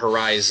looming on the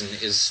horizon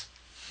is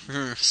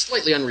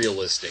slightly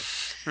unrealistic.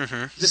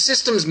 The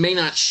systems may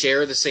not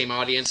share the same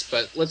audience,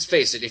 but let's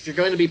face it, if you're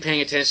going to be paying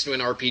attention to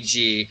an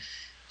RPG,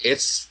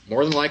 it's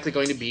more than likely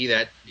going to be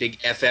that big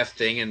FF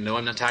thing, and no,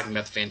 I'm not talking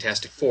about the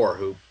Fantastic Four,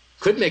 who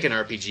could make an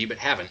RPG but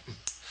haven't.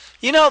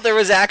 You know, there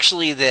was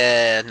actually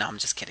No, I'm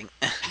just kidding.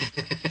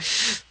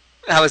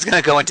 I was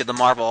going to go into the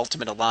Marvel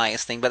Ultimate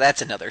Alliance thing, but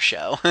that's another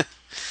show.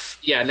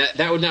 Yeah, and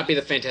that would not be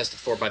the Fantastic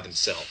Four by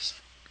themselves.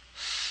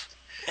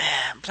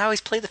 But I always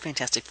play the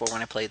Fantastic Four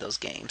when I play those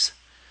games.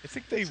 I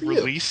think they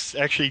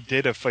actually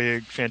did a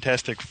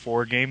Fantastic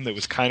Four game that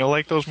was kind of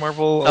like those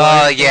Marvel.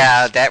 Oh,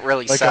 yeah, that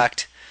really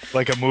sucked.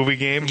 Like a movie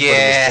game?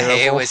 Yeah,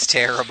 it was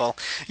terrible.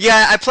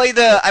 Yeah, I play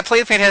the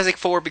Fantastic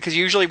Four because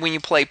usually when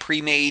you play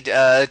pre-made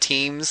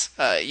teams,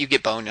 you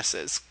get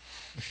bonuses.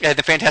 Yeah,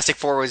 the Fantastic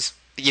Four was,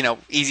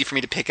 easy for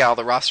me to pick out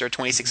the roster of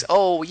 26.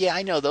 Oh, yeah,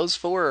 I know those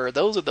four, or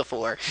those are the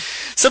four.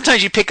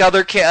 Sometimes you pick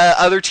other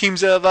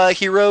teams of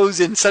heroes,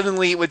 and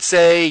suddenly it would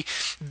say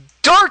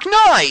Dark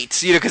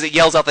Knights, because it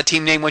yells out the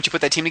team name once you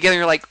put that team together. And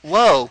you're like,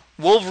 whoa,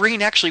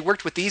 Wolverine actually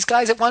worked with these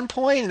guys at one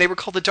point, and they were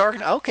called the Dark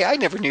Knights. Okay, I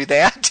never knew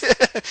that.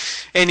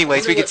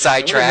 Anyways, we get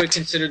sidetracked. I would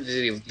consider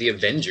the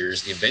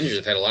Avengers. The Avengers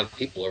have had a lot of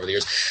people over the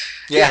years.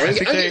 Yeah, I'm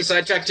getting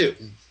sidetracked too.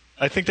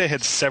 I think they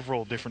had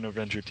several different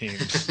Avenger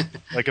teams.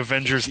 Like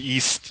Avengers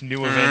East,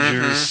 New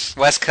Avengers.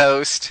 West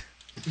Coast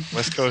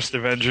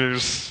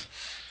Avengers.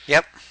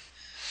 Yep.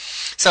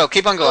 So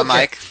keep on going,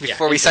 Mike,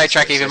 before we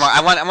sidetrack even more.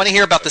 I want to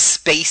hear about the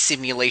space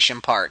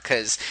simulation part,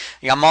 because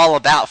I'm all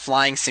about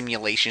flying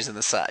simulations and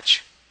the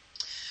such.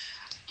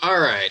 All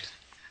right.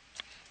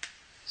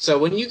 So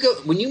when you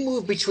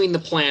move between the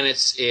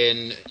planets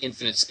in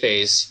Infinite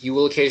Space, you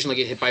will occasionally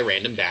get hit by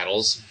random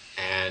battles,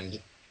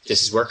 and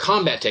this is where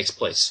combat takes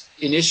place.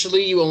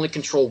 Initially, you only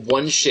control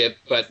one ship,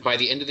 but by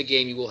the end of the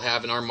game, you will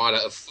have an armada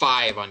of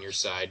 5 on your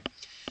side.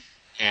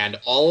 And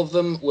all of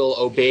them will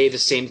obey the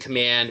same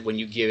command when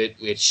you give it,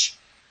 which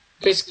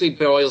basically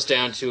boils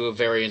down to a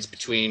variance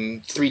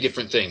between 3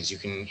 different things. You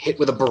can hit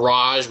with a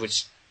barrage,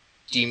 which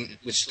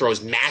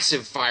throws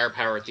massive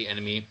firepower at the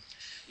enemy.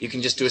 You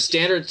can just do a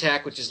standard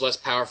attack, which is less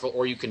powerful,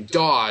 or you can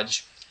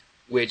dodge,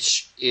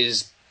 which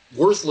is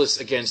worthless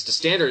against a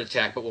standard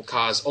attack, but will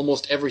cause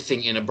almost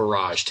everything in a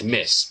barrage to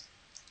miss.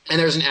 And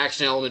there's an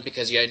action element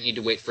because you need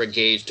to wait for a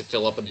gauge to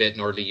fill up a bit in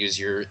order to use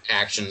your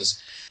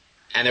actions.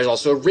 And there's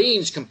also a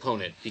range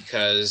component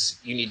because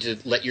you need to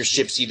let your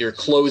ships either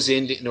close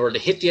in order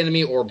to hit the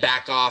enemy or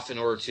back off in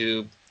order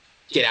to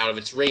get out of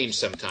its range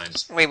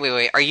sometimes.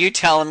 Wait. Are you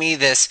telling me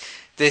this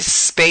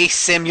space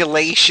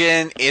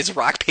simulation is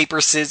rock, paper,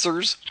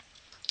 scissors?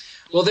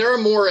 Well, there are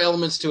more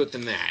elements to it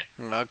than that.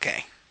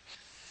 Okay.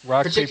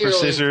 Rock, paper,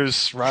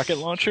 scissors, rocket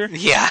launcher?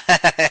 Yeah.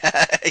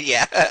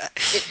 Yeah.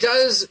 It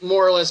does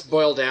more or less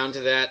boil down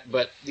to that,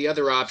 but the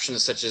other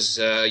options, such as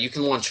you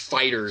can launch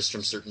fighters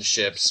from certain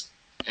ships,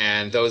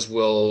 and those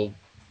will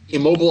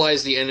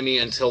immobilize the enemy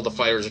until the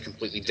fighters are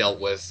completely dealt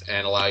with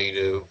and allow you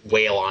to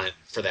wail on it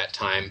for that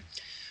time.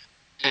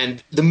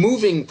 And the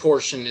moving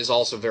portion is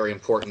also very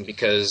important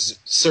because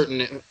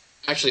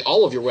actually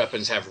all of your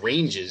weapons have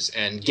ranges,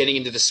 and getting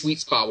into the sweet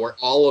spot where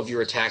all of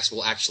your attacks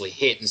will actually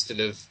hit instead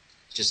of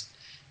just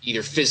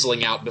either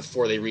fizzling out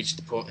before they reach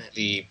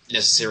the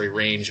necessary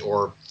range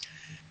or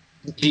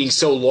being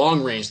so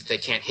long range that they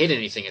can't hit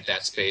anything at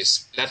that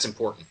space. That's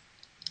important.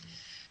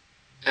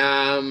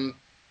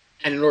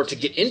 And in order to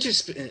get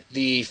into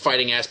the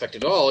fighting aspect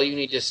at all, you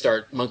need to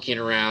start monkeying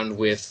around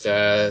with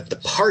the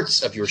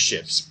parts of your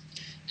ships.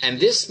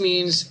 And this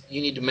means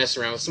you need to mess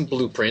around with some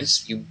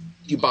blueprints. You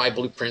buy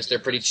blueprints, they're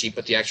pretty cheap,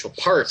 but the actual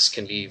parts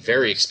can be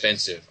very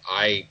expensive.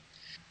 I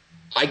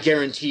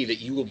guarantee that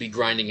you will be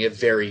grinding a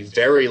very,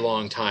 very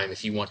long time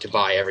if you want to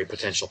buy every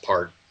potential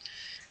part.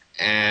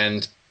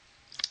 And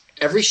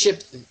every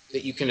ship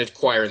that you can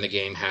acquire in the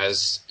game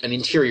has an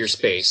interior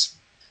space,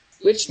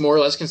 which more or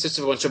less consists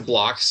of a bunch of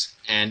blocks.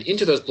 And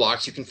into those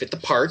blocks you can fit the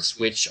parts,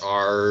 which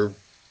are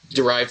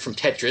derived from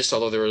Tetris,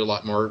 although they're a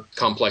lot more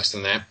complex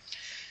than that.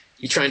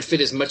 You try and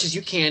fit as much as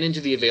you can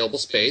into the available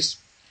space,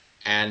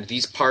 and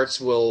these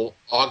parts will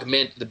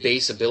augment the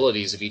base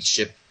abilities of each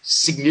ship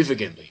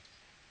significantly,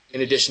 in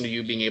addition to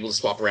you being able to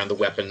swap around the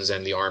weapons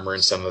and the armor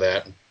and some of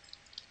that.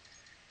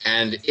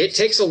 And it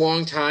takes a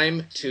long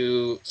time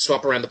to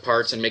swap around the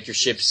parts and make your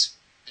ships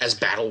as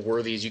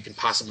battle-worthy as you can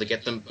possibly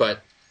get them,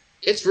 but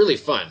it's really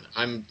fun.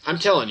 I'm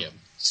telling you,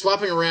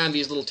 swapping around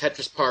these little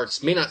Tetris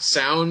parts may not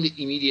sound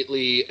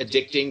immediately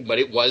addicting, but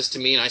it was to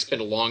me, and I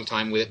spent a long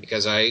time with it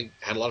because I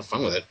had a lot of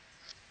fun with it.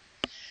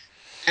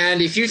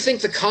 And if you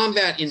think the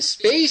combat in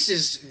space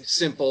is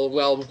simple,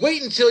 well,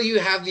 wait until you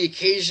have the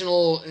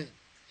occasional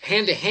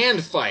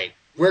hand-to-hand fight,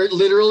 where it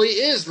literally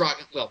is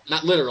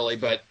not literally,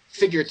 but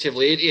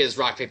figuratively, it is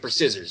rock, paper,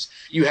 scissors.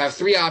 You have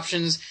 3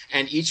 options,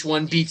 and each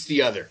one beats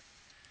the other.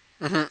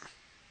 Mm-hmm.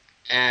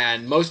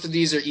 And most of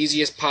these are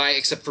easy as pie,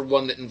 except for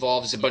one that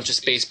involves a bunch of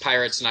space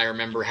pirates, and I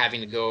remember having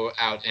to go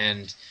out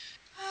and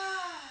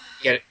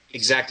get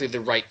exactly the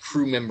right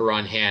crew member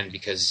on hand,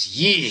 because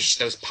yeesh,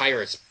 those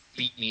pirates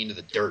beat me into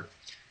the dirt.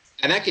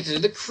 And that gets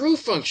into the crew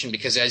function,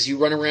 because as you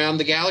run around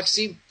the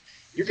galaxy,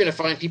 you're going to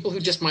find people who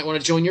just might want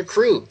to join your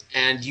crew,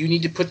 and you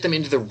need to put them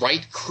into the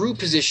right crew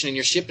position in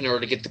your ship in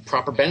order to get the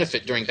proper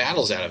benefit during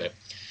battles out of it.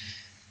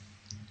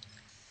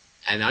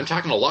 And I'm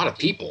talking a lot of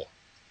people,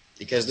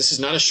 because this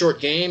is not a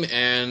short game,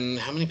 and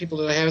how many people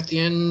did I have at the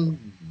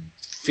end?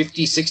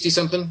 50, 60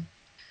 something?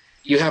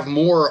 You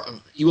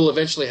will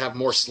eventually have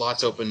more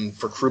slots open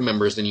for crew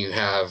members than you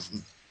have...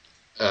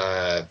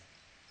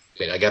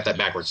 wait, I got that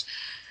backwards.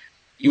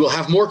 You will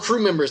have more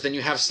crew members than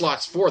you have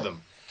slots for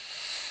them,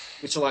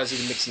 which allows you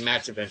to mix and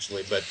match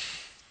eventually, but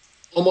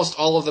almost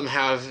all of them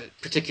have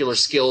particular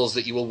skills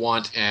that you will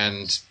want,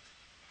 and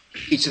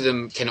each of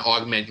them can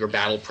augment your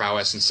battle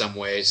prowess in some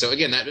way. So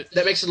again,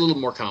 that makes it a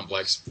little more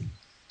complex.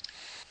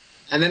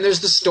 And then there's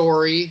the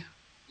story,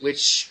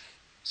 which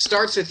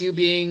starts with you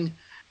being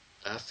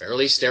a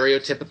fairly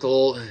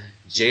stereotypical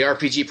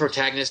JRPG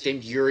protagonist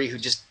named Yuri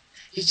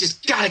he's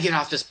just got to get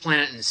off this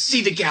planet and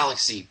see the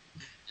galaxy.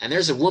 And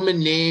there's a woman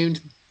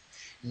named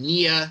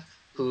Nia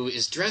who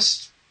is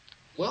dressed...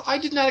 Well, I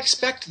did not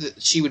expect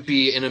that she would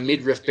be in a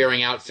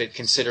midriff-bearing outfit,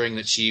 considering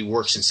that she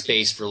works in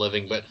space for a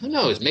living, but who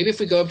knows? Maybe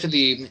if we go up to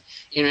the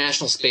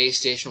International Space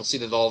Station, we'll see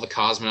that all the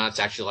cosmonauts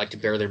actually like to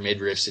bear their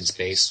midriffs in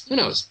space. Who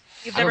knows?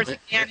 You've never seen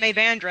Aunt May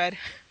Vandred.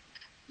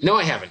 No,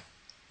 I haven't.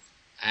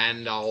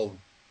 And I'll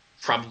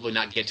probably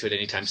not get to it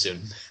anytime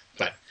soon.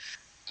 But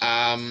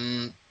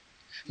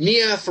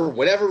Nia, for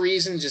whatever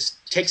reason, just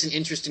takes an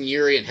interest in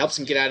Yuri and helps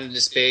him get out into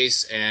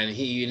space, and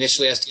he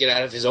initially has to get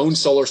out of his own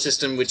solar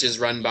system, which is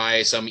run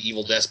by some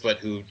evil despot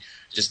who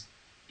just,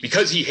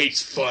 because he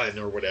hates fun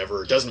or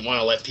whatever, doesn't want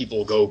to let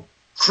people go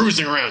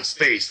cruising around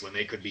space when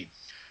they could be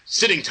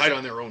sitting tight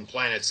on their own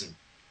planets and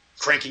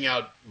cranking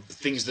out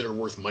things that are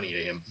worth money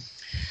to him.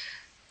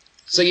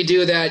 So you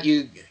do that,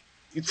 you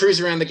cruise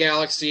around the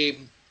galaxy,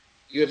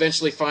 you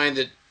eventually find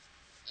that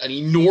an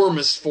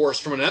enormous force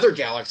from another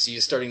galaxy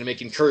is starting to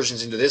make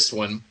incursions into this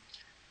one.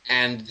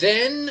 And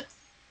then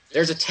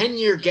there's a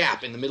 10-year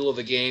gap in the middle of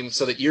the game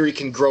so that Yuri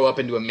can grow up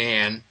into a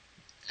man.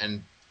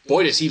 And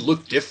boy, does he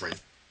look different.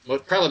 Well,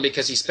 probably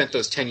because he spent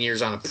those 10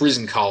 years on a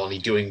prison colony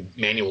doing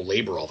manual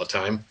labor all the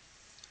time.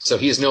 So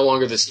he is no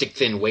longer the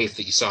stick-thin waif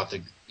that you saw at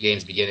the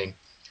game's beginning.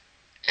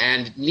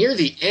 And near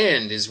the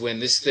end is when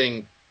this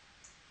thing...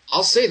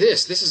 I'll say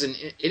this.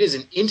 It is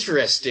an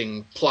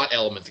interesting plot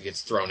element that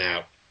gets thrown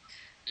out.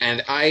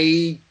 And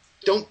I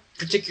don't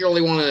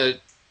particularly want to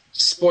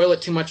spoil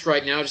it too much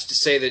right now, just to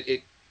say that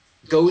it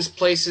goes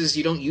places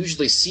you don't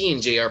usually see in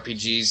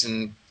JRPGs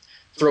and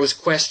throws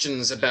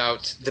questions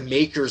about the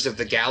makers of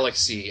the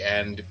galaxy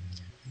and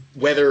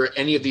whether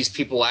any of these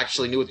people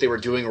actually knew what they were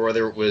doing or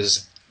whether it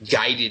was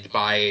guided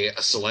by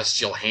a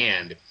celestial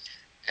hand.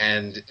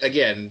 And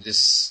again,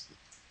 this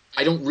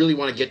I don't really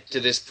want to get to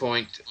this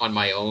point on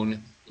my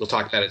own. We'll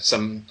talk about it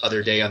some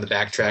other day on the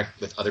backtrack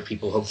with other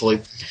people,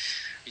 hopefully,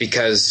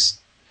 because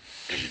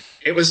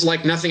it was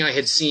like nothing I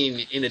had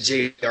seen in a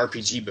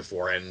JRPG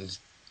before, and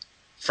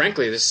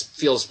frankly, this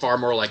feels far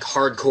more like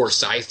hardcore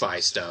sci-fi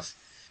stuff.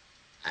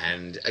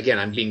 And again,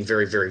 I'm being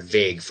very, very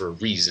vague for a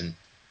reason.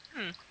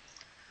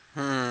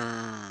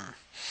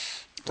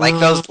 Like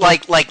those,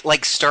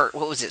 like Star.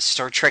 What was it?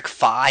 Star Trek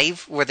V,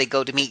 where they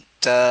go to meet,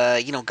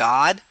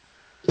 God.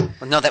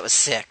 Well, no, that was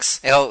 6.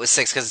 Oh, it was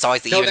 6 because it's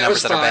always the even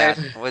numbers that are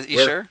bad. Was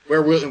you sure?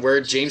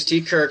 Where James T.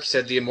 Kirk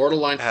said the immortal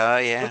line. Oh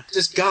yeah. What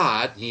does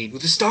God need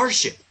with a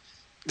starship?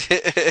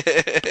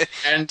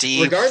 And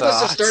Deep regardless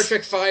thoughts. of Star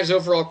Trek V's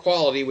overall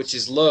quality, which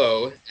is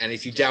low, and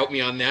if you doubt me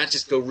on that,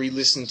 just go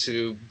re-listen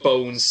to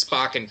Bones,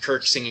 Spock, and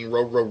Kirk singing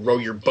 "Row, row, row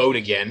your boat"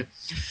 again.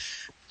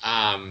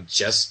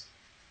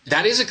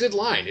 That is a good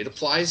line. It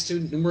applies to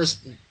numerous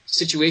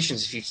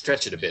situations if you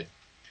stretch it a bit.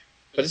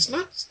 But it's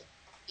not...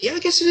 Yeah, I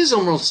guess it is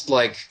almost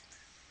like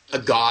a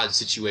God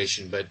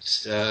situation,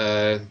 but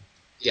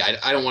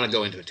I don't want to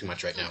go into it too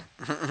much right now.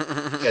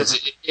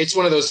 Because it's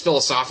one of those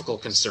philosophical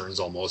concerns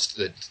almost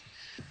that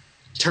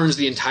turns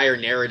the entire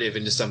narrative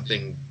into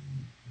something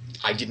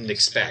I didn't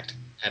expect.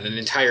 And an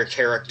entire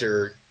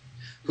character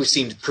who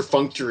seemed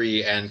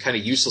perfunctory and kind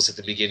of useless at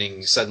the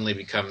beginning suddenly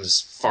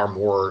becomes far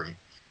more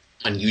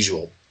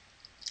unusual.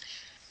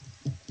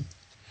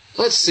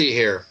 Let's see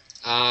here.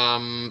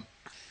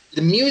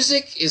 The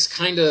music is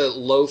kind of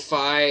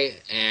lo-fi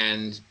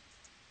and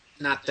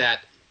not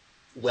that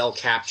well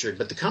captured,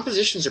 but the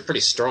compositions are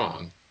pretty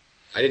strong.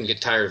 I didn't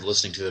get tired of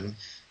listening to them,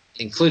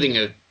 including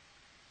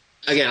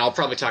again, I'll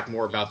probably talk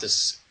more about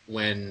this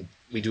when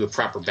we do a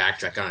proper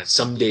backtrack on it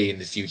someday in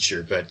the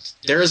future, but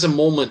there is a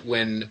moment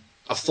when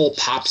a full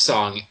pop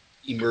song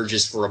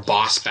emerges for a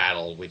boss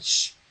battle,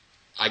 which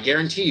I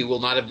guarantee you will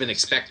not have been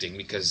expecting,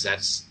 because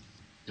that's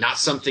not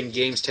something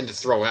games tend to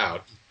throw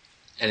out.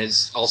 And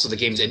it's also the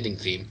game's ending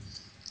theme.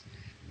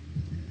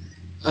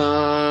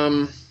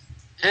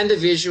 And the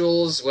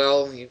visuals,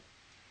 well,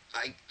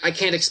 I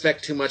can't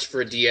expect too much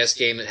for a DS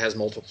game that has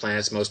multiple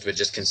planets. Most of it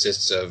just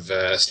consists of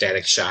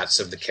static shots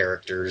of the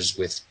characters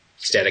with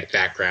static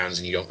backgrounds,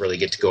 and you don't really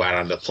get to go out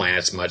on the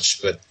planets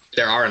much, but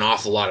there are an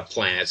awful lot of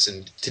planets,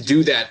 and to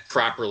do that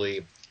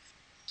properly,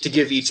 to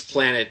give each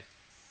planet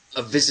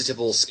a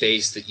visitable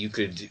space that you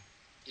could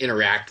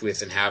interact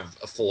with and have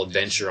a full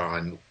adventure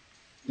on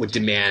would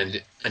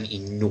demand an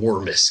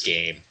enormous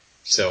game.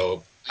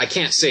 So I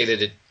can't say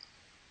that it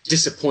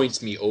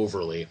disappoints me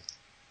overly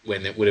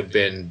when it would have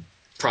been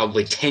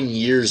probably 10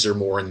 years or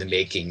more in the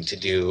making to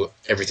do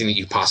everything that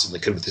you possibly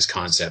could with this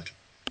concept.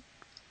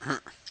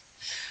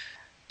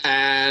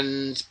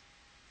 And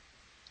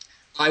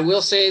I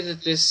will say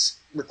that this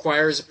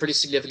requires a pretty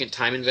significant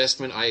time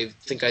investment. I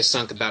think I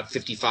sunk about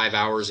 55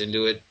 hours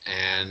into it,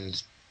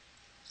 and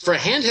for a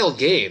handheld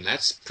game,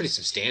 that's pretty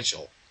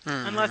substantial.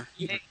 Unless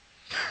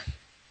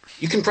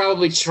You can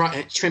probably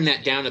trim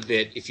that down a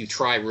bit if you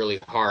try really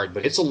hard,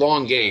 but it's a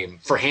long game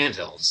for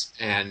handhelds,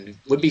 and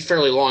would be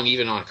fairly long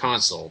even on a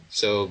console.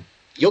 So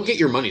you'll get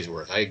your money's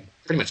worth. I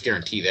pretty much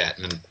guarantee that.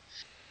 And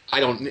I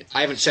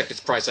haven't checked its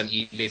price on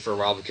eBay for a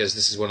while, because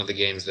this is one of the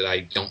games that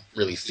I don't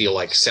really feel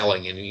like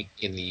selling in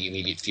the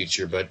immediate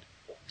future. But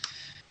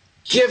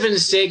given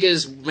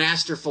Sega's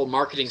masterful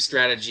marketing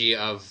strategy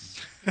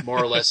of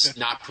more or less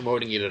not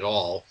promoting it at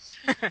all,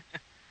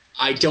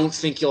 I don't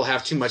think you'll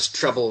have too much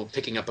trouble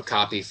picking up a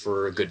copy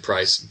for a good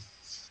price.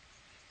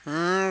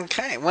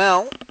 Okay,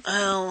 well,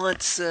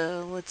 let's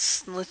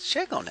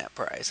check on that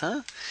price,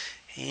 huh?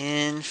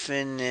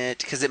 Infinite,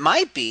 because it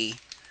might be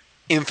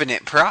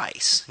infinite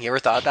price. You ever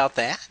thought about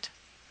that?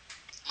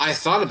 I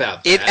thought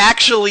about that. It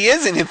actually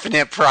is an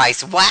infinite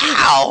price.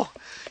 Wow!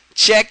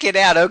 Check it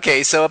out.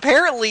 Okay, so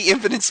apparently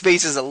Infinite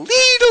Space is a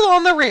little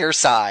on the rare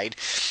side.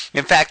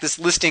 In fact, this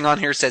listing on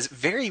here says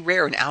very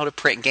rare and out of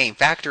print game,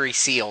 factory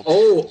sealed.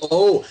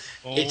 Oh.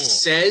 It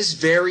says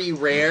very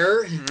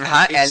rare. And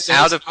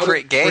out of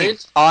print game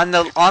on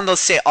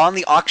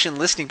the auction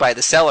listing by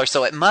the seller.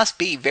 So it must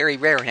be very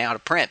rare and out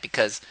of print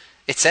because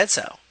it said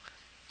so.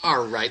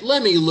 All right,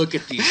 let me look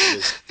at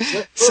these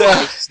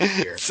lists.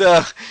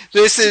 So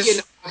this is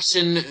an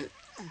auction.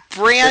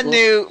 Brand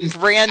new.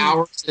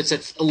 Hours. That's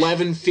at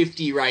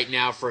 $11.50 right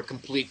now for a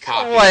complete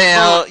copy.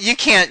 Well,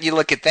 you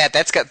look at that.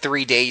 That's got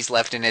 3 days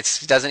left, and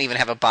it doesn't even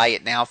have a buy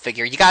it now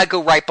figure. You got to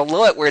go right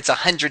below it where it's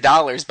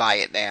 $100 buy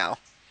it now.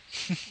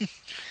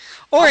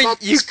 Or how about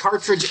this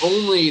cartridge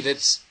only?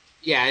 It's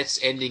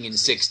ending in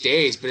 6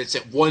 days, but it's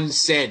at 1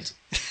 cent.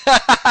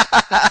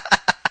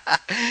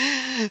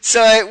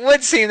 So it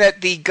would seem that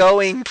the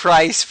going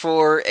price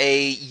for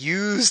a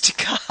used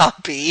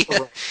copy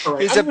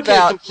is I'm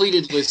about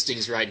completed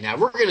listings right now.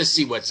 We're going to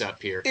see what's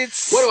up here.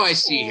 What do I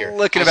see here?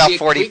 Looking about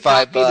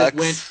 $45. That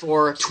went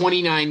for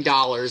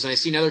 $29, and I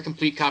see another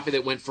complete copy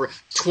that went for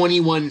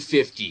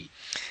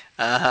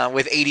 $21.50.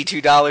 With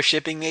 $82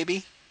 shipping,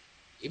 maybe.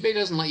 eBay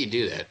doesn't let you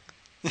do that.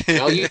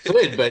 Well, you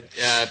could, but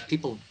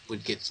people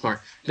would get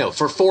smart. No,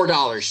 for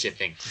 $4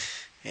 shipping.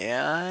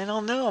 Yeah, I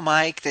don't know,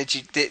 Mike.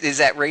 Is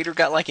that Raider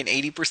got like an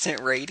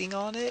 80% rating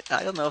on it?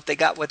 I don't know if they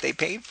got what they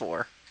paid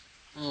for.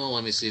 Oh,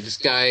 let me see. This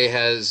guy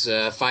has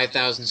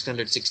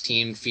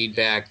 5,616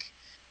 feedback,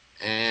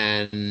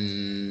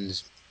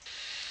 and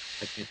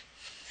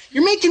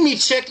you're making me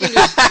check into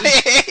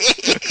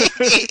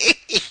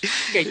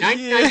Okay,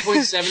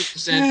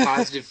 99.7%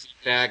 positive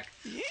feedback,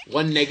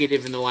 1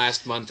 negative in the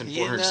last month, and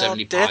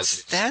 470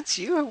 positive. That's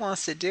you who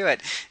wants to do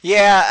it.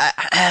 Yeah,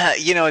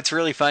 it's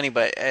really funny,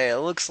 but it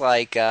looks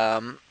like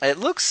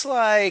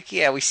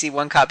we see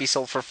one copy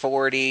sold for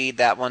 40.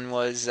 That one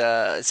was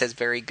it says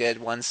very good.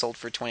 One sold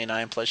for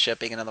 29 plus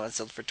shipping. Another one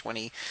sold for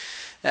 20.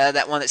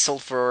 That one that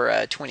sold for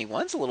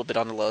 21's a little bit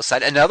on the low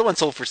side. Another one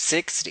sold for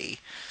 60.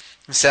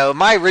 So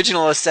my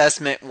original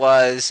assessment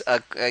was,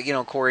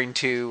 according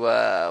to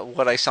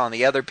what I saw on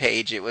the other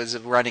page, it was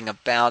running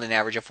about an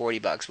average of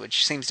 $40,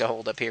 which seems to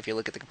hold up here if you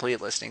look at the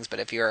complete listings. But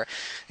if you're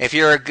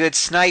a good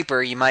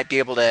sniper, you might be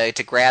able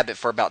to grab it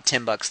for about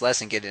 $10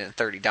 less and get it in the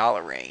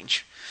 $30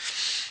 range.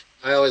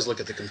 I always look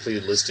at the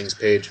completed listings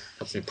page.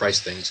 Helps me price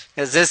things.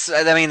 Because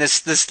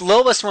this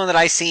lowest one that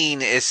I've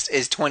seen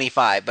is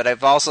 25, but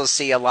I've also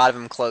seen a lot of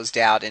them closed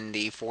out in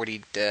the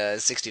 $40 to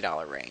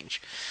 $60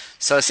 range.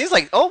 So it seems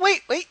like,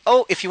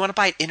 if you want to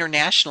buy it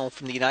international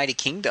from the United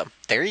Kingdom,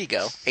 there you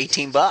go,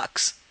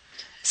 $18.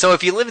 So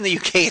if you live in the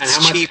UK,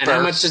 it's cheaper. And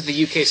how much does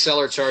the UK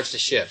seller charge to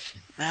ship?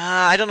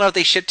 I don't know if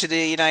they ship to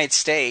the United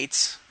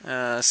States,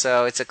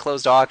 so it's a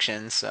closed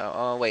auction.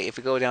 So, if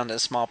we go down to the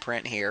small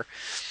print here,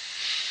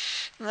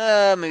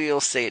 maybe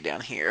we'll say it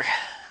down here.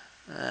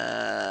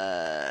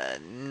 No,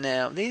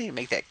 they didn't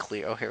make that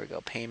clear. Oh, here we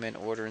go. Payment,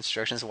 order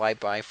instructions, why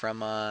buy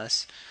from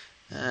us.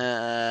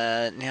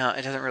 No,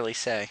 it doesn't really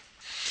say.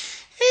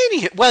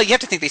 Well, you have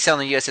to think they sell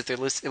in the U.S. if they're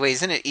listed. Wait,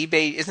 isn't it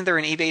eBay? Isn't there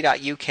an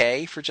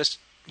eBay.UK for just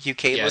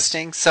UK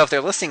listings? So if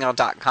they're listing on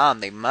 .com,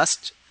 they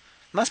must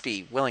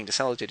be willing to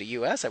sell it to the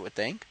U.S., I would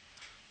think.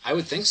 I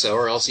would think so,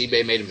 or else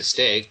eBay made a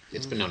mistake.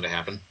 It's been known to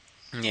happen.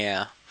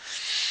 Yeah.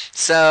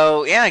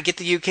 So, get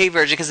the UK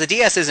version, because the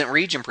DS isn't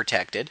region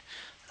protected.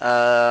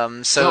 No,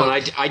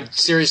 and I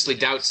seriously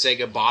doubt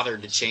Sega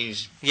bothered to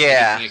change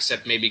anything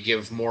except maybe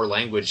give more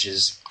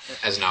languages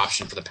as an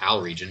option for the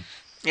PAL region.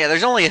 Yeah,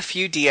 there's only a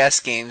few DS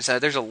games.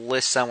 There's a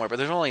list somewhere, but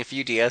there's only a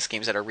few DS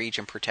games that are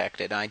region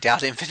protected. I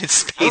doubt Infinite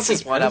Space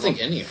is one of them. I don't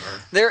think any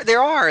are. There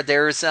are.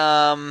 There's you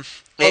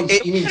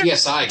mean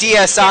DSi games?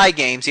 DSi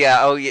games, yeah.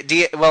 Oh,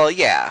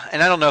 yeah.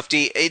 And I don't know if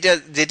the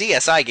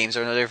DSi games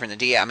are no different than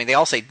DS. I mean, they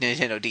all say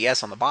Nintendo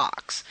DS on the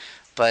box.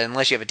 But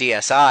unless you have a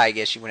DSi, I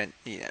guess you wouldn't.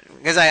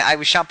 Because I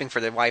was shopping for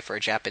the wife for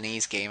a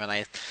Japanese game, and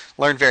I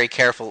learned very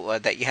careful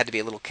that you had to be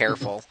a little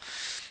careful.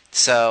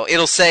 So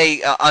it'll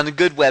say on the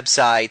good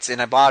websites, and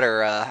I bought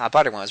her one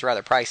that was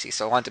rather pricey,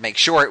 so I wanted to make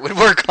sure it would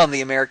work on the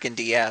American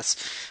DS.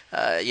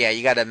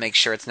 You got to make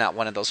sure it's not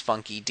one of those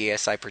funky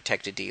DSi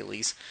protected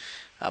dealies.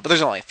 But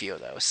there's only a few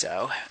of those,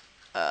 so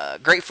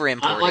great for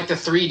importing. Not like the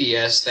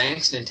 3DS,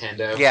 thanks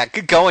Nintendo. Yeah,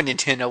 good going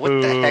Nintendo.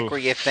 What the heck were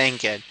you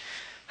thinking?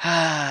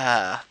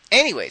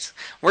 Anyways,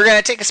 we're going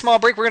to take a small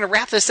break. We're going to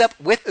wrap this up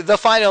with the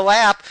final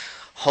lap.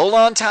 Hold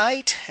on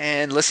tight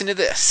and listen to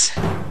this.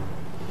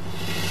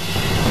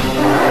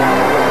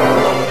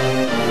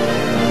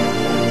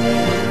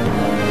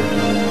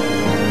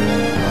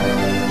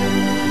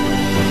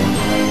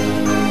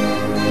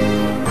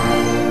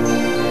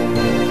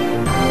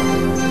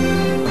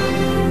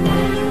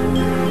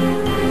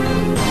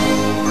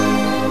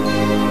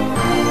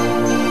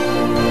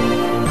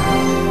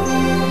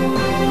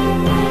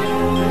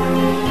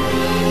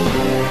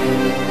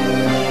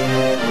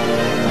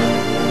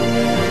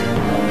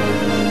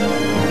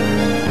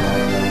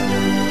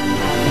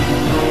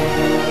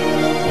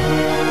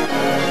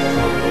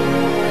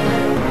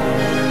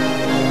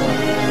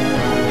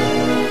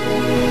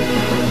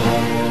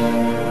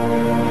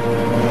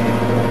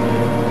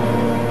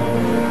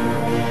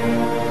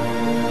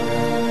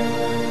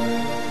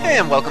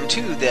 Welcome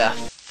to the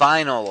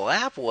final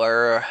lap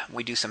where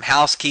we do some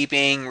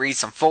housekeeping, read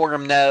some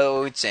forum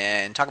notes,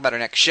 and talk about our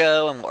next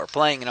show and what we're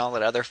playing and all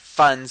that other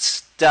fun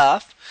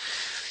stuff.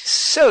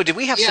 So, did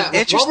we have some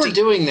interesting... While we're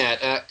doing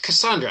that,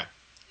 Cassandra.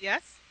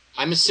 Yes?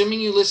 I'm assuming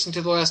you listened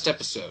to the last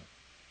episode.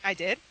 I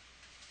did.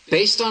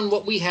 Based on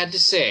what we had to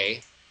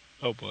say...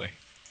 Oh, boy.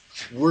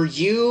 Were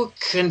you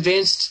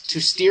convinced to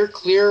steer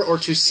clear or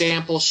to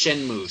sample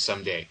Shenmue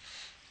someday?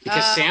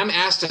 Because Sam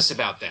asked us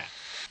about that.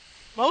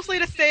 Mostly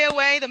to stay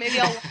away, though maybe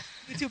I'll watch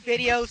YouTube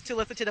videos to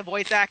listen to the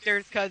voice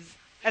actors, because,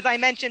 as I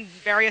mentioned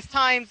various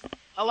times,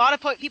 a lot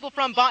of people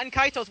from Baten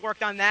Kaitos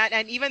worked on that,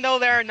 and even though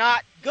they're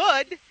not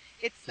good,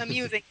 it's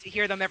amusing to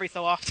hear them every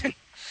so often.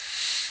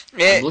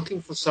 I'm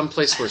looking for some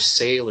place where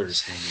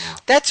sailors hang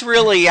out. That's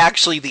really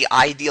actually the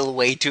ideal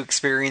way to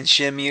experience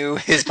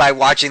Shenmue, is by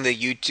watching the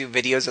YouTube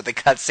videos of the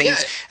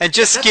cutscenes and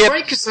just skip. That's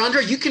right,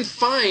 Cassandra. You can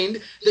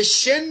find the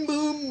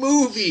Shenmue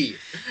movie.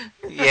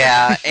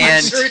 Yeah,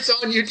 and I'm sure it's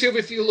on YouTube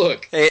if you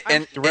look.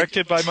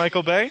 Directed by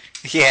Michael Bay?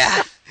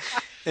 Yeah.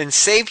 And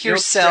save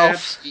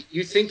yourself.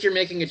 You think you're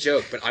making a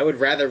joke, but I would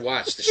rather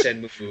watch the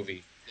Shenmue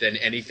movie than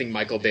anything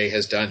Michael Bay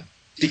has done.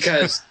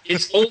 Because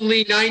it's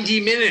only 90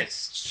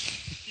 minutes.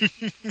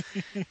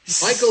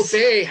 Michael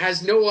Bay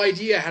has no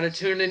idea how to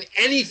turn in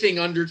anything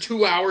under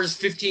 2 hours,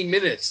 15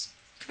 minutes.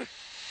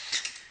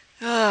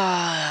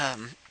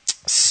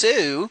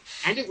 Sue.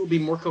 And it will be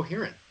more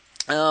coherent.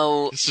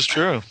 Oh. This is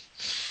true.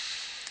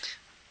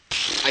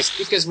 I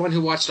speak as one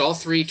who watched all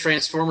 3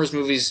 Transformers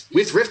movies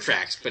with riff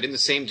tracks, but in the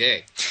same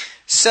day.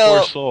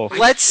 So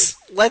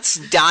let's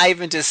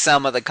dive into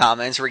some of the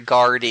comments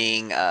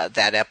regarding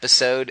that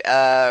episode.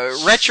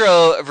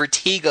 Retro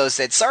Vertigo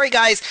said, "Sorry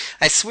guys,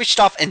 I switched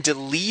off and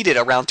deleted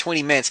around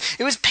 20 minutes.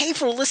 It was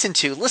painful to listen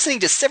to. Listening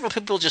to several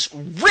people just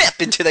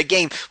rip into the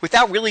game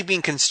without really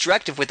being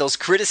constructive with those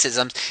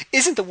criticisms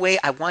isn't the way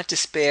I want to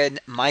spend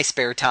my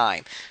spare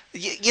time."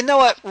 You know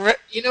what?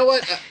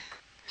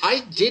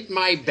 I did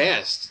my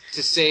best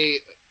to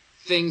say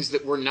things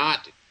that were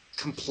not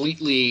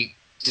completely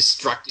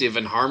destructive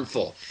and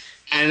harmful,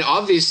 and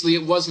obviously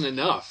it wasn't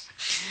enough.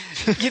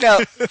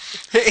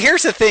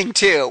 Here's the thing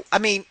too. I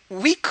mean,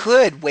 we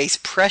could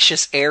waste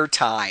precious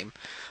airtime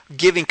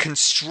giving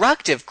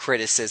constructive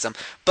criticism,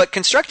 but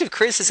constructive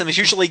criticism is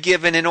usually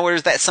given in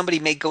order that somebody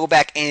may go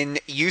back and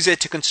use it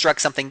to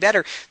construct something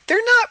better. They're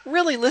not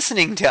really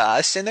listening to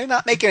us, and they're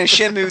not making a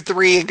Shenmue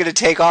 3 and going to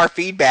take our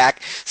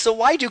feedback. So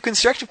why do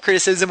constructive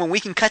criticism when we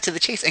can cut to the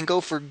chase and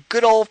go for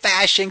good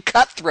old-fashioned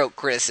cutthroat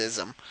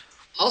criticism?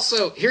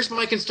 Also, here's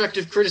my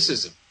constructive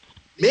criticism.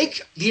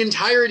 Make the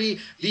entirety,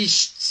 the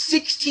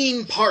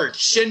 16-part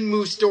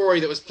Shenmue story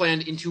that was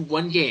planned into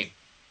one game.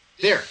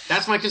 There,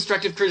 that's my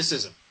constructive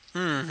criticism.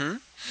 Mm-hmm.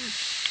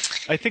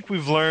 I think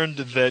we've learned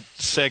that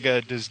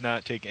Sega does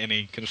not take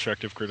any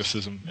constructive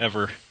criticism,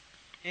 ever.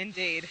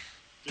 Indeed.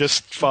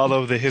 Just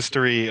follow the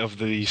history of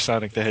the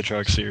Sonic the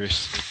Hedgehog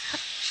series.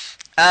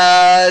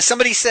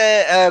 Somebody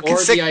said...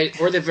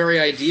 or the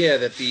very idea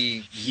that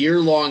the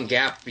year-long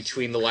gap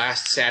between the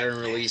last Saturn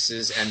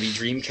releases and the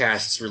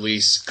Dreamcast's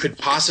release could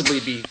possibly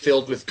be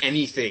filled with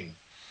anything.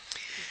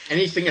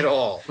 Anything at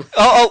all.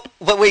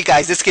 But wait,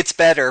 guys, this gets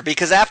better,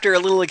 because after a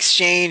little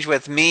exchange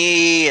with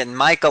me and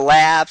Michael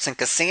Lapps and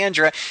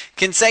Cassandra,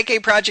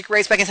 Kensuke Project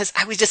writes back and says,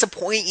 "I was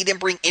disappointed you didn't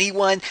bring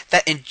anyone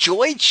that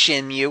enjoyed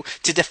Shenmue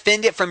to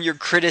defend it from your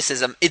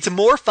criticism. It's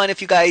more fun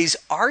if you guys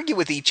argue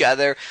with each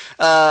other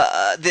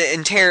rather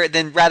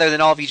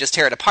than all of you just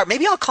tear it apart.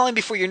 Maybe I'll call him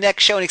before your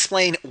next show and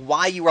explain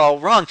why you were all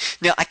wrong."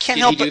 Now, I can't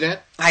help but... Did he do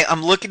that?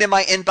 I'm looking in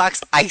my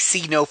inbox. I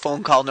see no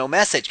phone call, no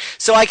message.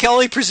 So I can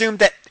only presume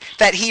that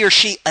he or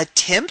she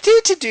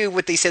attempted to do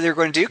what they said they were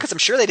going to do, because I'm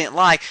sure they didn't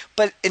lie,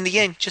 but in the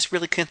end, just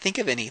really couldn't think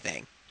of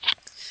anything.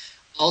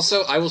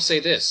 Also, I will say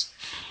this.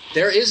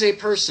 There is a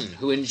person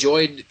who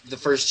enjoyed the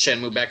first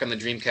Shenmue back on the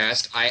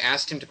Dreamcast. I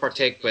asked him to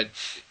partake, but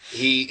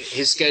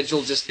his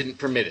schedule just didn't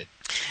permit it.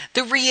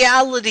 The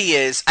reality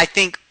is, I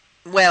think...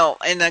 Well,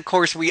 and of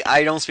course,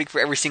 I don't speak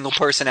for every single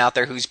person out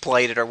there who's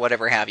played it or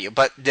whatever have you,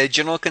 but the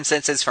general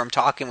consensus from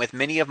talking with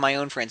many of my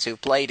own friends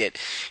who've played it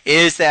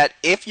is that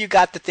if you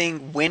got the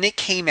thing when it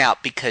came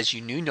out because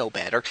you knew no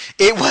better,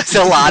 it was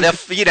a lot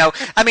of,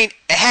 I mean,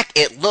 heck,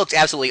 it looked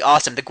absolutely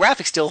awesome. The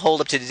graphics still hold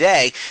up to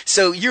today,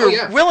 so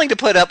you're willing to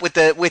put up with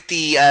the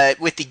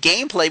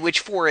gameplay,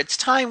 which for its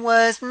time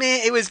was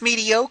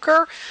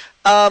mediocre.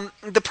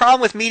 The problem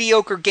with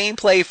mediocre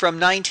gameplay from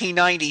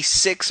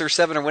 1996 or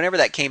 7 or whenever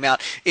that came out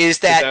is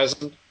that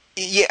 2000?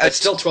 Yeah, it's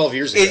still 12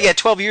 years ago. Yeah,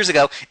 12 years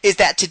ago. Is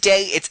that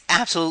today it's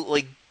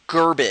absolutely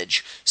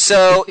garbage.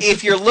 So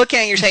if you're looking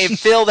at it, you're saying,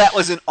 "Phil, that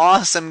was an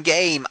awesome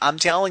game." I'm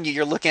telling you,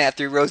 you're looking at it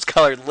through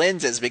rose-colored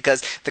lenses,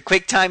 because the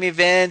quick time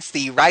events,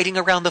 the riding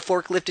around the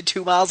forklift at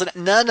 2 miles,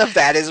 none of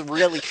that is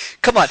really.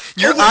 Come on,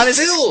 you're honest.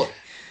 Phil,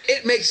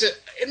 it makes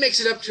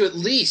it up to at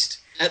least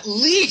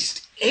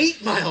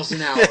 8 miles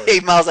an hour.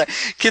 8 miles an hour.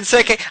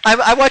 Kensuke,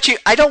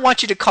 I don't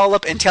want you to call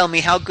up and tell me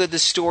how good the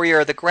story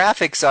or the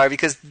graphics are,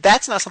 because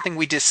that's not something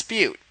we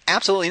dispute.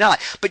 Absolutely not.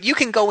 But you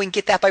can go and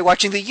get that by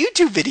watching the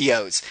YouTube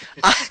videos.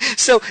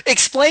 So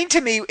explain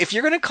to me, if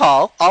you're going to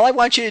call, all I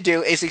want you to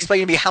do is explain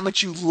to me how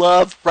much you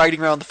love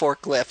riding around the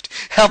forklift,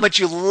 how much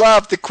you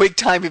love the quick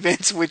time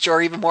events, which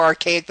are even more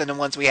archaic than the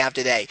ones we have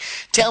today.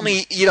 Tell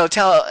me,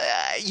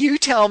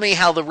 tell me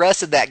how the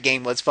rest of that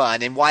game was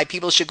fun and why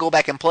people should go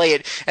back and play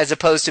it as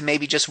opposed to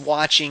maybe just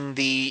watching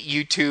the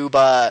YouTube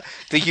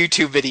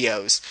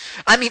videos.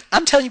 I mean,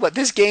 I'm telling you what,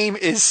 this game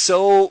is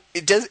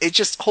it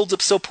just holds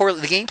up so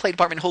poorly. The gameplay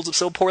department holds up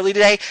so poorly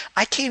today,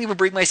 I can't even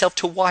bring myself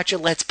to watch a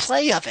Let's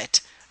Play of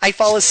it. I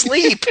fall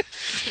asleep.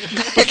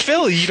 But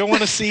Phil, you don't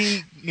want to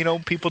see,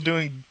 people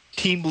doing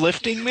team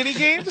lifting mini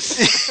games?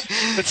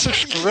 That's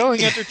such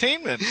thrilling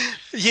entertainment.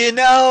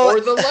 Or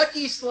the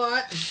lucky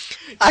slot.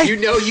 You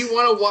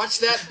want to watch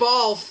that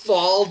ball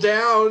fall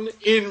down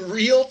in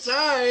real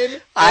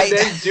time and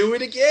then do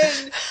it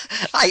again.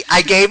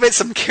 I gave it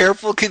some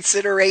careful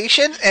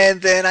consideration,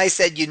 and then I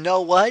said, you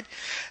know what?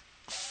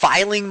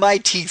 Filing my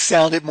teeth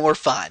sounded more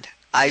fun.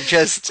 I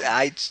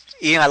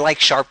like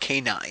sharp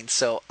canines,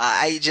 so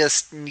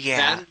That's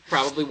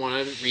probably one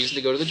of the reasons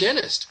to go to the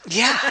dentist.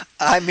 Yeah,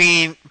 I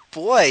mean,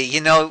 boy,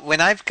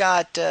 when I've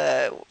got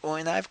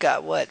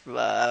what,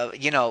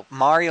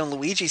 Mario and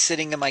Luigi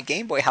sitting in my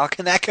Game Boy, how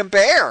can that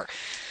compare?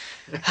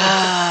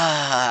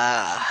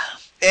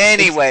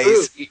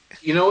 Anyways.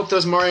 You know what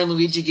those Mario and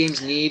Luigi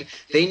games need?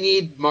 They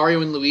need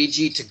Mario and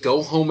Luigi to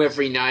go home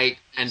every night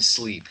and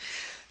sleep.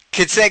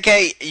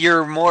 Kitseke,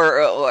 you're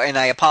more, and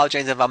I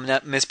apologize if I'm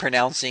not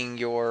mispronouncing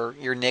your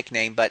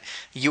nickname, but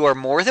you are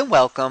more than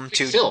welcome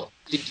to... Phil,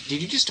 did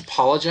you just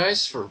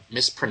apologize for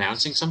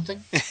mispronouncing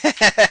something?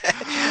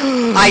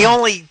 I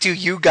only do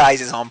you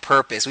guys as on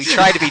purpose. We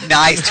try to be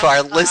nice to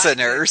our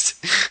listeners.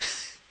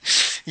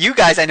 You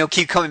guys, I know,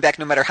 keep coming back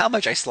no matter how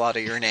much I slaughter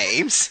your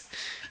names.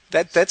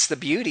 That's the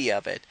beauty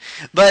of it.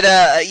 But,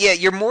 yeah,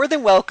 you're more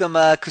than welcome,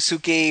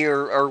 Kusuke,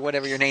 or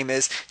whatever your name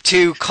is,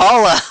 to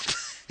call up...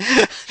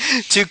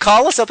 to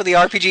call us up at the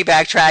RPG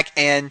Backtrack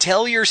and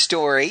tell your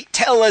story.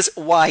 Tell us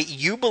why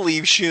you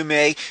believe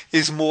Shume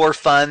is more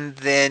fun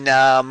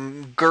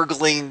than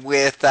gurgling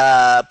with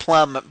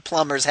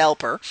Plumber's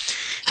Helper.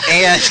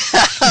 And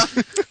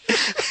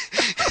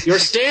your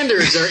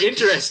standards are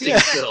interesting,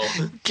 Phil.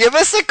 Give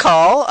us a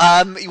call.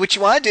 What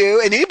you want to do,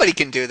 and anybody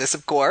can do this,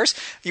 of course.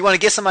 You want to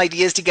get some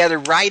ideas together,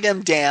 write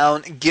them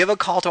down, give a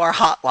call to our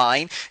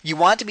hotline. You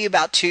want to be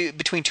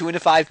between 2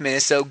 and 5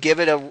 minutes, so give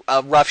it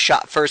a rough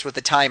shot first with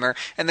the timer,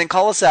 and then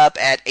call us up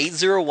at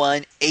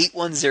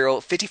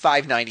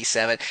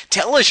 801-810-5597.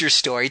 Tell us your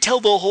story. Tell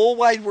the whole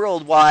wide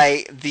world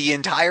why the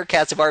entire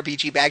Cats of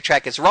RPG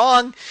Backtrack is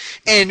wrong,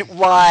 and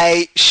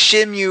why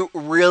Shimyu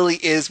really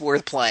is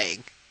worth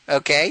playing.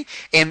 Okay?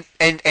 And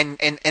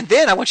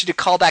then I want you to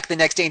call back the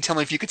next day and tell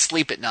me if you could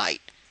sleep at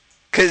night.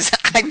 Because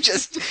I'm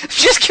just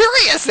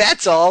curious,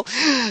 that's all.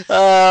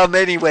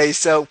 Anyway,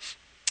 so...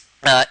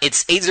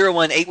 it's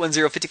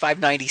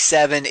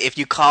 801-810-5597. If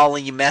you call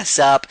and you mess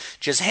up,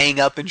 just hang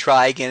up and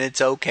try again.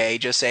 It's okay.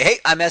 Just say, "Hey,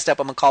 I messed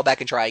up. I'm gonna call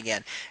back and try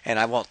again." And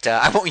I won't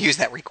use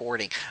that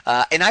recording.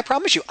 And I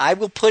promise you, I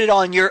will put it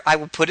on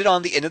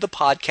the end of the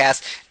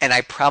podcast, and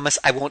I promise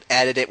I won't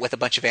edit it with a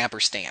bunch of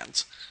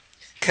ampersands.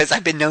 Because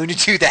I've been known to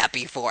do that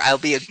before. I'll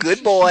be a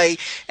good boy,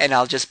 and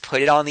I'll just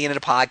put it on the end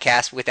of the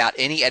podcast without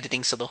any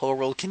editing so the whole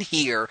world can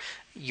hear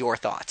your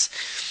thoughts.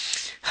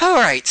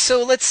 Alright,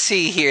 so let's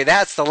see here.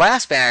 That's the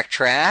last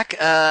backtrack.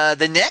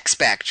 The next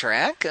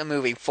backtrack,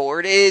 moving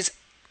forward, is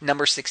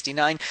number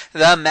 69,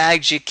 The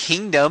Magic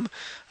Kingdom.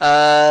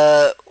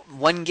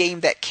 One game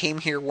that came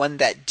here, one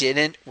that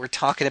didn't. We're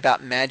talking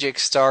about Magic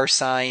Star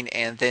Sign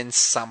and then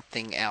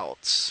something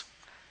else.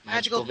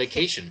 Magical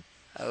Vacation.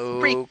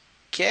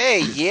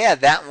 Okay, yeah,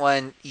 that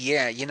one.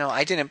 Yeah,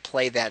 I didn't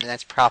play that, and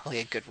that's probably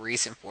a good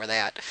reason for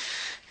that.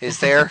 Is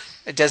there?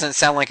 It doesn't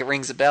sound like it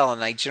rings a bell,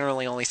 and I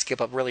generally only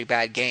skip up really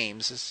bad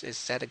games.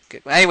 Is that a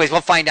good... Anyways, we'll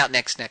find out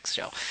next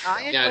show.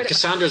 Yeah,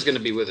 Cassandra's going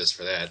to be with us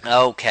for that.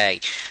 Okay.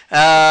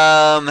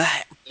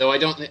 Though I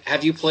don't...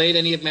 Have you played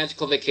any of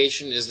Magical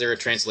Vacation? Is there a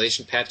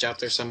translation patch out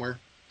there somewhere?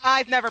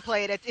 I've never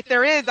played it. If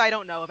there is, I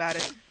don't know about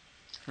it.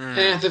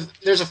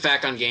 There's a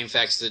FAQ on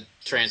GameFAQs that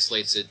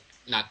translates it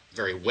not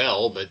very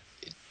well, but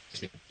it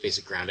gives me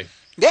basic grounding.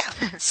 Yeah,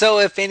 so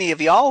if any of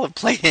y'all have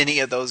played any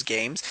of those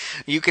games,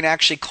 you can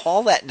actually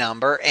call that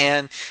number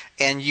and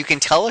you can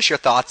tell us your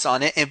thoughts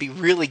on it, and it'd be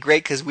really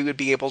great because we would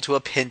be able to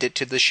append it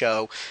to the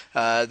show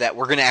that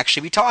we're going to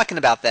actually be talking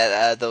about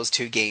those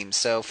two games.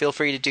 So feel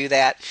free to do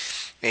that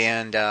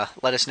and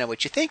let us know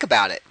what you think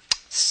about it.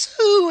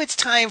 So it's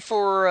time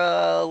for,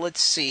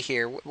 let's see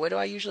here, what do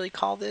I usually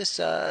call this?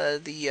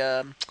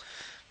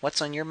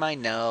 What's on your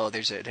mind? No,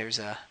 there's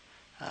a...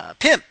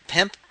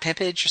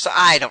 Pimpage, or so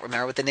I don't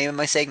remember what the name of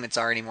my segments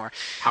are anymore.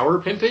 Power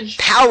Pimpage?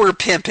 Power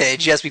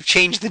Pimpage, yes, we've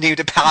changed the name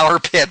to Power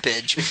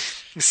Pimpage.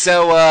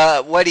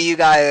 So, what do you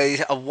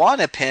guys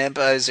want to pimp?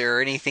 Is there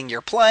anything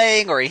you're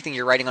playing, or anything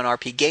you're writing on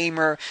RP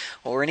Gamer,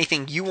 or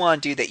anything you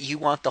want to do that you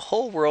want the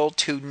whole world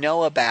to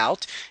know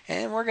about?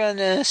 And we're going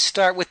to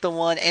start with the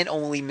one and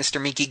only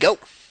Mr. Minky. Go!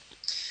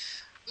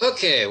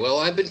 Okay, well,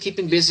 I've been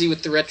keeping busy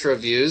with the retro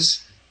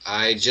views.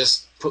 I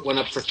just put one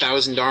up for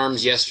Thousand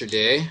Arms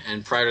yesterday,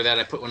 and prior to that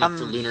I put one up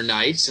for Lunar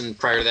Nights, and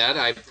prior to that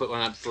I put one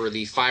up for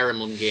the Fire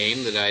Emblem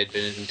game that I had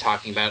been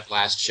talking about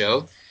last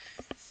show.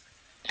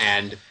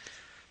 And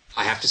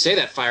I have to say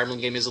that Fire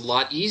Emblem game is a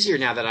lot easier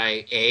now that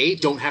I, A,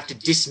 don't have to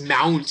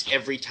dismount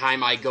every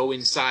time I go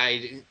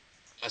inside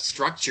a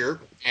structure,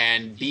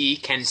 and B,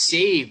 can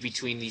save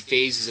between the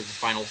phases of the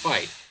final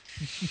fight.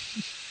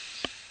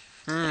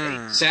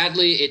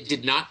 Sadly, it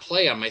did not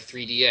play on my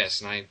 3DS,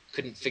 and I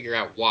couldn't figure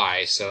out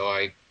why, so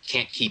I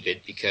can't keep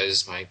it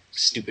because my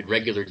stupid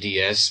regular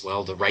DS,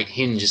 well, the right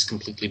hinge is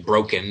completely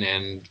broken,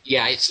 and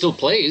yeah, it still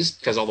plays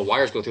because all the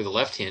wires go through the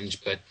left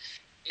hinge, but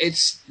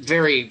it's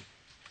very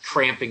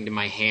cramping to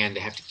my hand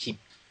to have to keep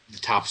the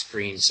top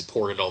screen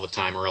supported all the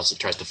time or else it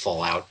tries to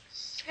fall out.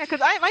 Yeah, because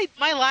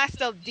my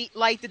last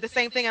Light did the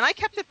same thing, and I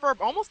kept it for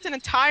almost an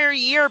entire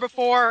year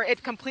before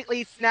it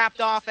completely snapped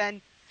off,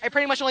 and I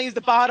pretty much only used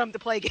the bottom to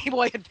play Game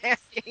Boy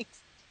Advance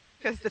games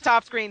because the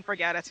top screen,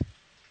 forget it.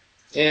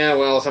 Yeah,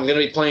 well, if I'm going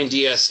to be playing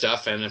DS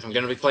stuff, and if I'm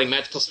going to be playing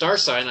Magical Star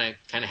Sign, I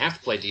kind of have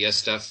to play DS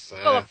stuff.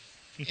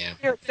 Yeah.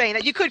 You're saying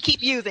that you could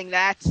keep using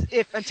that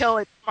until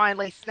it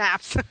finally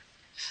snaps.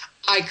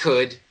 I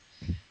could.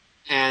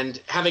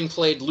 And having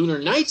played Lunar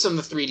Nights on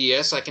the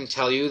 3DS, I can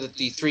tell you that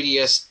the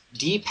 3DS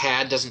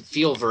D-pad doesn't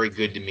feel very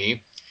good to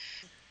me.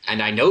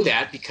 And I know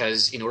that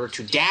because in order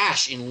to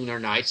dash in Lunar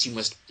Nights, you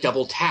must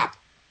double tap,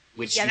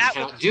 which you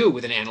cannot do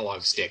with an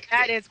analog stick.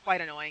 That is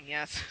quite annoying,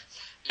 yes.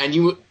 And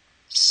you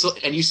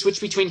switch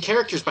between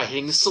characters by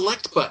hitting the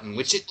select button,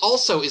 which it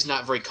also is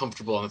not very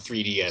comfortable on the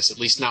 3DS, at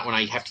least not when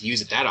I have to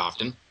use it that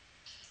often.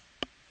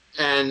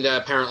 And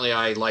apparently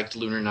I liked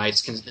Lunar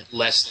Nights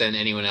less than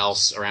anyone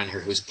else around here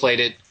who's played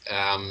it.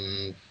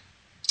 I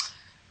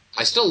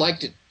still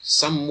liked it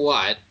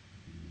somewhat,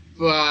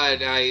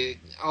 but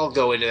I'll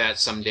go into that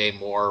someday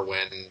more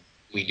when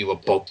we do a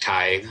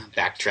Boktai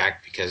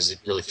backtrack, because it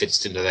really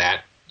fits into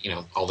that. You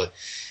know, all the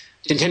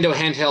Nintendo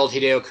handheld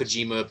Hideo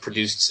Kojima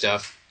produced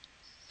stuff.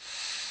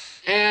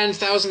 And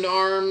Thousand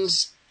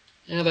Arms,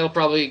 that'll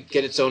probably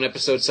get its own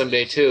episode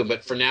someday too,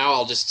 but for now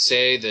I'll just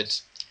say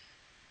that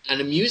an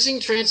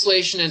amusing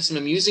translation and some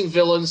amusing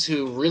villains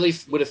who really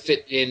would have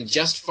fit in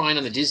just fine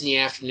on the Disney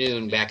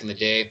afternoon back in the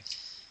day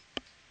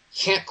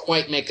can't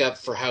quite make up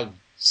for how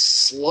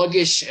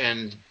sluggish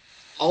and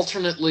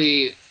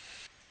alternately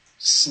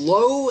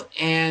slow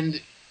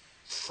and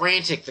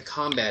frantic the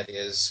combat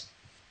is.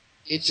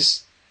 It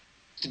just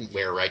didn't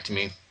wear right to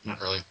me. Not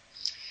really.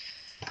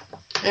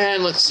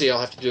 And let's see, I'll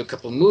have to do a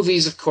couple of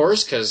movies, of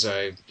course, because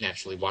I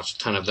naturally watched a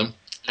ton of them.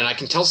 And I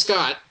can tell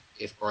Scott,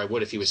 or I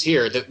would if he was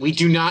here, that we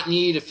do not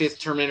need a fifth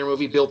Terminator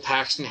movie. Bill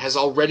Paxton has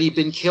already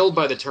been killed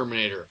by the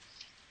Terminator,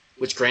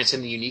 which grants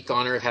him the unique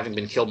honor of having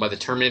been killed by the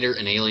Terminator,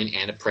 an alien,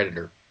 and a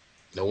Predator.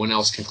 No one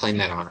else can claim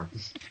that honor.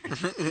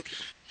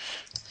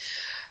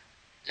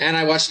 And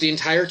I watched the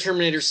entire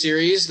Terminator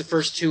series. The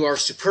first two are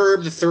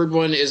superb. The third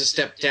one is a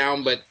step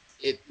down, but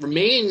it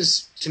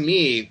remains, to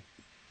me,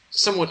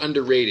 somewhat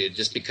underrated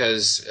just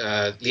because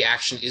the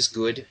action is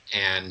good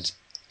and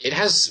it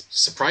has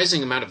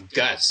surprising amount of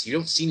guts. You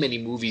don't see many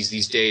movies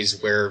these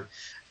days where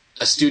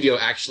a studio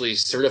actually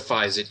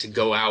certifies it to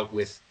go out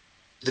with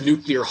the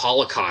nuclear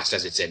holocaust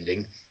as its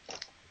ending.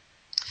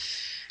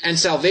 And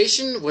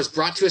Salvation was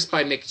brought to us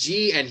by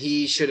McG, and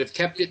he should have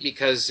kept it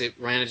because it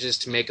manages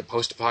to make a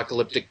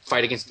post-apocalyptic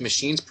fight against the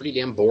machines pretty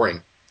damn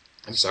boring.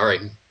 I'm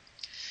sorry.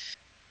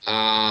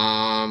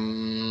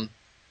 And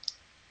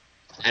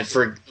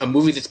for a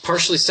movie that's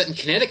partially set in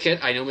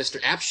Connecticut, I know Mr.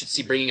 App should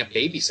see Bringing Up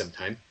Baby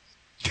sometime.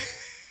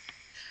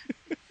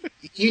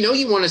 You know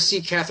you want to see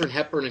Katharine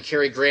Hepburn and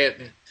Cary Grant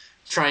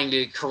trying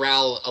to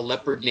corral a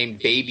leopard named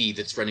Baby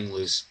that's running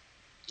loose.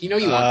 You know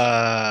you want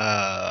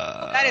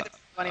that is a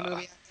funny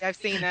movie. I've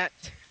seen that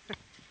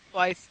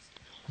twice.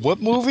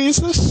 What movie is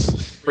this?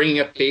 Bringing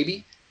Up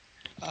Baby.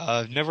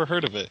 I've never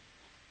heard of it.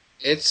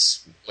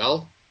 It's,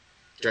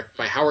 directed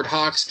by Howard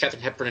Hawks.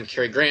 Katharine Hepburn and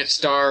Cary Grant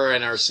star,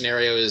 and our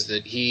scenario is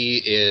that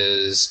he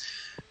is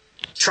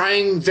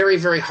trying very,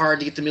 very hard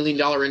to get the $1 million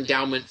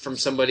endowment from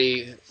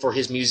somebody for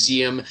his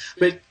museum,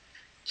 but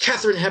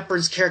Katharine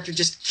Hepburn's character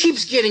just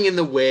keeps getting in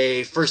the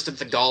way, first at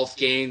the golf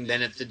game,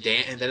 then at the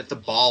and then at the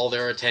ball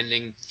they're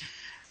attending,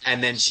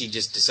 and then she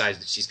just decides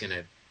that she's going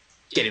to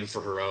get him for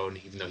her own,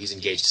 even though he's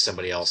engaged to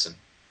somebody else. And,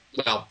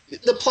 well,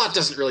 the plot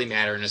doesn't really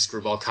matter in a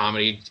screwball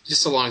comedy,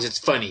 just so long as it's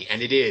funny,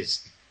 and it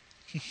is.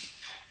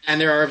 And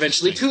there are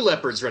eventually two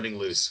leopards running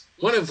loose,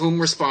 one of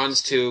whom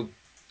responds to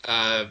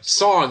a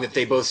song that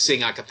they both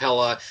sing a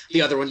cappella.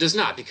 The other one does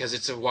not, because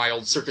it's a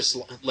wild circus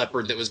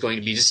leopard that was going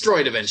to be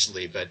destroyed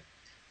eventually, but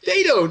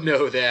they don't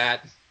know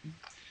that.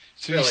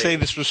 So really. You say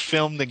this was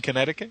filmed in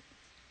Connecticut?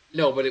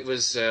 No, but it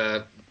was,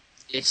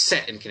 it's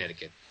set in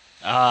Connecticut.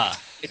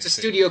 It's a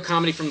studio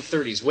comedy from the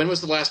 30s. When was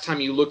the last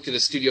time you looked at a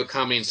studio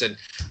comedy and said,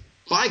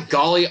 by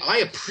golly, I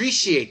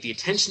appreciate the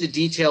attention to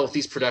detail with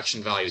these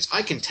production values.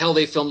 I can tell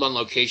they filmed on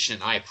location,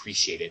 and I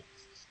appreciate it.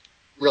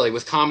 Really,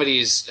 with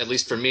comedies, at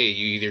least for me,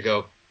 you either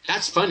go,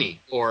 that's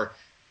funny, or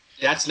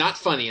that's not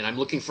funny, and I'm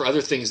looking for other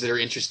things that are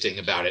interesting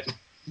about it.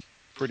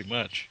 Pretty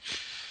much.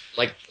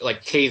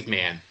 Like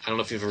Caveman. I don't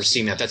know if you've ever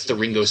seen that. That's the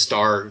Ringo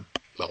Starr,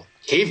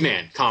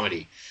 Caveman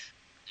comedy.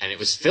 And it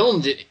was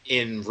filmed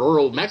in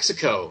rural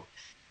Mexico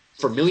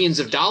for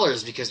millions of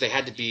dollars because they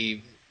had to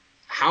be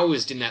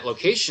housed in that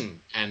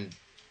location, and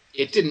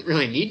it didn't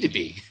really need to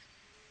be.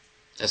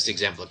 That's the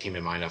example that came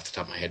to mind off the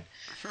top of my head.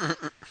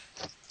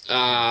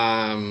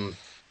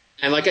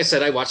 And like I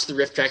said, I watched the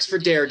riff tracks for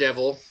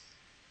Daredevil.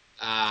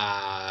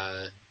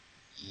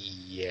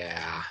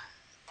 Yeah.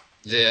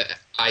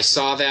 I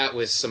saw that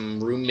with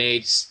some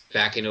roommates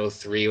back in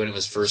 2003 when it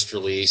was first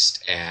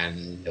released,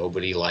 and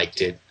nobody liked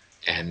it.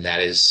 And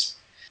that is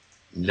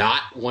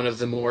not one of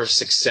the more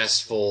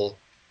successful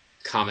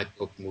comic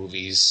book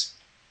movies.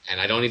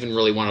 And I don't even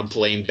really want to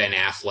blame Ben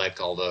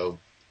Affleck, although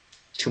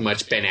too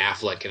much Ben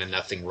Affleck in a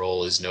nothing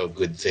role is no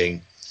good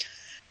thing.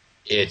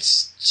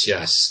 It's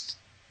just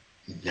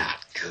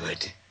not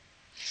good.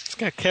 It's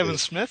got Kevin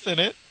Smith in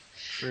it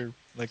for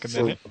like a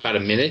minute. About a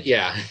minute,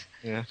 yeah.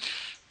 Yeah.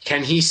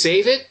 Can he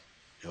save it?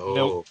 No.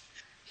 Nope.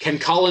 Can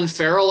Colin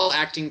Farrell,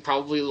 acting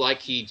probably like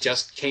he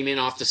just came in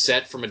off the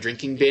set from a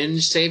drinking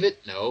binge, save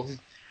it? No.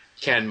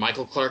 Can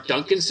Michael Clark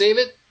Duncan save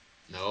it?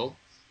 No.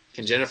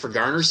 Can Jennifer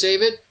Garner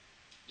save it?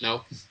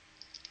 No.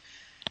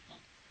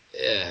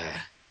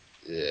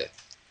 It's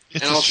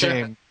a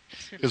shame,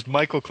 because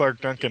Michael Clark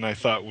Duncan, I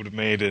thought, would have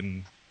made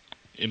in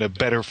a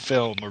better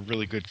film a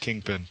really good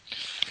Kingpin.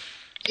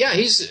 Yeah,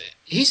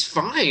 he's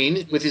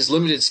fine with his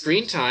limited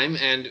screen time,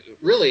 and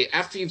really,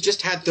 after you've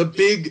just had the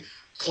big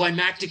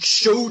climactic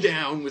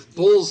showdown with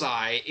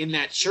Bullseye in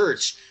that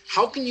church,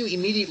 how can you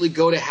immediately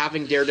go to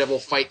having Daredevil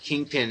fight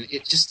Kingpin?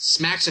 It just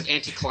smacks of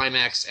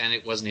anticlimax, and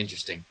it wasn't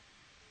interesting.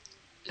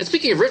 And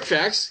speaking of riff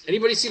tracks,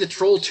 anybody see the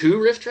Troll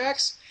 2 riff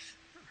tracks?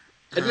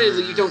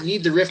 Admittedly, you don't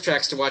need the riff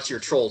tracks to watch your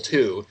Troll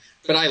 2,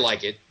 but I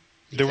like it.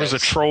 There was a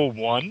Troll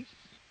 1?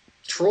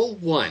 Troll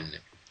 1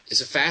 is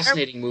a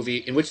fascinating movie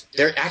in which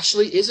there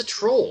actually is a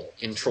troll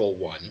in Troll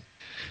 1.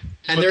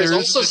 And there's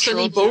also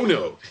Sonny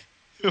Bono.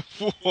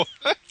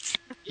 What?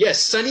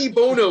 Yes, Sonny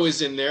Bono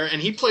is in there,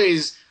 and he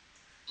plays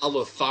a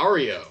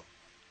Lothario.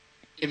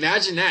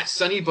 Imagine that,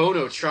 Sonny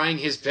Bono trying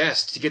his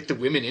best to get the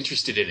women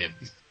interested in him.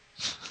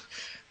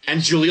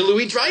 And Julia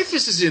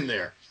Louis-Dreyfus is in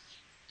there.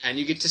 And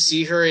you get to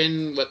see her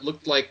in what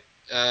looked like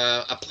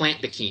a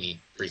plant bikini,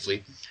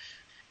 briefly.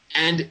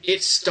 And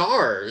it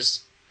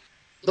stars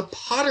the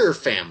Potter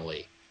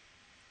family,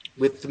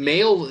 with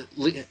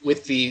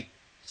the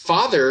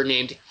father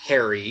named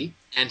Harry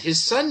and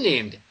his son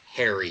named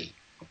Harry.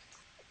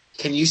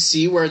 Can you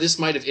see where this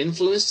might have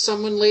influenced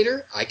someone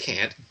later? I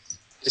can't.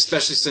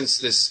 Especially since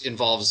this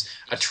involves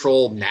a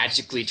troll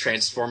magically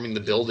transforming the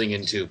building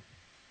into...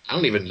 I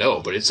don't even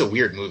know, but it's a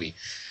weird movie.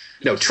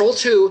 No, Troll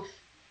 2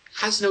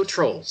 has no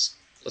trolls.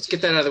 Let's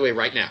get that out of the way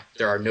right now.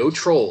 There are no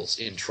trolls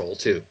in Troll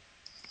 2.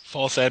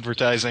 False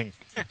advertising.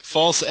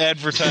 False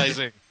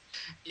advertising.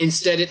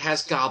 Instead, it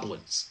has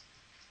goblins.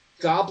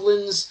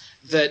 Goblins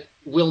that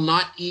will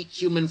not eat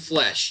human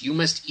flesh. You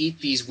must eat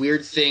these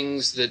weird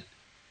things that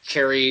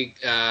carry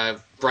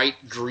bright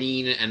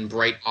green and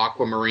bright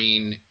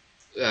aquamarine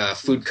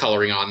food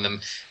coloring on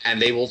them,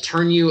 and they will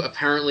turn you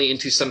apparently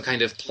into some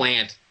kind of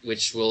plant,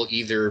 which will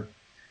either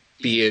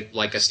be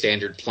like a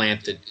standard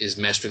plant that is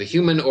meshed with a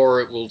human,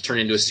 or it will turn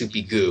into a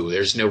soupy goo.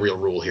 There's no real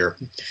rule here.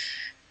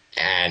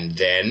 And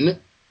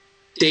then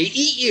they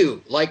eat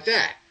you like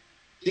that,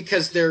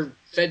 because they're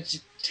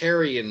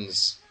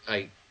vegetarians,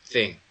 I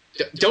think.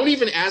 Don't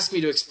even ask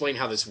me to explain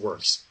how this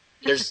works.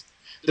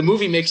 The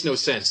movie makes no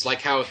sense,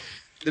 like how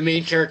the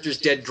main character's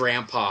dead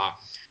grandpa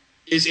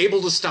is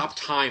able to stop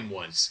time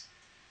once.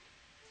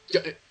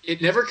 It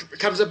never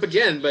comes up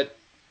again, but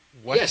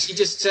what? Yes, he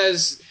just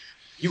says,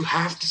 "You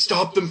have to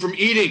stop them from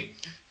eating.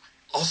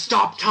 I'll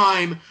stop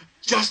time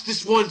just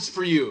this once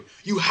for you.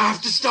 You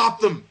have to stop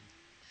them."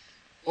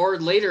 Or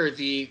later,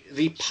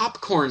 the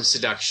popcorn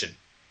seduction,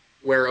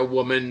 where a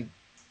woman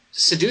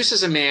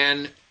seduces a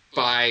man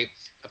by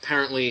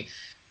apparently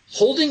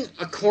holding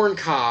a corn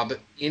cob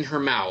in her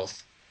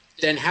mouth,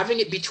 then having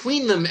it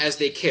between them as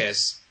they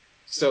kiss,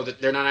 so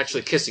that they're not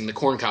actually kissing, the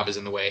corn cob is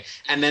in the way,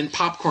 and then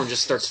popcorn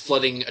just starts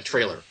flooding a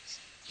trailer.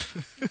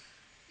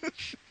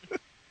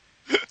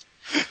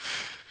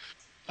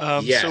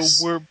 Yes.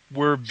 So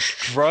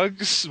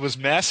was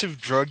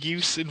massive drug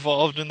use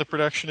involved in the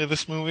production of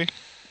this movie?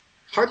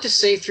 Hard to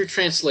say through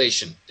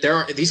translation.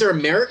 These are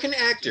American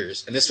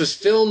actors, and this was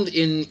filmed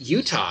in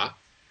Utah,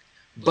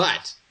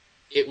 but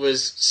it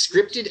was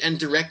scripted and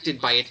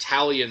directed by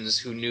Italians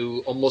who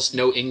knew almost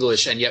no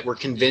English and yet were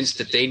convinced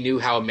that they knew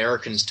how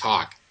Americans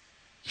talk.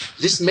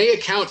 This may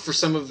account for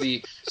some of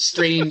the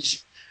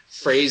strange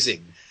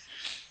phrasing.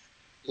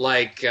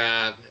 Like,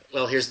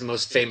 here's the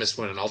most famous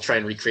one, and I'll try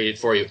and recreate it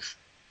for you.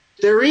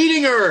 "They're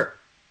eating her!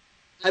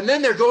 And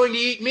then they're going to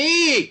eat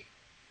me!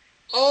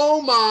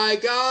 Oh my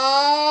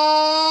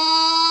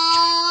God!"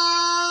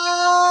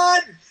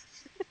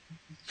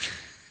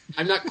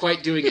 I'm not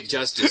quite doing it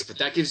justice, but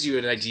that gives you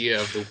an idea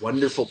of the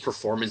wonderful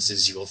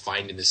performances you will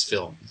find in this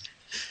film.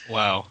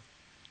 Wow.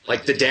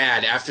 Like the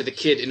dad, after the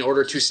kid, in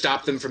order to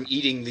stop them from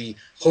eating the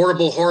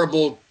horrible,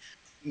 horrible,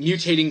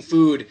 mutating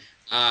food,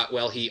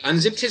 he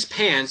unzipped his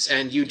pants,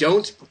 and you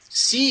don't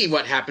see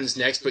what happens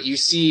next, but you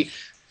see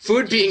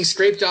food being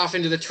scraped off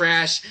into the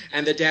trash,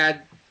 and the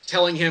dad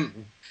telling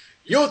him,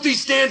 "You know what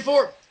these stand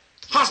for?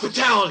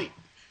 Hospitality!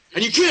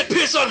 And you can't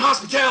piss on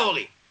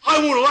hospitality! I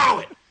won't allow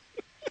it!"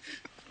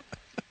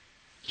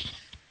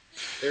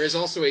 There is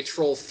also a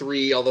Troll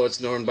 3, although it's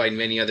known by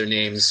many other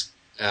names.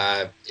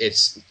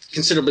 It's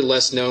considerably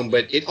less known,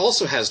 but it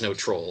also has no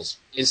trolls.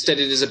 Instead,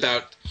 it is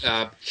about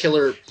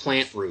killer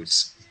plant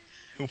roots.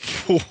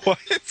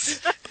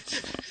 What?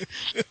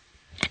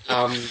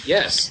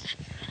 Yes.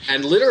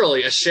 And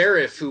literally, a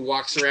sheriff who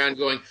walks around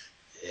going,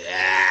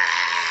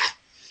 "Ah!"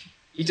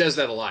 He does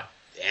that a lot.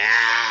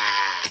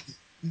 "Ah!"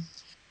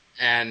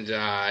 And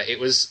it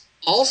was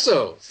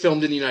also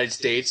filmed in the United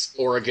States,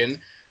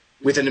 Oregon,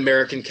 with an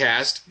American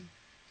cast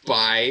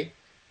by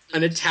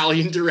an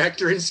Italian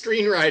director and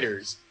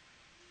screenwriters.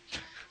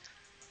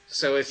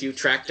 So if you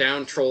track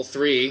down Troll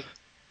 3,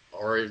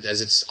 or as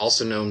it's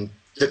also known,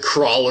 The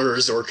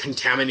Crawlers or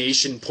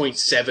Contamination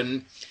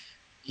 .7,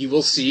 you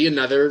will see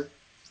another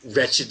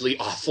wretchedly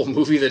awful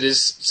movie that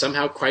is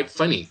somehow quite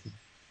funny.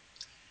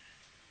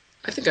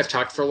 I think I've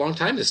talked for a long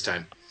time this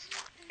time.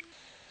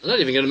 I'm not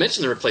even going to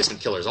mention the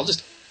replacement killers. I'll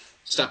just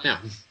stop now.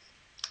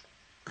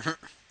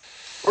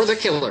 Or the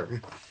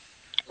killer.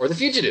 Or the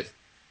fugitive.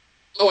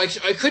 Oh,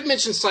 I could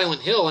mention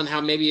Silent Hill and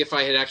how maybe if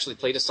I had actually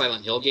played a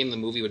Silent Hill game, the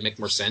movie would make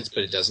more sense,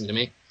 but it doesn't to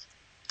me.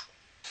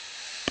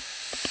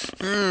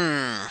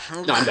 No,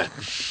 I'm done.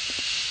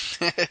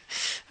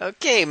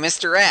 Okay,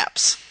 Mr.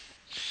 Apps.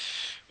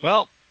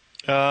 Well,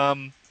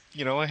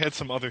 I had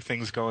some other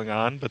things going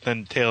on, but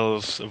then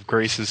Tales of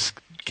Graces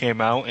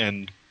came out,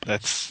 and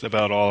that's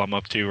about all I'm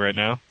up to right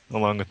now,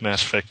 along with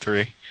Mass Effect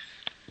 3.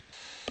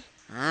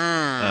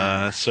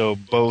 So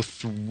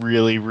both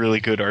really, really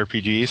good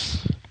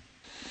RPGs.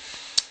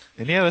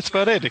 And yeah, that's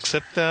about it,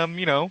 except,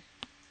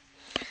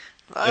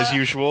 as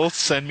usual,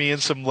 send me in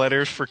some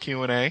letters for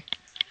Q&A.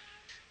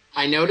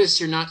 I notice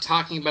you're not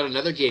talking about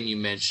another game you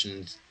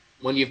mentioned,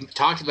 one you've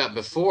talked about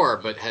before,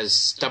 but has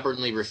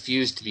stubbornly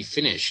refused to be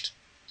finished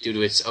due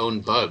to its own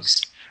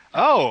bugs.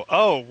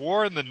 Oh,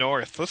 War in the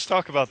North. Let's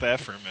talk about that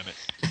for a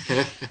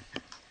minute.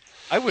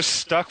 I was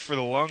stuck for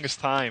the longest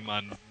time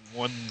on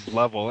one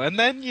level, and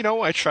then,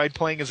 I tried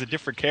playing as a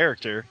different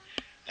character,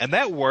 and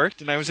that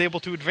worked, and I was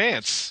able to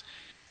advance,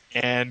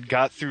 and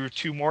got through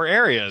 2 more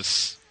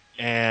areas,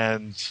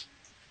 and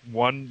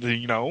one,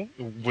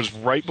 was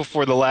right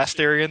before the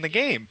last area in the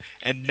game,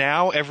 and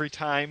now every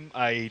time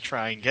I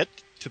try and get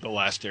to the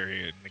last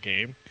area in the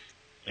game,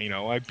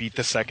 I beat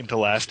the second to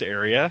last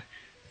area,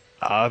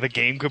 the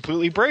game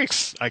completely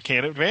breaks. I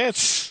can't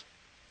advance.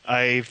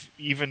 I've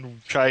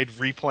even tried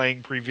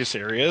replaying previous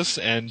areas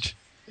and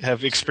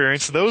have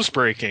experienced those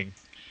breaking.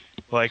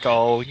 Like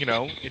I'll,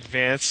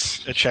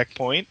 advance a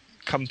checkpoint,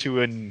 come to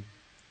an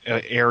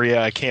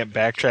area I can't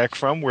backtrack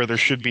from where there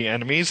should be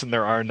enemies and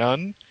there are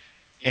none.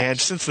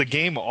 And since the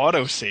game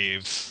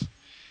auto-saves,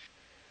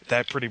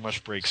 that pretty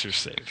much breaks your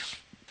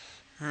save.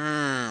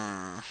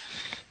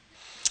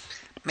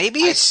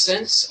 Maybe I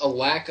sense a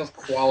lack of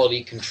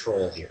quality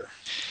control here.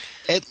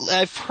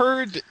 I've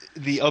heard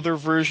the other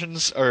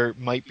versions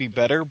might be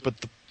better,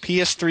 but the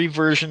PS3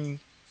 version,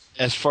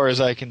 as far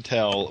as I can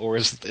tell, or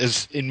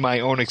as in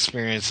my own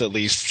experience at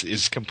least,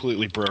 is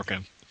completely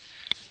broken.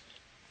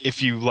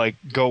 If you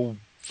go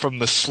from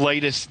the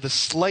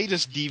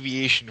slightest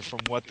deviation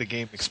from what the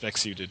game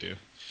expects you to do.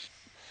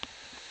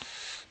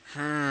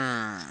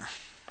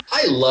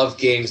 I love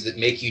games that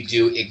make you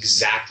do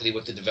exactly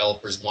what the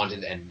developers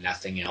wanted and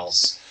nothing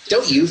else.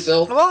 Don't you,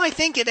 Phil? Well, I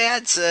think it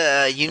adds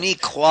a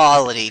unique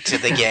quality to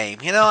the game.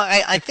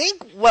 I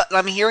think what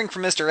I'm hearing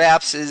from Mr.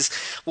 Apps is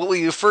what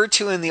we refer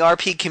to in the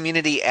RP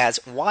community as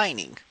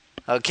whining.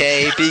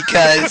 Okay?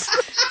 Because...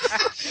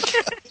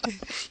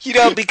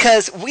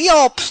 because we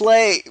all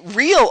play,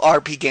 real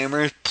RP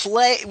gamers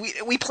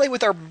we play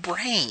with our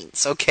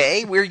brains,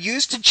 okay? We're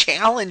used to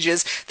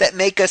challenges that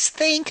make us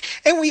think,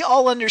 and we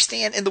all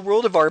understand in the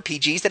world of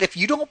RPGs that if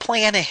you don't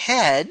plan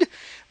ahead,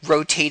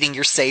 rotating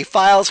your save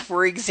files,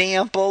 for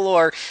example,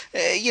 or,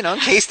 in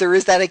case there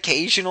is that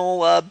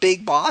occasional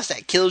big boss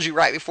that kills you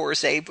right before a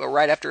save, or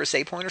right after a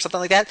save point or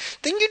something like that,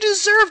 then you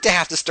deserve to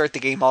have to start the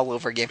game all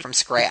over again from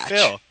scratch.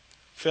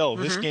 Phil,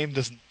 this game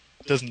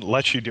doesn't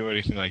let you do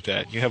anything like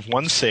that. You have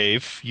one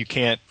save. You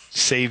can't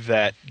save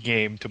that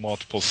game to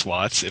multiple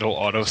slots. It'll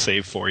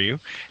auto-save for you.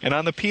 And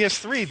on the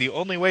PS3, the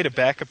only way to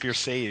back up your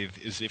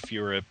save is if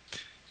you're a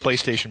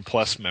PlayStation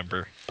Plus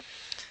member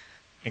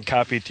and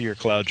copy it to your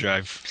cloud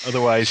drive.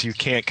 Otherwise, you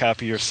can't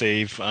copy your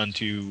save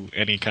onto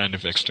any kind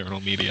of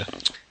external media.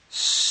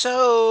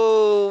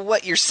 So,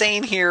 what you're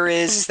saying here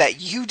is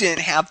that you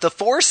didn't have the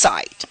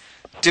foresight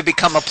to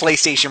become a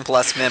PlayStation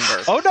Plus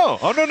member. Oh, no.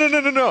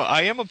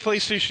 I am a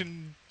PlayStation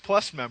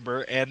Plus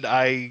member, and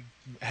I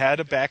had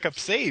a backup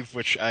save,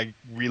 which I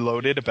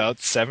reloaded about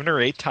 7 or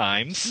 8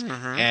 times,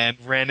 and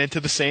ran into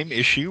the same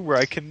issue where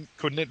I couldn't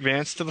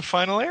advance to the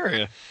final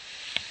area.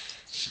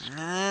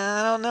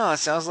 I don't know. It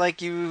sounds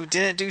like you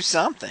didn't do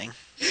something.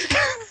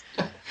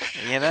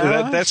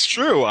 That's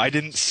true. I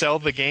didn't sell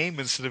the game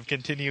instead of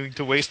continuing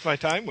to waste my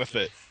time with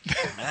it.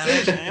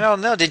 I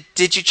don't know.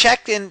 Did you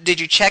check in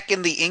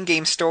the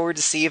in-game store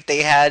to see if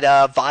they had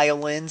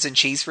violins and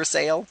cheese for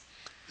sale?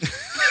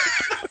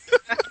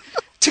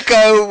 To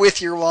go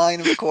with your wine,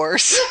 of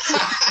course.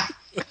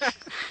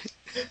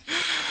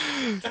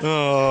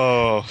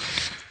 Oh.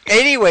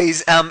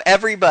 Anyways,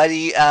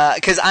 everybody,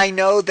 because I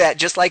know that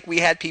just like we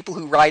had people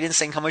who write in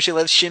saying how much they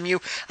love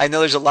Shimyu, I know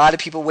there's a lot of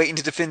people waiting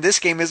to defend this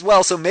game as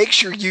well, so make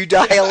sure you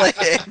dial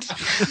in.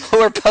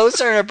 Or post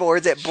on our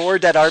boards at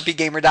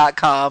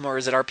board.rpgamer.com, or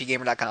is it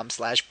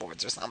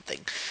rpgamer.com/boards or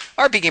something.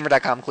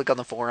 rpgamer.com, click on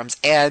the forums,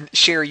 and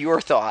share your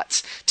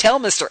thoughts. Tell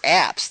Mr.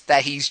 Apps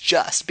that he's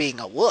just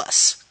being a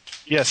wuss.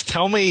 Yes,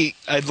 tell me,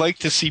 I'd like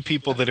to see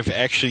people that have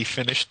actually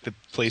finished the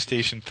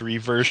PlayStation 3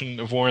 version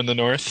of War in the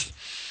North.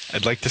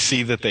 I'd like to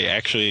see that they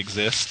actually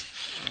exist.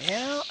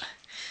 Well,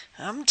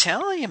 I'm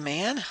telling you,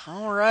 man.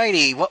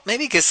 Alrighty. Well,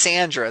 maybe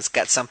Cassandra's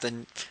got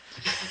something,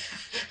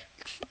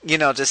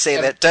 to say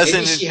that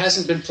doesn't... Maybe she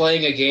hasn't been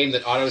playing a game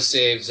that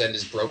autosaves and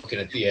is broken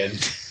at the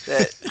end.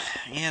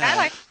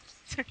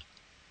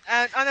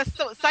 On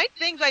the site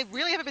things, I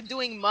really haven't been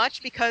doing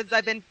much because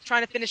I've been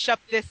trying to finish up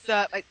this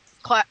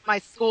my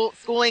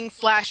schooling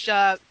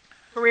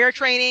 / career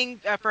training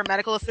for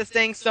medical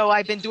assisting. So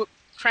I've been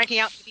cranking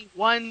out maybe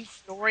one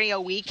story a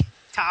week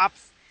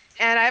tops,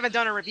 and I haven't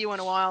done a review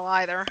in a while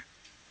either.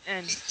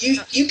 And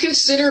you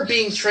consider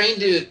being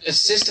trained to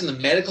assist in the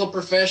medical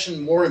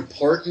profession more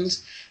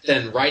important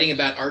than writing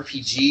about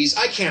RPGs?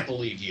 I can't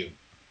believe you.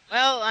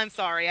 Well, I'm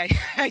sorry,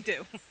 I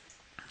do.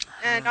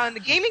 And on the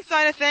gaming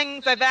side of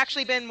things, I've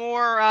actually been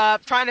more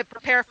trying to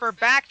prepare for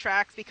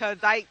backtracks because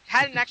I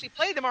hadn't actually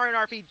played the Mario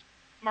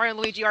and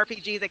Luigi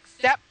RPGs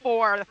except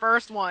for the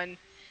first one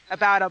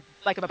about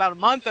a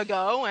month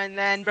ago, and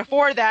then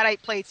before that I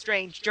played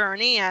Strange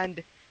Journey,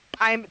 and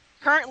I'm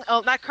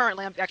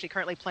actually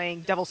currently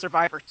playing Devil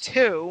Survivor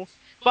 2,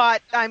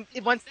 but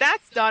once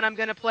that's done, I'm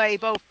going to play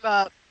both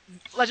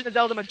Legend of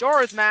Zelda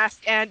Majora's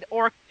Mask and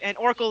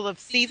Oracle of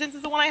Seasons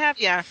is the one I have,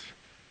 yeah.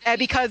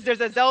 Because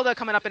there's a Zelda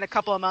coming up in a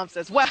couple of months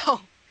as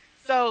well.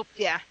 So,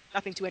 yeah,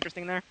 nothing too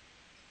interesting there.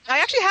 I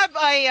actually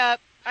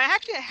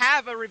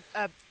have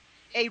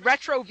a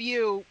retro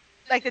view.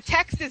 Like, the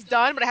text is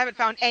done, but I haven't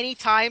found any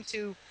time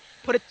to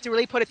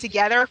really put it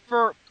together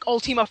for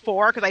Ultima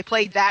 4, because I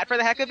played that for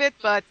the heck of it.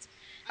 But,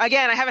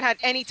 again, I haven't had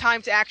any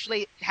time to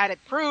actually had it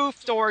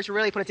proofed or to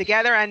really put it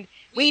together. And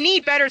we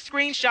need better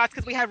screenshots,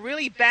 because we have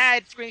really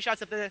bad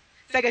screenshots of the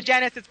Sega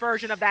Genesis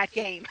version of that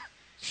game.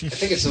 I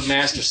think it's the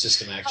Master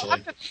System, actually.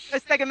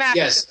 The Sega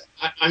Master System.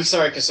 I'm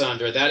sorry,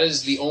 Cassandra. That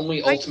is the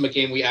only Ultima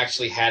game we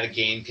actually had a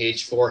game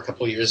page for a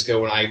couple of years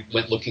ago when I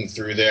went looking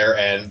through there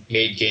and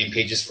made game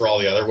pages for all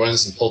the other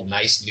ones and pulled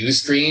nice new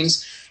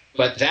screens.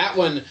 But that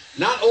one,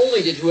 not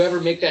only did whoever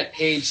make that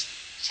page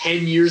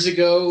 10 years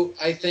ago,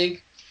 I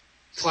think,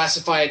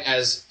 classify it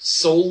as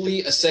solely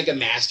a Sega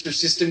Master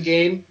System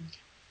game,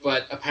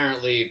 but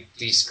apparently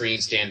the screen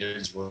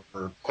standards were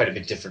quite a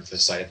bit different for the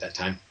site at that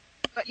time.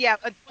 But yeah,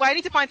 I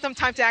need to find some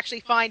time to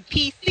actually find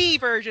PC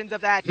versions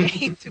of that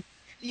game to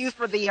use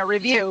for the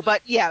review.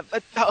 But yeah,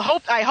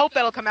 I hope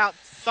that'll come out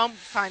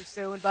sometime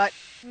soon. But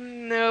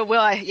no,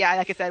 like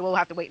I said, we'll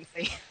have to wait and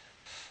see.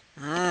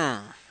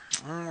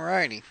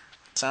 Alrighty,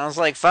 sounds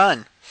like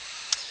fun.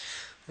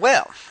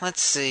 Well,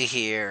 let's see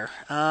here.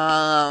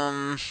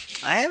 I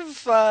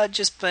have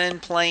just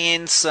been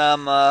playing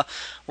some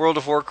World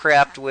of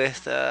Warcraft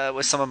with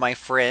some of my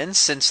friends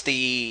since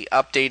the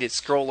updated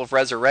Scroll of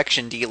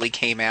Resurrection dealie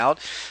came out.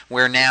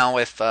 Where now,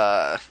 if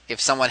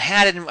someone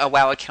had a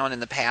WoW account in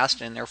the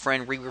past and their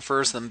friend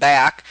re-refers them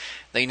back,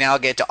 they now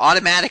get to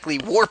automatically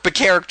warp a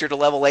character to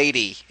level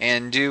 80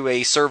 and do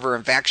a server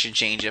and faction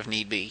change if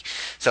need be,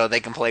 so they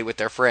can play with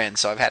their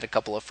friends. So I've had a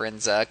couple of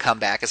friends come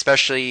back,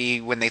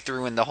 especially when they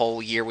threw in the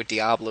whole year with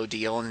Diablo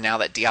deal, and now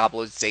that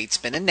Diablo's date's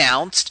been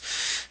announced,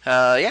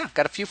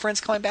 got a few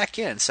friends coming back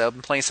in. So I've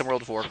been playing some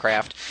World of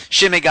Warcraft.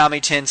 Shin Megami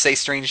Tensei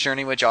Strange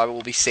Journey, which I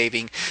will be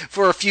saving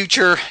for a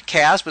future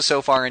cast, but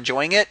so far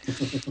enjoying it.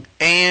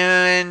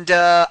 And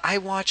I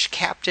watched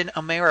Captain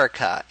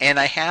America, and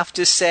I have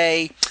to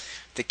say,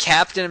 the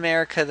Captain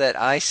America that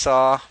I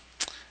saw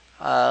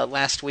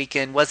last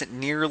weekend wasn't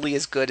nearly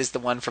as good as the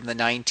one from the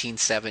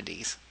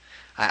 1970s.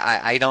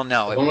 I don't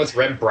know. The one with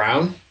Red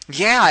Brown?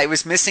 Yeah, it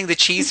was missing the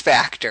cheese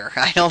factor.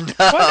 I don't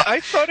know. What? I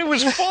thought it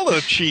was full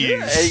of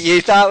cheese. You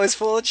thought it was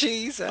full of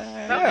cheese?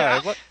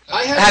 Yeah.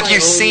 Have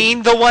you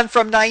seen the one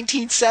from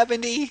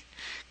 1970?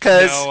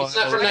 No, it's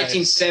not from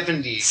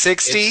 1970.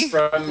 60?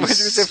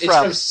 It's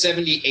from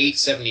 78,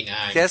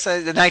 79. Yes,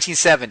 the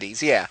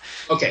 1970s, yeah.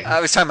 Okay. I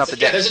was talking about the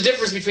day. There's a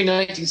difference between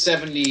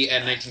 1970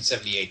 and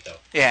 1978, though.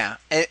 Yeah,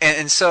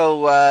 and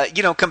so,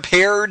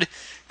 compared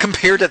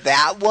to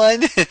that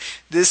one,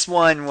 this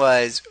one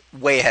was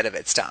way ahead of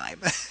its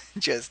time.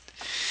 Just,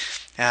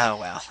 oh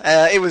well.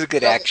 It was a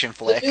good action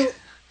flick.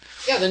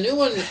 The new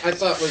one I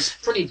thought was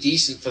pretty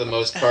decent for the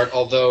most part,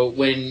 although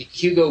when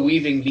Hugo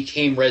Weaving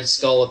became Red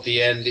Skull at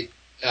the end,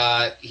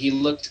 he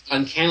looked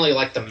uncannily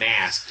like the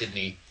Mask, didn't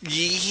he?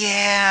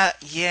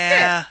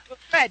 Yeah.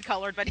 Red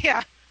colored, but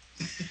yeah.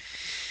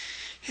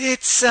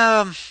 It's,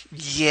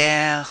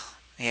 yeah,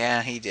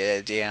 he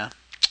did, yeah.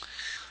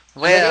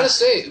 Well, I gotta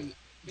say,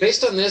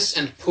 based on this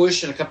and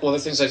Push and a couple other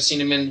things I've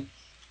seen him in,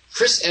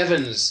 Chris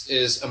Evans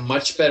is a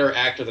much better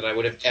actor than I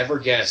would have ever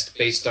guessed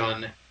based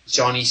on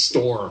Johnny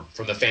Storm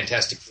from the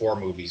Fantastic Four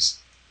movies.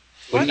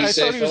 What? I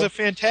thought he was a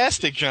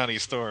fantastic Johnny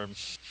Storm.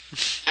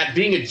 At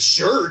being a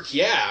jerk,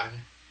 yeah.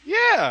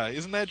 Yeah,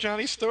 isn't that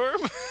Johnny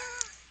Storm?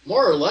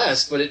 More or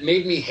less, but it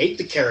made me hate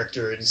the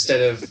character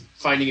instead of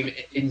finding him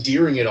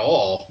endearing at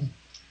all.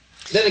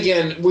 Then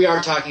again, we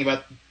are talking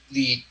about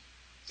the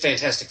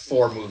Fantastic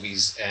Four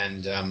movies,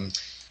 and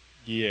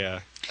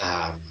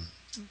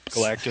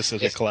Galactus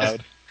as a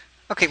cloud.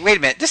 Okay, wait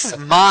a minute. This is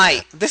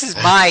my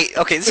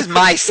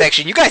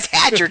section. You guys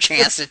had your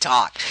chance to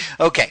talk.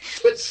 Okay.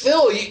 But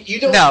Phil, you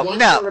don't want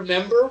to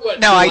remember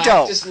what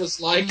Galactus was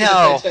like in the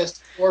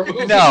Fantastic Four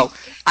movies? No,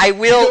 I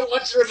will. You don't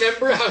want to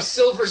remember how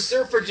Silver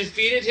Surfer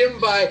defeated him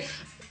by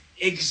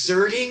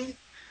exerting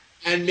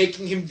and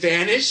making him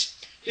vanish?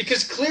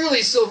 Because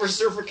clearly Silver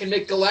Surfer can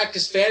make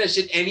Galactus vanish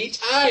at any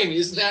time,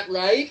 isn't that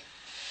right?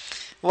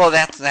 Well,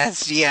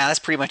 that's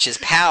pretty much his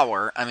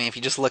power. I mean, if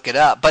you just look it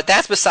up. But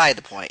that's beside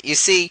the point. You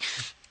see,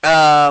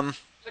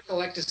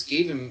 Galactus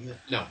gave him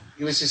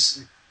he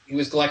was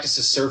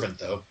Galactus' servant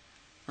though.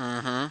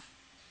 Mm-hmm.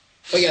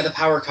 But yeah, the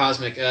power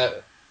cosmic.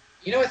 I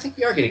think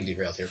we are getting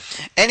derailed here.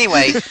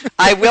 Anyway,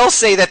 I will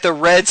say that the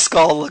Red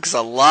Skull looks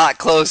a lot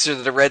closer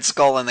to the Red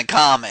Skull in the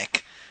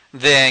comic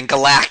than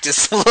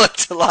Galactus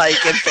looked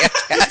like in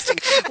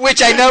Fantastic,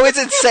 which I know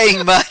isn't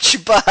saying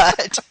much,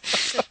 but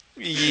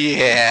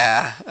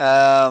yeah,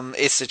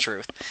 it's the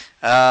truth.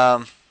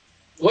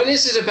 What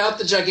is it about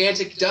the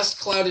gigantic dust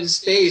cloud in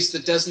space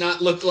that does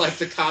not look like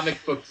the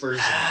comic book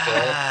version,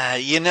 Phil? I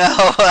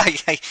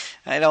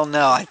don't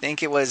know. I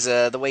think it was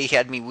the way he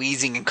had me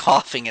wheezing and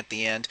coughing at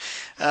the end.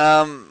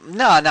 No.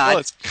 Well,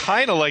 it's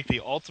kind of like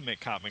the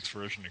Ultimate Comics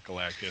version of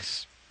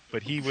Galactus,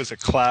 but he was a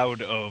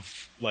cloud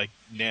of,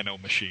 nano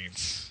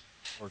machines,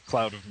 or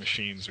cloud of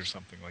machines or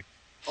something like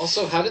that.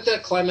 Also, how did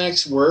that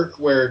climax work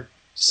where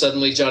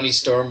suddenly Johnny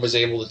Storm was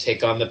able to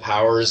take on the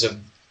powers of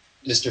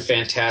Mr.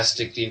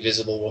 Fantastic, the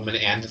Invisible Woman,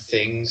 and the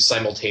Thing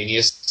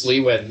simultaneously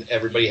when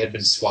everybody had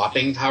been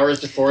swapping powers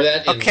before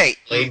that in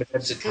lame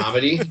attempts at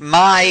comedy?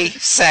 My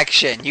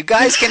section. You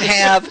guys can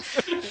have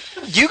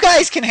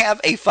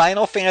a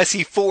Final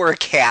Fantasy IV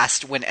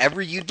cast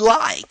whenever you'd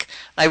like.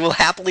 I will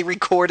happily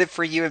record it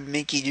for you, and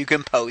Mickey, you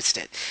can post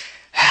it.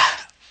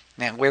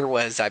 Man, where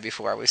was I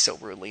before I was so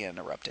rudely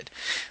interrupted?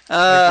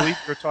 I believe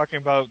you were talking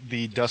about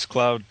the Dust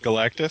Cloud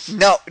Galactus?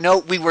 No,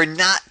 we were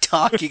not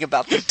talking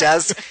about the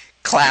Dust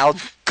Cloud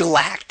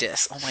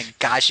Galactus. Oh my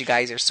gosh, you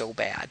guys are so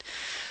bad.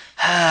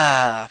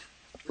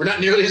 We're not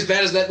nearly as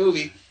bad as that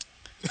movie.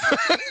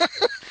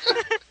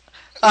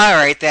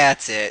 Alright,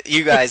 that's it.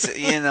 You guys,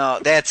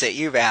 that's it.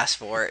 You've asked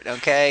for it,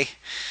 okay?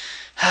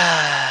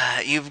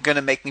 You're going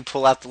to make me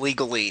pull out the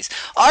legalese.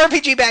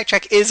 RPG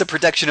Backtrack is a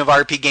production of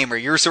RP Gamer,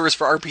 your source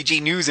for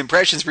RPG news,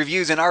 impressions,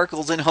 reviews, and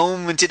articles, and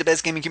home to the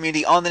best gaming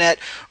community on the net.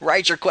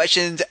 Write your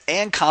questions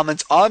and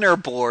comments on our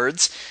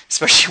boards,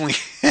 especially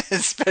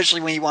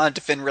when you want to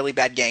defend really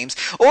bad games,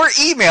 or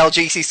email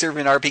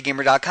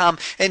jcservant@rpgamer.com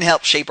and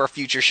help shape our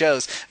future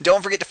shows.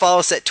 Don't forget to follow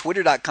us at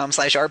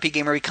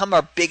twitter.com/rpgamer. Become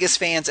our biggest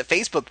fans at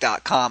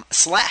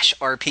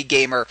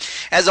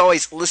facebook.com/rpgamer. As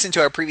always, listen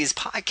to our previous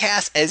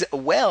podcasts as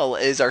well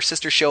as our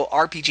sister show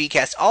RPG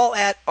Cast, all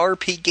at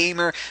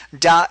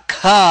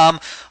rpgamer.com.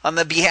 On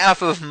the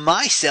behalf of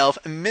myself,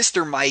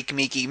 Mr. Mike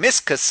Meeky,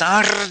 Miss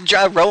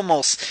Cassandra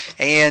Ramos,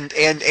 and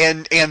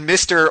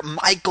Mr.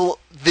 Michael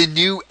the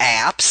New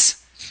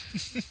Apps,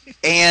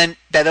 and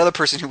that other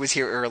person who was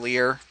here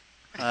earlier,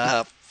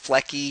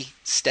 Flecky,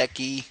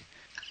 Stecky,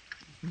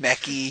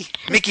 Mickey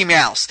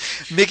Mouse.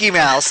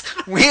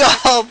 We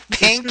all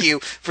thank you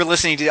for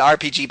listening to the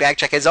RPG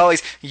Backtrack. As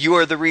always, you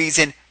are the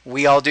reason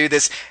we all do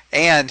this.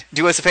 And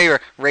do us a favor,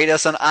 rate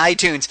us on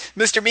iTunes.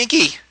 Mr.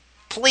 Mickey,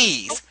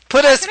 please,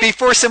 put us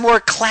before some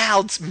more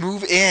clouds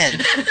move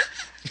in.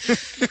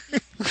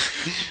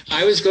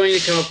 I was going to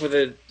come up with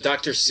a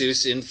Dr.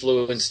 Seuss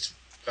influenced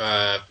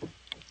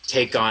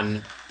take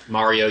on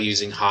Mario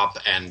using hop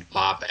and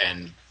bop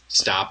and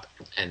stop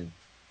and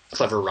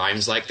clever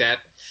rhymes like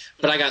that.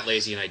 But I got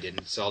lazy and I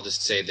didn't, so I'll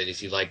just say that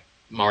if you like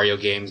Mario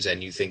games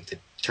and you think that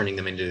turning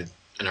them into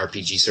an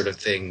RPG sort of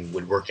thing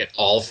would work at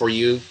all for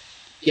you,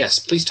 yes,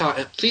 please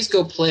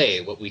go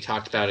play what we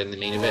talked about in the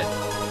main event.